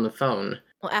Mindy on the phone.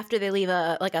 Well, after they leave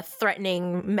a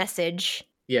threatening message.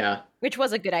 Yeah. Which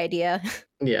was a good idea.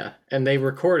 Yeah. And they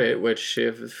record it, which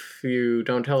if you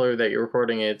don't tell her that you're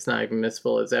recording it, it's not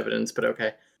admissible as evidence, but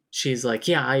okay. She's like,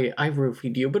 yeah, I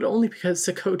roofied you, but only because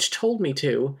the coach told me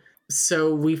to.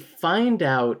 So we find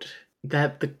out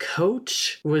that the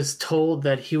coach was told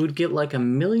that he would get $1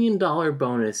 million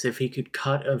bonus if he could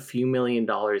cut a few $1 million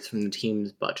from the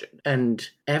team's budget. And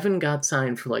Evan got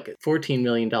signed for a $14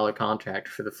 million contract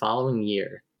for the following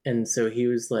year. And so he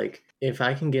was like, if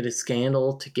I can get a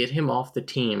scandal to get him off the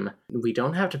team, we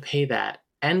don't have to pay that.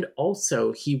 And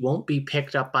also, he won't be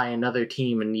picked up by another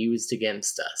team and used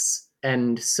against us.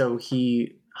 And so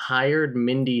he hired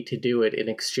Mindy to do it in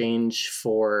exchange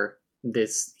for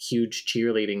this huge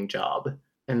cheerleading job.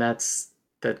 And that's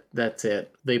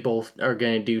it. They both are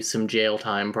going to do some jail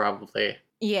time, probably.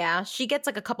 Yeah, she gets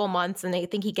a couple months, and they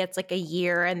think he gets a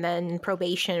year and then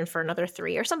probation for another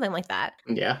 3 or something like that.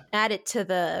 Yeah. Add it to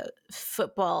the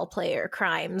football player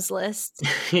crimes list.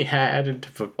 Yeah, add it to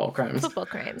football crimes. Football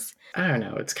crimes. I don't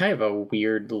know. It's kind of a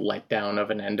weird letdown of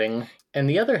an ending. And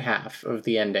the other half of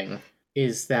the ending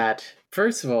is that,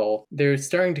 first of all, they're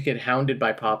starting to get hounded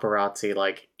by paparazzi,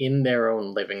 in their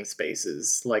own living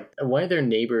spaces. One of their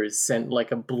neighbors sent,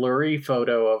 a blurry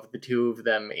photo of the two of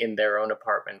them in their own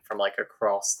apartment from,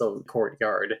 across the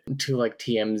courtyard to,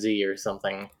 TMZ or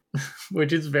something.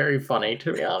 Which is very funny,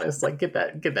 to be honest. Get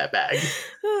that bag.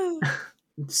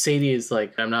 Sadie is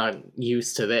I'm not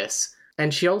used to this.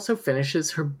 And she also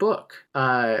finishes her book.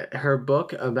 Her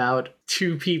book about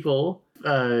two people,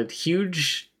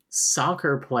 huge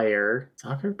soccer player,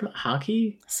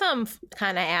 hockey? Some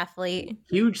kind of athlete.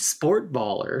 Huge sport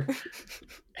baller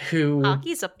who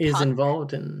Hockey's a is puck.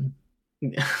 involved in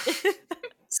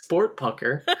sport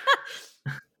pucker,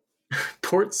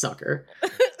 port sucker,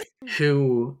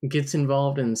 who gets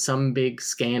involved in some big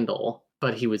scandal,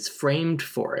 but he was framed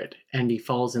for it, and he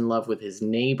falls in love with his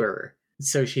neighbor.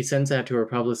 So she sends that to her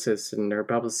publicist, and her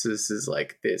publicist is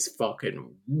like, this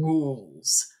fucking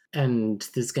rules. And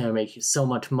this is going to make you so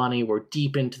much money. We're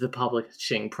deep into the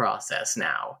publishing process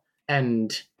now.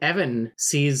 And Evan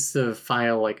sees the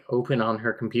file like open on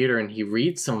her computer, and he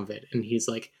reads some of it, and he's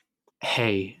like,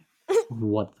 hey,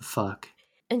 what the fuck?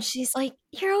 And she's like,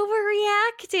 you're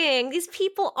overreacting. These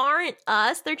people aren't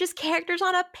us. They're just characters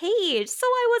on a page. So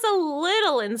I was a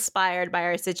little inspired by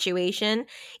our situation.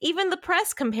 Even the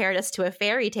press compared us to a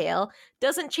fairy tale.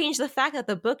 Doesn't change the fact that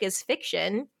the book is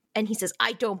fiction. And he says,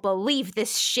 I don't believe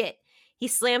this shit. He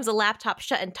slams a laptop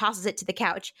shut and tosses it to the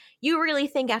couch. You really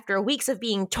think after weeks of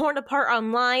being torn apart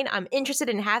online, I'm interested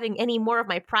in having any more of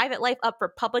my private life up for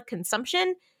public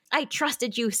consumption? I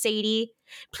trusted you, Sadie.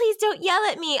 Please don't yell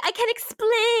at me. I can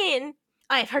explain.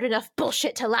 I've heard enough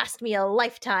bullshit to last me a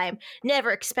lifetime.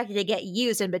 Never expected to get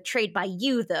used and betrayed by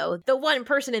you, though. The one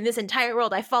person in this entire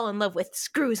world I fall in love with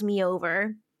screws me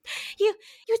over. You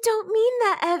don't mean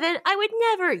that, Evan. I would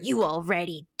never. You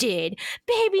already did.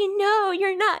 Baby, no,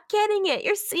 you're not getting it.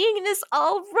 You're seeing this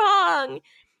all wrong.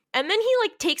 And then he,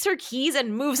 like, takes her keys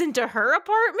and moves into her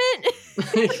apartment.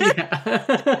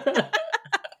 Yeah.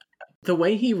 The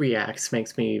way he reacts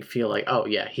makes me feel like, oh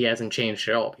yeah, he hasn't changed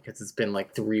at all, because it's been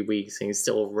like 3 weeks and he's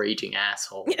still a raging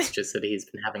asshole. It's just that he's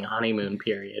been having a honeymoon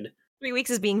period. 3 weeks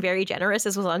is being very generous.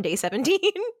 This was on day 17.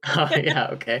 Oh yeah,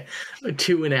 okay.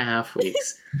 2.5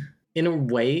 weeks. In a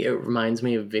way, it reminds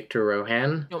me of Victor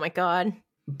Rohan. Oh my god.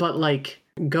 But like,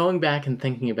 going back and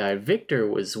thinking about it, Victor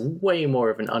was way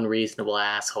more of an unreasonable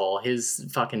asshole. His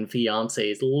fucking fiance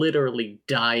is literally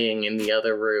dying in the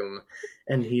other room.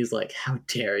 And he's like, how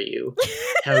dare you?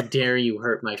 How dare you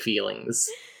hurt my feelings?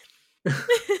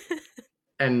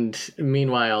 And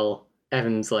meanwhile,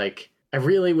 Evan's like, I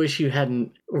really wish you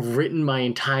hadn't written my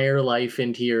entire life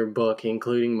into your book,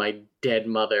 including my dead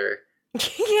mother.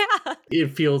 Yeah.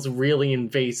 It feels really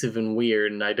invasive and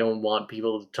weird, and I don't want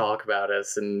people to talk about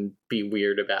us and be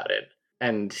weird about it.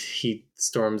 And he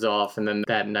storms off, and then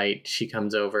that night she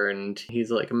comes over and he's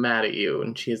like, I'm mad at you.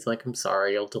 And she's like, I'm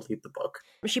sorry, I'll delete the book.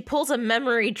 She pulls a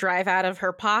memory drive out of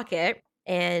her pocket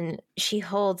and she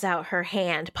holds out her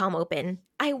hand, palm open.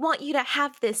 I want you to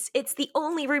have this. It's the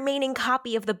only remaining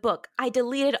copy of the book. I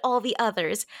deleted all the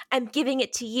others. I'm giving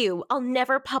it to you. I'll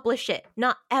never publish it.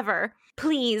 Not ever.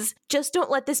 Please, just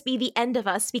don't let this be the end of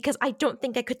us, because I don't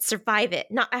think I could survive it.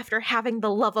 Not after having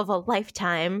the love of a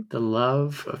lifetime. The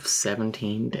love of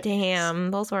 17 days.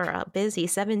 Damn, those were busy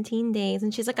 17 days.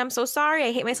 And she's like, I'm so sorry.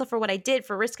 I hate myself for what I did,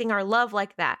 for risking our love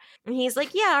like that. And he's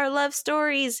like, yeah, our love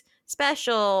story's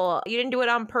special. You didn't do it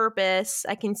on purpose.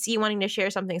 I can see you wanting to share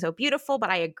something so beautiful, but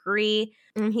I agree.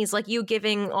 And he's like, you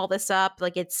giving all this up,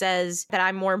 like, it says that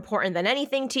I'm more important than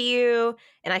anything to you.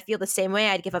 And I feel the same way.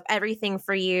 I'd give up everything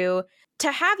for you.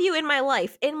 To have you in my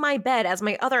life, in my bed as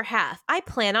my other half. I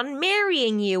plan on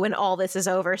marrying you when all this is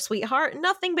over, sweetheart.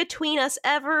 Nothing between us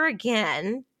ever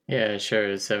again. Yeah,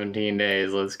 sure, 17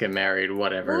 days, let's get married,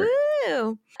 whatever.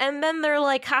 Woo! And then they're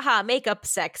like, haha, makeup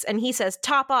sex. And he says,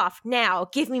 top off now.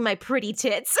 Give me my pretty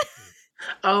tits.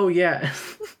 Oh, yeah.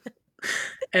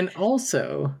 And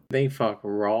also, they fuck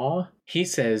raw. He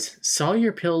says, saw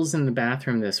your pills in the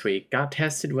bathroom this week. Got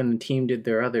tested when the team did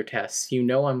their other tests. You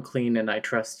know I'm clean and I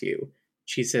trust you.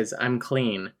 She says, I'm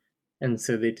clean. And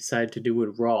so they decide to do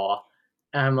it raw.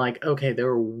 And I'm like, okay, there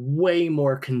are way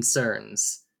more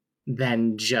concerns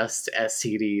than just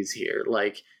STDs here.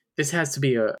 Like, this has to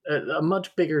be a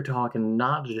much bigger talk and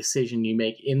not a decision you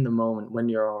make in the moment when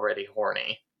you're already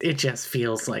horny. It just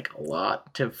feels like a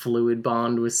lot to fluid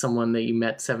bond with someone that you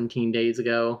met 17 days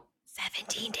ago.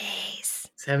 17 days.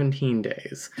 17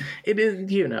 days. It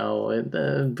is, you know,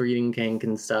 the breeding kink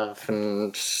and stuff,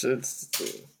 and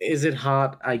is it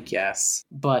hot? I guess.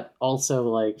 But also,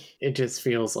 like, it just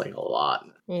feels like a lot.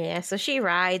 Yeah, so she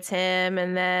rides him,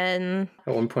 and then...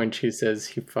 At one point she says,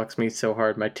 he fucks me so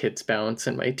hard my tits bounce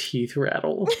and my teeth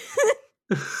rattle.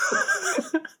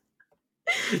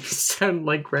 Sound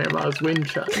like grandma's wind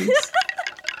chimes.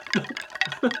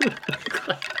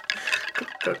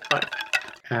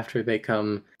 After they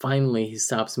come, finally he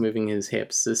stops moving his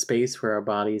hips. The space where our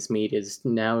bodies meet is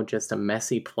now just a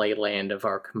messy playland of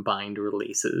our combined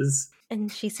releases.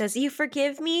 And she says, you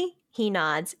forgive me? He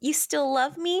nods. You still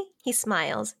love me? He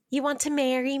smiles. You want to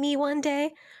marry me one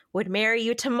day? Would marry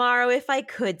you tomorrow if I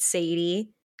could,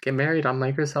 Sadie. Get married on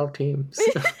Microsoft Teams.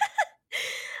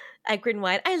 I grin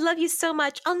wide. I love you so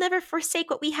much. I'll never forsake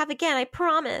what we have again, I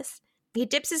promise. He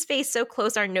dips his face so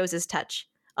close our noses touch.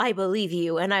 I believe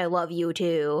you, and I love you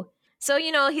too. So,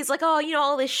 he's like, oh,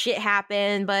 all this shit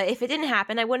happened, but if it didn't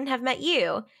happen, I wouldn't have met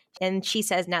you. And she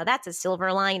says, now that's a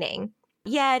silver lining.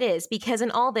 Yeah, it is, because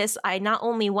in all this, I not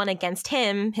only won against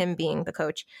him being the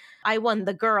coach, I won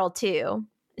the girl too.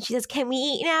 She says, can we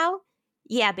eat now?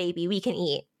 Yeah, baby, we can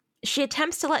eat. She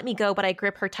attempts to let me go, but I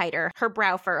grip her tighter. Her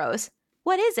brow furrows.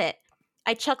 What is it?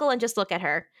 I chuckle and just look at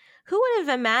her. Who would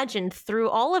have imagined through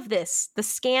all of this, the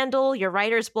scandal, your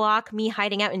writer's block, me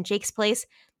hiding out in Jake's place,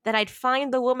 that I'd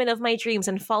find the woman of my dreams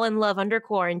and fall in love under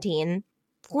quarantine?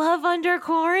 Love under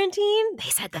quarantine? They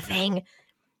said the thing.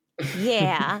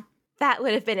 Yeah, that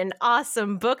would have been an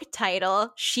awesome book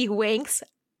title. She winks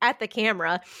at the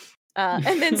camera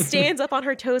and then stands up on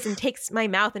her toes and takes my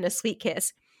mouth in a sweet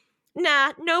kiss.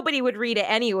 Nah, nobody would read it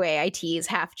anyway, I tease,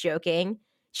 half joking.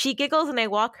 She giggles and I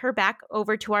walk her back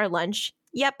over to our lunch.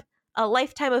 Yep, a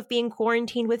lifetime of being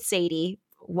quarantined with Sadie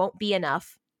won't be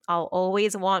enough. I'll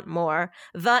always want more.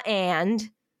 The and.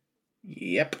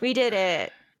 Yep. We did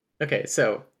it. Okay,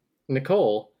 so,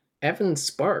 Nicole, Evan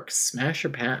Sparks, smash or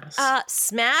pass?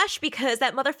 Smash, because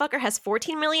that motherfucker has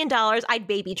 $14 million. I'd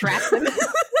baby trap him.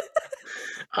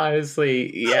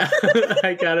 Honestly, yeah,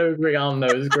 I gotta agree on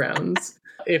those grounds.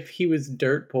 If he was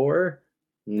dirt poor,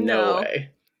 no way.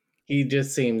 He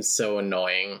just seems so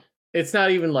annoying. It's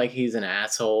not even like he's an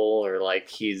asshole or like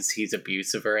he's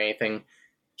abusive or anything.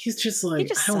 He's just like,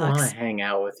 I don't want to hang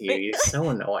out with you. He's so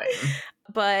annoying.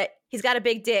 But he's got a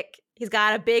big dick. He's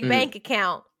got a big bank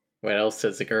account. What else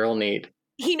does a girl need?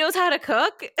 He knows how to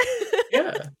cook.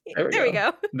 Yeah. There we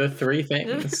go. The three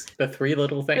things. The three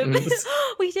little things.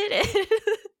 We did it.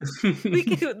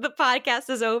 The podcast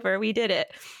is over. We did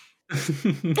it.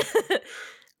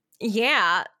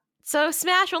 Yeah. So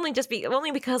smash only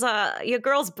because your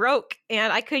girl's broke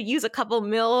and I could use a couple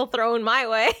mil thrown my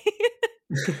way.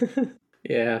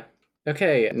 Yeah.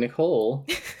 Okay, Nicole.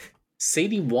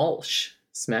 Sadie Walsh.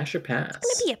 Smash or pass?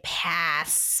 It's gonna be a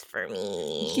pass for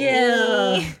me.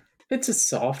 Yeah. It's a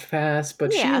soft pass,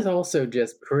 but she's also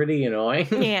just pretty annoying.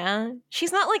 Yeah.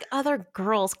 She's not like other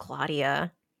girls,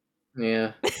 Claudia.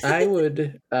 Yeah. I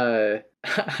would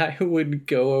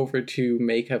go over to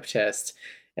Makeup Test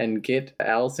and get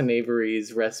Allison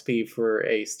Avery's recipe for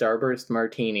a Starburst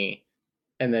martini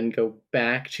and then go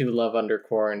back to Love Under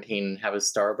Quarantine and have a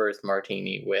Starburst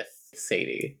martini with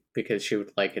Sadie because she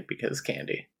would like it because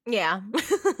candy. Yeah.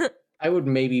 I would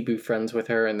maybe be friends with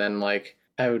her and then like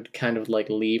I would kind of like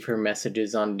leave her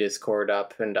messages on Discord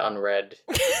up and unread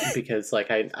because like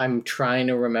I'm trying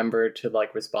to remember to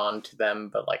like respond to them,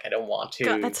 but like I don't want to.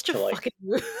 God, that's such a fucking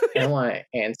I don't want to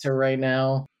answer right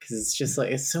now because it's just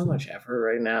like it's so much effort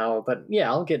right now. But yeah,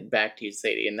 I'll get back to you,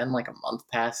 Sadie. And then like a month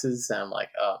passes and I'm like,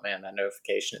 oh man, that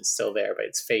notification is still there, but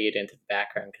it's faded into the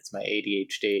background because my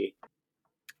ADHD.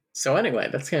 So anyway,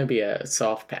 that's gonna be a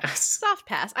soft pass. Soft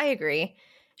pass. I agree.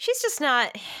 She's just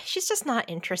not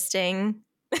interesting.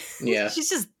 Yeah. She's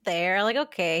just there. Like,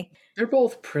 okay. They're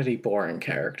both pretty boring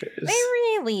characters. They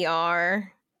really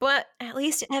are. But at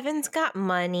least Evan's got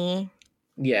money.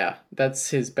 Yeah, that's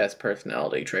his best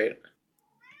personality trait.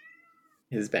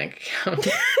 His bank account.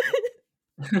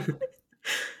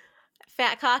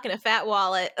 Fat cock and a fat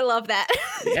wallet. I love that.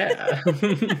 Yeah.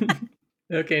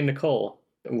 Okay, Nicole.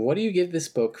 What do you give this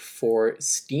book for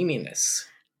steaminess?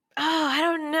 Oh, I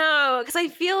don't know. Because I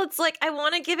feel it's like I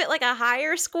want to give it like a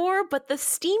higher score, but the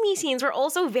steamy scenes were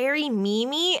also very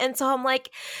memey. And so I'm like,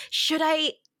 should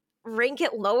I rank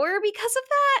it lower because of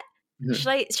that?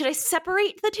 Mm-hmm. Should I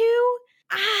separate the two?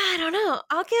 I don't know.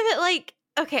 I'll give it like,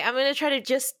 okay, I'm going to try to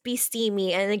just be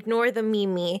steamy and ignore the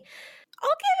memey. I'll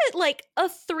give it like a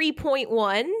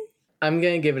 3.1. I'm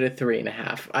going to give it a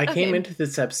 3.5. I came into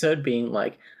this episode being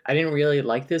like, I didn't really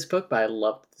like this book, but I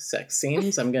loved the sex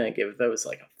scenes. I'm going to give those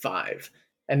like a 5.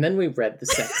 And then we read the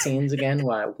sex scenes again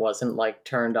when I wasn't like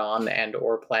turned on and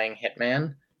or playing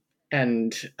Hitman.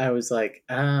 And I was like,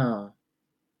 oh,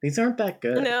 these aren't that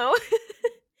good. No.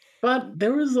 But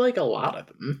there was like a lot of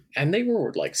them. And they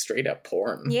were like straight up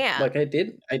porn. Yeah. Like I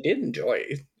did enjoy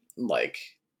like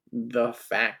the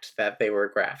fact that they were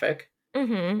graphic.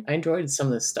 Mm-hmm. I enjoyed some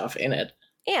of the stuff in it.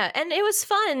 Yeah, and it was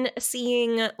fun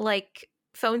seeing like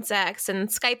phone sex and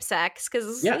Skype sex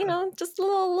because, you know, just a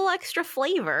little extra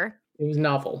flavor. It was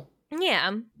novel.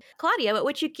 Yeah. Claudia, what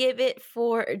would you give it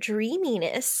for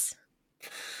dreaminess?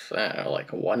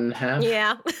 Like a 1.5.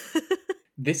 Yeah.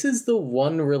 This is the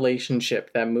one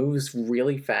relationship that moves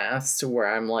really fast where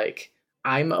I'm like,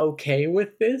 I'm okay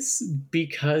with this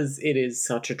because it is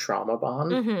such a trauma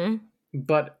bond. Mm-hmm.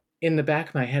 But in the back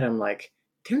of my head, I'm like,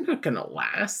 they're not gonna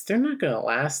last. They're not gonna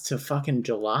last to fucking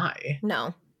July.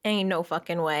 No, ain't no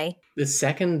fucking way. The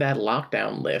second that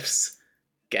lockdown lifts,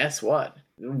 guess what?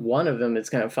 One of them is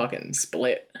gonna fucking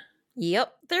split.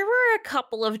 Yep. There were a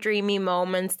couple of dreamy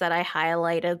moments that I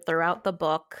highlighted throughout the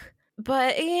book.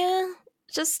 But yeah,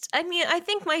 I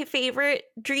think my favorite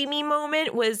dreamy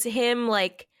moment was him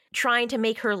like trying to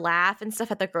make her laugh and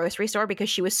stuff at the grocery store because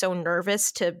she was so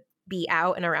nervous to be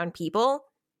out and around people.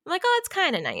 I'm like, oh, it's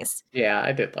kind of nice. Yeah,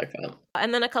 I did like that.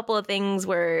 And then a couple of things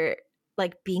where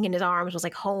like being in his arms was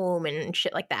like home and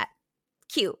shit like that.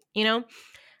 Cute, you know?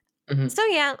 Mm-hmm. So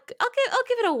yeah, I'll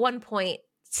give it a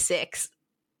 1.6.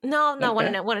 No, Okay.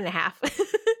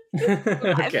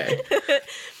 1.5. Okay.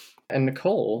 And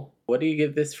Nicole, what do you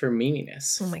give this for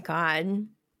meaniness? Oh my god.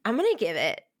 I'm going to give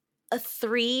it a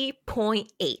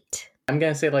 3.8. I'm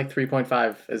going to say like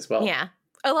 3.5 as well. Yeah.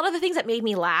 A lot of the things that made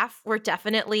me laugh were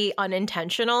definitely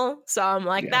unintentional. So I'm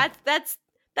like, Yeah. that's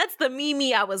the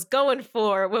Mimi I was going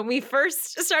for when we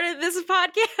first started this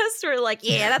podcast. We're like,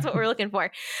 yeah, that's what we're looking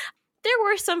for. There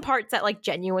were some parts that like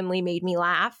genuinely made me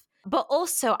laugh. But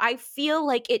also, I feel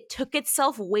like it took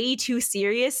itself way too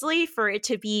seriously for it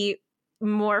to be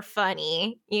more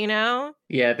funny, you know?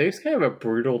 Yeah, there's kind of a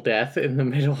brutal death in the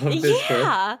middle of this book.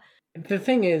 Yeah. The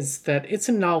thing is that it's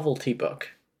a novelty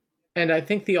book. And I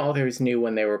think the authors knew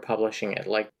when they were publishing it.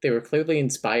 Like, they were clearly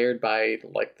inspired by,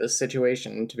 like, the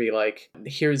situation to be like,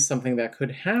 here's something that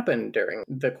could happen during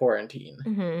the quarantine.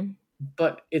 Mm-hmm.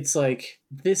 But it's like,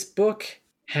 this book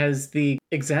has the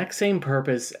exact same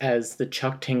purpose as the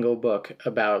Chuck Tingle book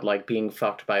about, like, being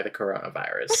fucked by the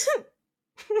coronavirus.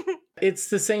 It's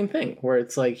the same thing, where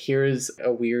it's like, here's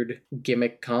a weird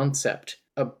gimmick concept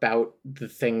about the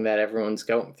thing that everyone's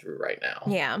going through right now.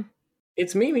 Yeah.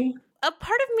 It's Mimi. A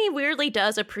part of me weirdly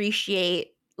does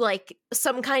appreciate, like,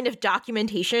 some kind of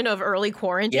documentation of early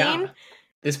quarantine. Yeah.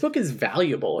 This book is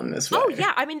valuable in this way. Oh,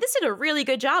 yeah. I mean, this did a really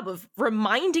good job of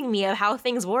reminding me of how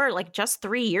things were, like, just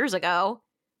 3 years ago.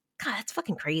 God, that's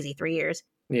fucking crazy, 3 years.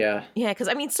 Yeah. Yeah, because,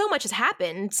 I mean, so much has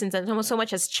happened since then. So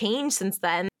much has changed since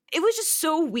then. It was just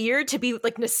so weird to be,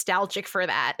 like, nostalgic for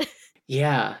that.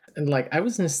 Yeah. And, like, I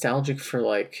was nostalgic for,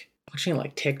 like, watching,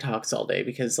 like, TikToks all day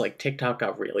because, like, TikTok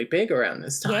got really big around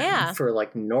this time. Yeah. For,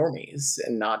 like, normies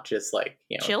and not just, like,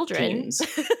 you know, Children. teens.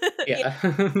 Yeah.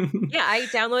 Yeah, I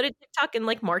downloaded TikTok in,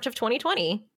 like, March of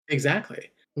 2020. Exactly.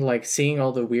 Like, seeing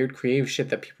all the weird creative shit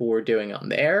that people were doing on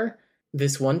there.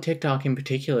 This one TikTok in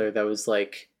particular that was,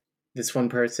 like, this one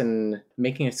person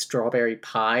making a strawberry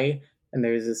pie, and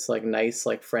there's this, like, nice,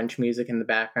 like, French music in the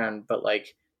background, but,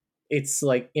 like, it's,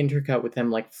 like, intercut with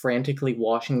them, like, frantically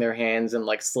washing their hands and,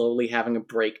 like, slowly having a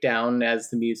breakdown as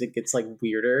the music gets, like,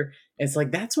 weirder. And it's,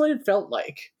 like, that's what it felt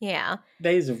like. Yeah.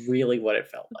 That is really what it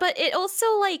felt like. But it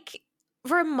also, like,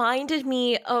 reminded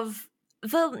me of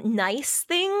the nice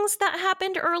things that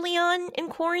happened early on in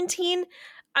quarantine.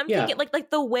 I'm thinking,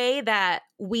 like the way that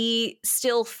we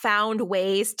still found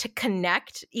ways to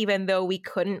connect, even though we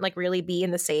couldn't, like, really be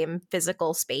in the same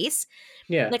physical space.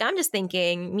 Yeah. Like, I'm just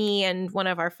thinking, me and one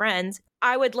of our friends,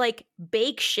 I would, like,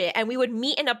 bake shit, and we would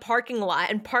meet in a parking lot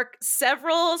and park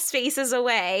several spaces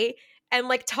away and,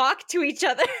 like, talk to each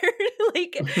other,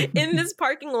 like, in this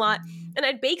parking lot. And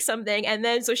I'd bake something, and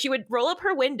then so she would roll up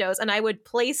her windows, and I would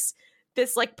place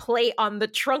this, like, plate on the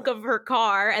trunk of her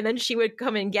car, and then she would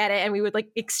come and get it, and we would, like,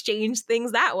 exchange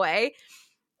things that way.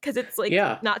 Because it's, like,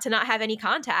 not have any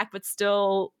contact, but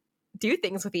still do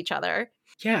things with each other.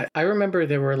 Yeah, I remember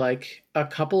there were, like, a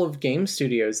couple of game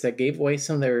studios that gave away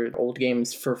some of their old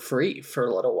games for free for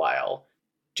a little while.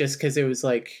 Just because it was,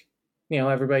 like, you know,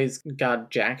 everybody's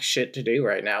got jack shit to do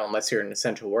right now, unless you're an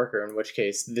essential worker, in which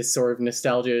case this sort of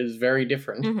nostalgia is very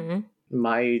different. Mm-hmm.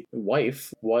 My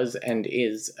wife was and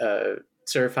is a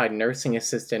certified nursing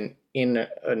assistant in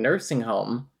a nursing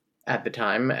home at the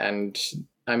time, and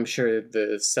I'm sure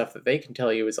the stuff that they can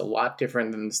tell you is a lot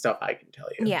different than the stuff I can tell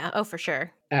you. Yeah, oh, for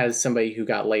sure. As somebody who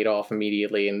got laid off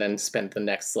immediately and then spent the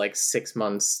next, like, 6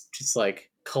 months just,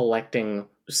 like, collecting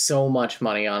so much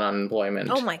money on unemployment.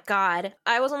 Oh my God.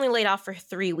 I was only laid off for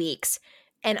 3 weeks,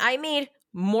 and I made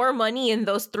more money in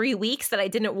those 3 weeks that I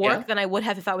didn't work than I would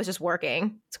have if I was just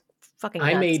working. It's fucking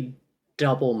nuts. I made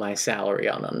double my salary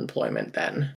on unemployment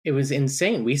then. It was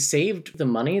insane. We saved the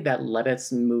money that let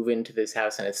us move into this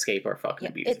house and escape our fucking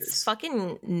abusers. It's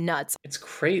fucking nuts. It's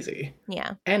crazy.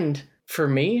 Yeah. And for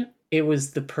me, it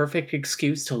was the perfect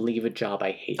excuse to leave a job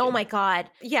I hated. Oh my God.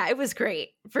 Yeah, it was great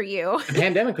for you. The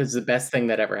pandemic was the best thing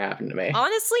that ever happened to me.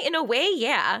 Honestly, in a way,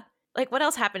 yeah. Like, what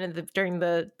else happened during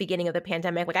the beginning of the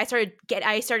pandemic? Like, I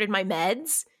started my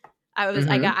meds.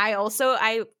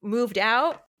 I moved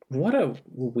out. What a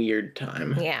weird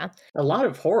time. Yeah. A lot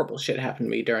of horrible shit happened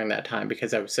to me during that time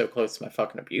because I was so close to my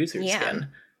fucking abuser's Yeah. skin.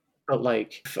 But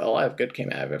like, a lot of good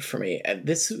came out of it for me. And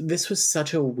this was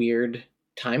such a weird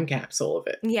time capsule of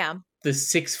it. Yeah. The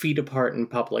 6 feet apart in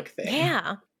public thing.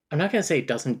 Yeah. I'm not gonna say it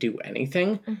doesn't do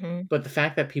anything, Mm-hmm. but the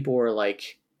fact that people were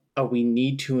like, oh, we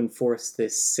need to enforce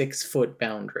this 6 foot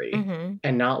boundary Mm-hmm.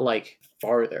 and not like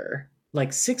farther.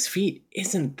 Like 6 feet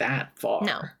isn't that far.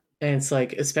 No. And it's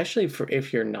like, especially for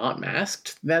if you're not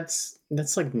masked, that's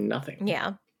like nothing.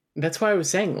 Yeah. That's why I was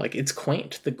saying, like, it's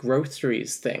quaint. The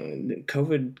groceries thing,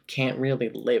 COVID can't really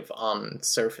live on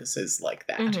surfaces like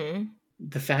that. Mm-hmm.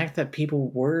 The fact that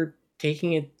people were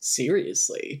taking it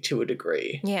seriously to a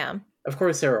degree. Yeah. Of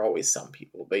course, there are always some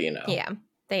people, but you know. Yeah.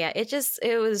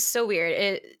 It was so weird.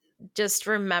 It just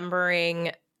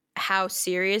remembering how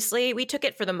seriously we took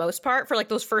it for the most part for like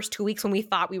those first 2 weeks when we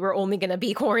thought we were only going to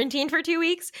be quarantined for 2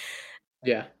 weeks.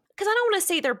 Yeah. Because I don't want to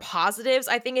say they're positives.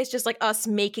 I think it's just like us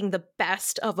making the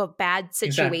best of a bad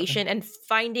situation and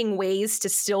finding ways to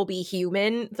still be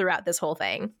human throughout this whole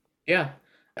thing. Yeah.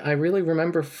 I really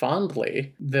remember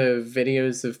fondly the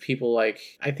videos of people, like,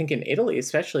 I think in Italy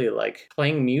especially, like,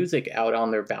 playing music out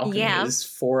on their balconies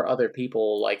for other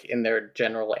people, like, in their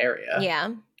general area.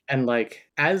 Yeah. And, like,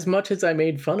 as much as I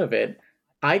made fun of it,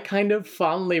 I kind of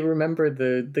fondly remember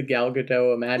the Gal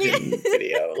Gadot Imagine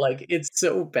video. Like, it's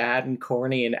so bad and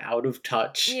corny and out of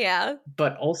touch. Yeah.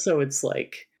 But also it's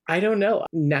like, I don't know.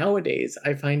 Nowadays,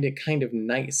 I find it kind of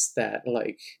nice that,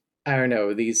 like, I don't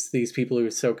know, these people who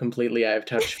are so completely out of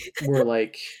touch were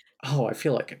like, oh, I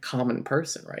feel like a common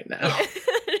person right now.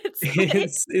 Yeah.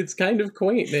 It's kind of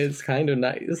quaint. It's kind of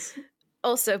nice.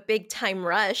 Also, Big Time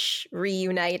Rush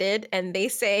reunited, and they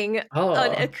sang an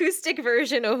Oh, acoustic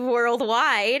version of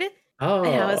Worldwide. oh.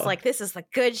 And I was like, this is the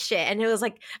good shit. And it was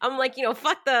like, I'm like,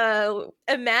 fuck the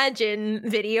Imagine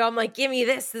video. I'm like, give me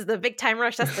this is the Big Time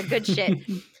Rush. That's the good shit.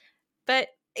 But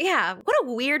yeah, what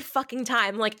a weird fucking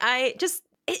time. Like,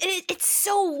 it's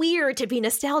so weird to be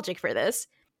nostalgic for this.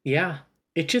 Yeah.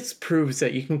 It just proves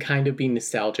that you can kind of be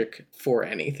nostalgic for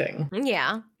anything.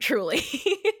 Yeah, truly.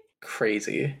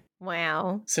 Crazy.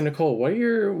 Wow. So Nicole, what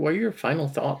are your final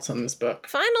thoughts on this book?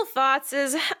 Final thoughts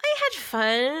is I had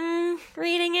fun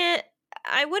reading it.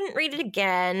 I wouldn't read it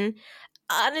again.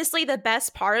 Honestly, the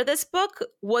best part of this book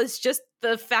was just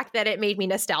the fact that it made me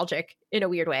nostalgic in a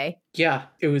weird way. Yeah,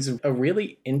 it was a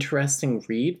really interesting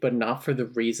read, but not for the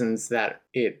reasons that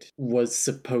it was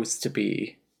supposed to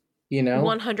be, you know?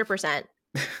 100%.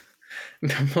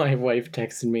 My wife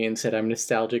texted me and said I'm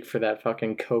nostalgic for that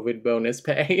fucking COVID bonus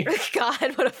pay.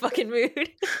 God, what a fucking mood.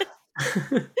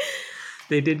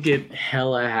 They did get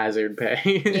hella hazard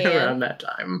pay around that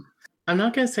time. I'm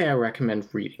not gonna say I recommend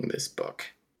reading this book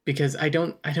because I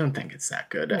don't think it's that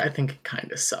good. I think it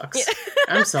kind of sucks. Yeah.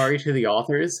 I'm sorry to the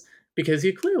authors because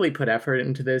you clearly put effort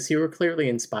into this. You were clearly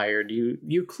inspired.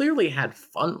 You clearly had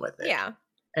fun with it. Yeah.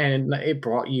 And it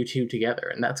brought you two together,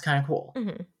 and that's kind of cool.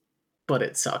 Mm-hmm. But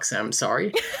it sucks. I'm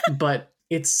sorry. But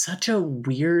it's such a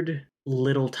weird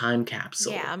little time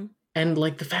capsule. Yeah. And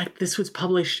like the fact this was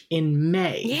published in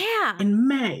May. Yeah. In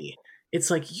May. It's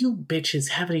like, you bitches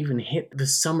haven't even hit the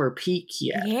summer peak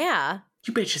yet. Yeah.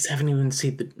 You bitches haven't even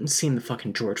seen the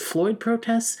fucking George Floyd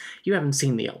protests. You haven't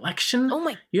seen the election. Oh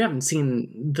my. You haven't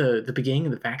seen the beginning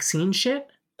of the vaccine shit.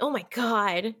 Oh my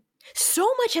God. So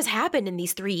much has happened in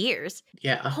these 3 years.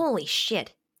 Yeah. Holy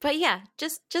shit. But yeah,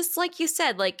 just like you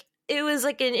said, like it was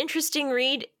like an interesting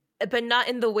read, but not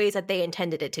in the ways that they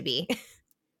intended it to be.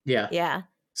 Yeah. Yeah.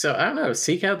 So I don't know,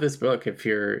 seek out this book if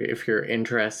you're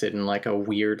interested in like a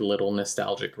weird little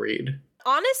nostalgic read.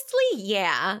 Honestly,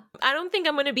 yeah. I don't think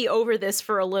I'm going to be over this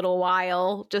for a little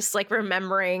while, just like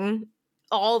remembering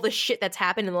all the shit that's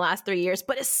happened in the last 3 years,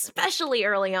 but especially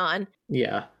early on.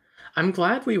 Yeah. I'm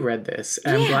glad we read this.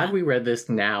 And I'm glad we read this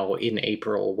now in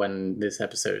April when this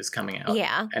episode is coming out.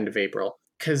 Yeah. End of April.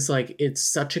 Because like it's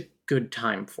such a good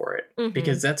time for it. Mhm.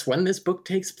 Because that's when this book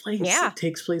takes place. Yeah. It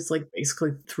takes place like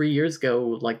basically 3 years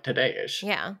ago, like today-ish.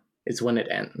 Yeah. Is when it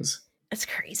ends. It's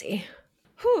crazy.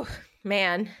 Whew,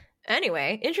 man.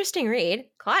 Anyway, interesting read.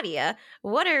 Claudia,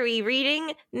 what are we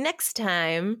reading next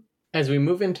time? As we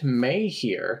move into May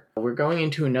here, we're going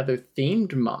into another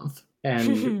themed month.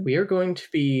 And we are going to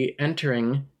be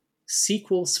entering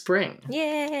sequel spring.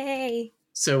 Yay!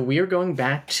 So we are going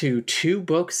back to 2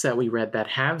 books that we read that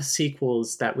have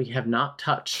sequels that we have not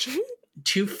touched.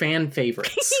 2 fan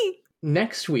favorites.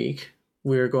 Next week,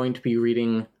 we're going to be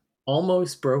reading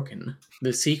Almost Broken,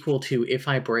 the sequel to If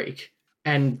I Break.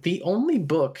 And the only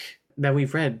book that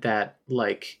we've read that,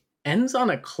 like, ends on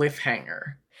a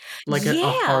cliffhanger. Like a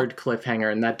hard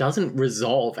cliffhanger, and that doesn't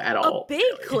resolve at all. A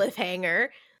big cliffhanger.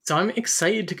 So I'm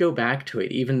excited to go back to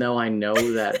it, even though I know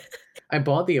that I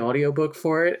bought the audiobook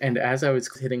for it, and as I was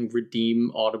hitting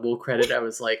redeem Audible credit, I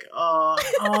was like, oh.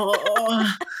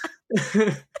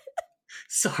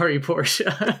 Sorry,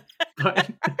 Portia. But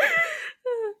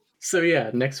so yeah,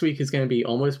 next week is going to be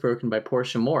Almost Broken by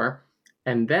Portia Moore,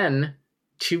 and then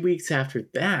 2 weeks after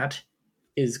that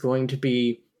is going to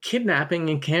be Kidnapping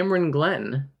in Cameron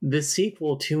Glen, the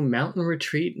sequel to Mountain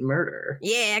Retreat Murder.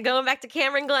 Yeah, going back to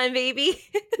Cameron Glen, baby.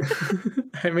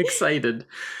 I'm excited.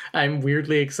 I'm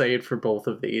weirdly excited for both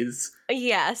of these.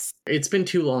 Yes. It's been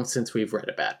too long since we've read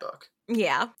a bad book.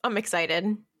 Yeah, I'm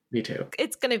excited. Me too.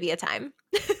 It's going to be a time.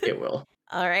 It will.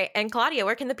 All right. And Claudia,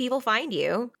 where can the people find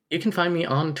you? You can find me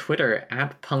on Twitter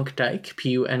at Punkdyke,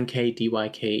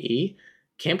 Punkdyke.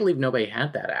 Can't believe nobody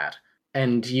had that at.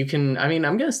 And you can, I'm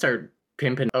going to start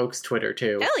pimping Oak's Twitter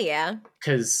too. Hell yeah.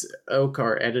 Because Oak,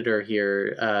 our editor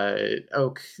here,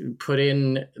 Oak put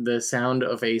in the sound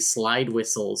of a slide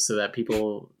whistle so that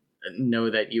people know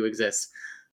that you exist.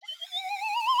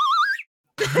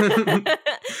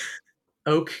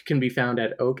 Oak can be found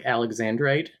at Oak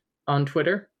Alexandrite on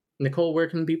Twitter. Nicole, where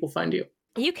can people find you?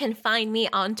 You can find me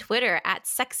on Twitter at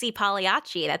Sexy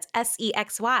Pagliacci. That's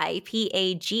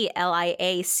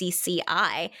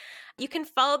SEXYPAGLIACCI. You can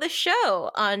follow the show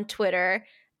on Twitter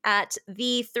at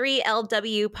the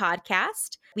 3LW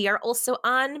Podcast. We are also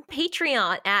on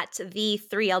Patreon at the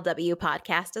 3LW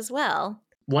Podcast as well.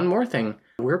 One more thing.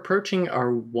 We're approaching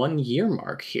our 1 year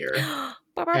mark here.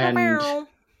 And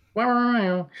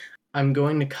I'm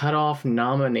going to cut off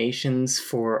nominations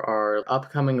for our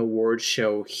upcoming awards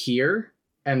show here.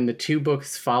 And the 2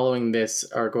 books following this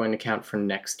are going to count for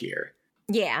next year.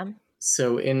 Yeah.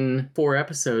 So in 4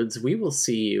 episodes, we will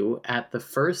see you at the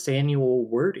first annual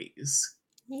Wordies.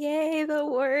 Yay, the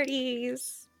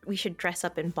Wordies. We should dress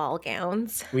up in ball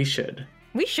gowns. We should.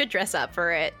 We should dress up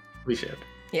for it. We should.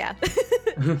 Yeah.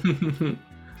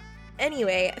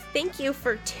 Anyway, thank you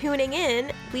for tuning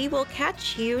in. We will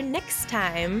catch you next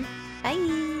time.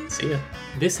 Bye. See ya.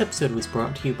 This episode was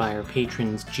brought to you by our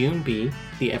patrons June B.,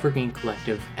 the Evergreen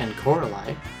Collective, and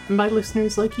Coralie, and by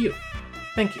listeners like you.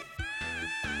 Thank you.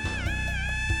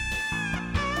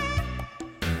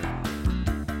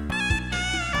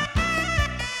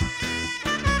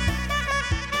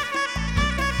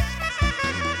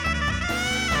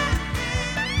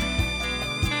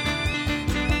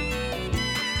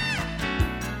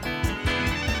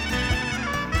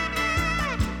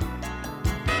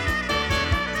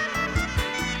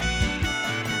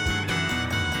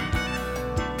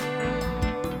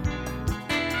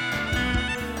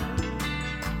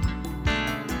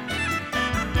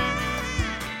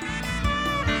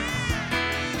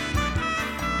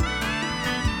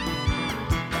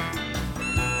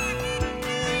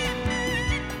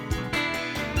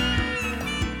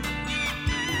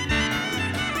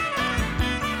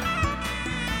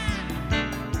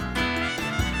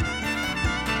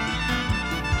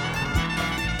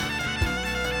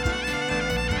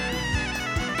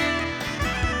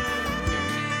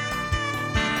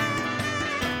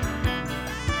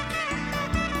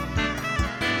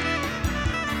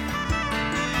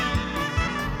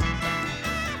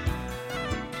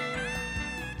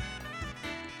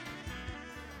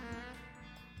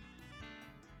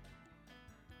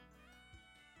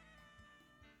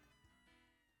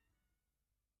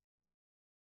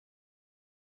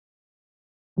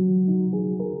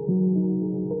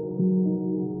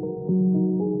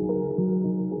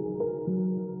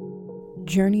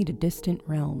 Journey to distant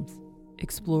realms.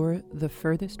 Explore the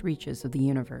furthest reaches of the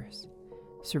universe.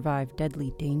 Survive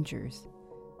deadly dangers.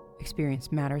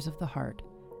 Experience matters of the heart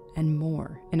and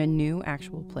more in a new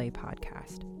actual play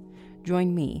podcast.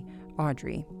 Join me,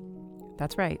 Audrey.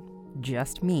 That's right,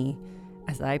 just me,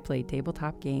 as I play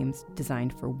tabletop games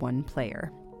designed for one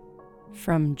player.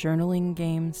 From journaling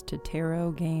games to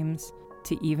tarot games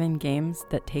to even games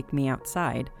that take me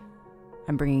outside,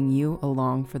 I'm bringing you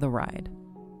along for the ride.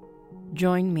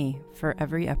 Join me for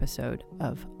every episode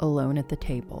of Alone at the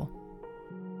Table.